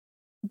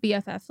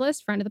BFF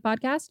list, friend of the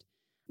podcast.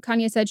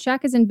 Kanye said,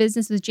 Shaq is in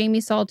business with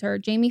Jamie Salter.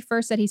 Jamie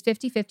first said he's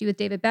 50-50 with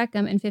David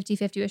Beckham and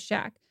 50-50 with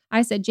Shaq.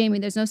 I said, Jamie,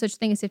 there's no such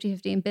thing as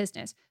 50-50 in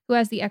business. Who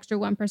has the extra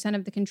 1%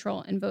 of the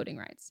control and voting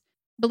rights?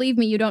 Believe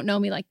me, you don't know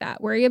me like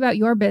that. Worry about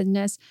your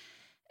business.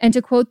 And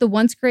to quote the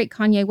once great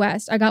Kanye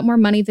West, I got more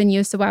money than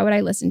you, so why would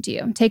I listen to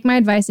you? Take my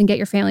advice and get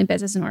your family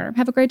business in order.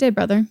 Have a great day,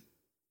 brother.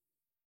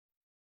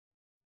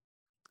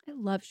 I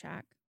love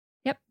Shaq.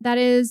 Yep, that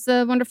is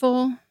the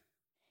wonderful,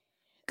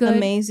 good,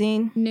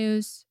 amazing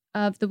news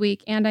of the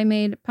week. And I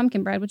made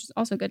pumpkin bread, which is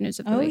also good news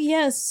of the week. Oh,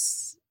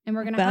 yes. And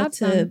we're going to have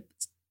some.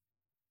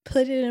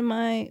 Put it in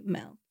my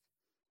mouth.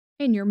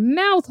 In your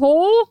mouth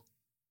hole.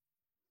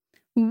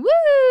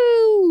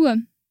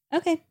 Woo!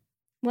 Okay.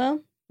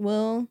 Well,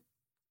 we'll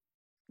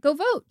go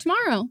vote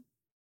tomorrow.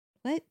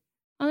 What?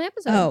 On the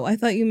episode. Oh, I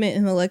thought you meant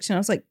an election. I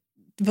was like,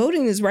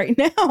 voting is right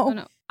now. Oh,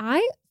 no.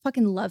 I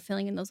fucking love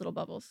filling in those little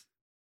bubbles.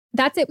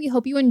 That's it. We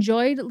hope you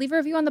enjoyed. Leave a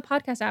review on the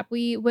podcast app.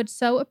 We would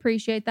so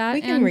appreciate that.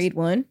 We can read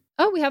one.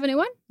 Oh, we have a new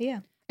one? Yeah.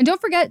 And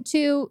don't forget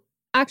to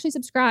actually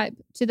subscribe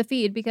to the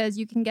feed because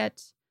you can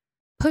get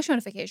push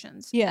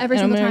notifications. Yeah. Every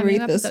single time. I'm going to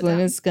read this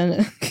one. It's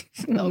going to,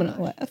 I'm going to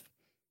laugh.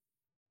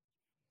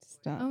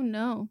 Stop. Oh,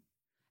 no.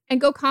 And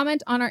go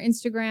comment on our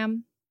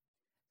Instagram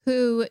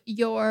who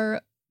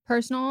your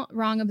personal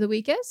wrong of the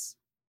week is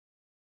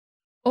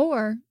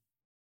or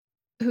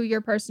who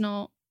your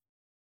personal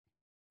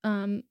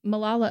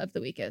Malala of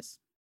the week is,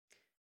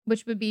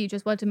 which would be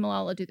just what did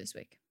Malala do this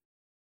week?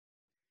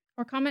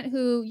 Or comment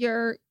who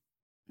your,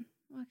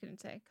 well, I couldn't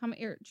say. Comment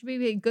your, should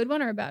be a good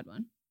one or a bad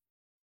one?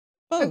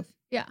 Both.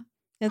 Yeah.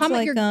 It's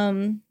comment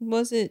like,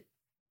 was it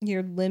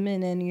your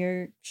lemon and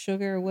your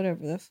sugar or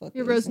whatever the fuck?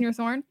 Your rose and your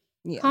thorn?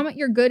 Yeah. Comment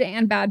your good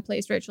and bad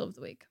place Rachel of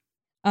the week.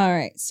 All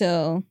right.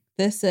 So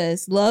this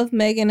says, love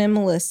Megan and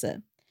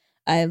Melissa.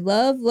 I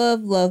love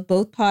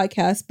both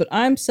podcasts, but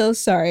I'm so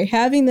sorry.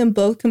 Having them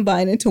both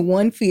combined into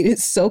one feed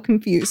is so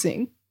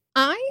confusing.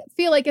 I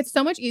feel like it's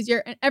so much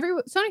easier. And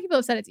so many people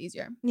have said it's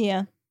easier.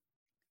 Yeah.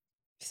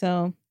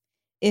 So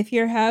if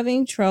you're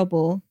having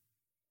trouble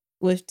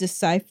with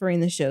deciphering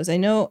the shows, I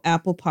know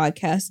Apple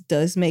Podcasts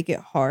does make it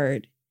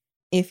hard.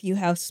 If you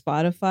have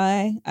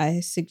Spotify,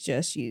 I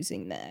suggest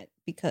using that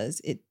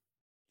because it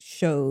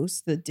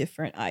shows the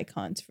different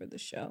icons for the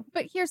show.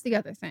 But here's the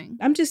other thing.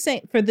 I'm just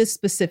saying for this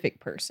specific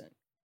person.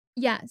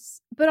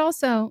 Yes. But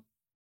also,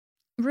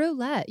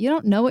 roulette. You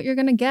don't know what you're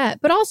going to get.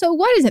 But also,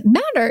 why does it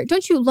matter?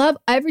 Don't you love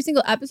every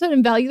single episode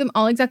and value them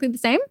all exactly the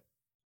same?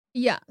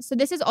 Yeah. So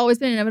this has always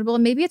been inevitable.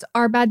 And maybe it's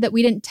our bad that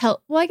we didn't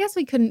tell. Well, I guess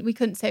we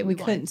couldn't say we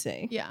couldn't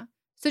say. Yeah.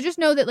 So just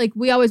know that like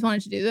we always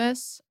wanted to do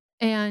this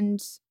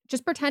and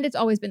just pretend it's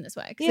always been this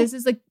way. Because this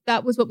is like,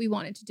 that was what we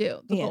wanted to do.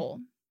 The goal.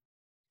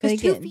 Because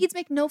two feeds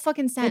make no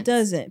fucking sense. It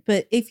doesn't.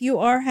 But if you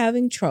are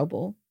having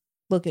trouble,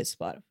 look at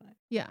Spotify.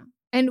 Yeah.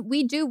 And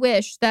we do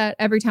wish that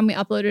every time we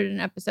uploaded an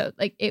episode,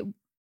 like it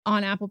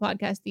on Apple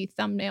Podcasts, the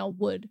thumbnail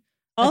would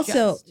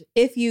also adjust.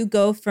 If you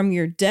go from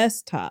your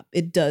desktop,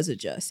 it does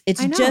adjust.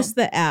 It's just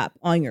the app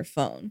on your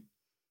phone.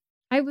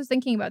 I was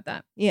thinking about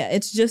that. Yeah,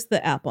 it's just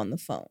the app on the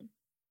phone.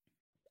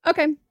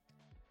 Okay.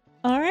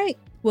 All right.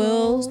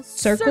 We'll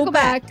circle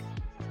back.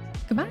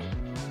 Goodbye.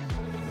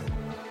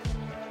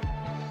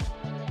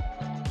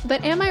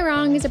 But Am I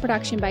Wrong is a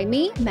production by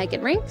me,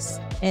 Megan Rinks.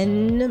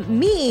 And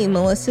me,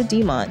 Melissa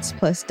DeMonts,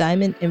 plus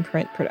Diamond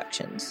Imprint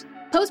Productions.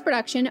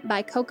 Post-production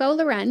by Coco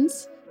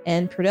Lorenz.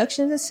 And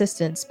production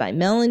assistance by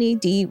Melanie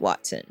D.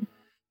 Watson.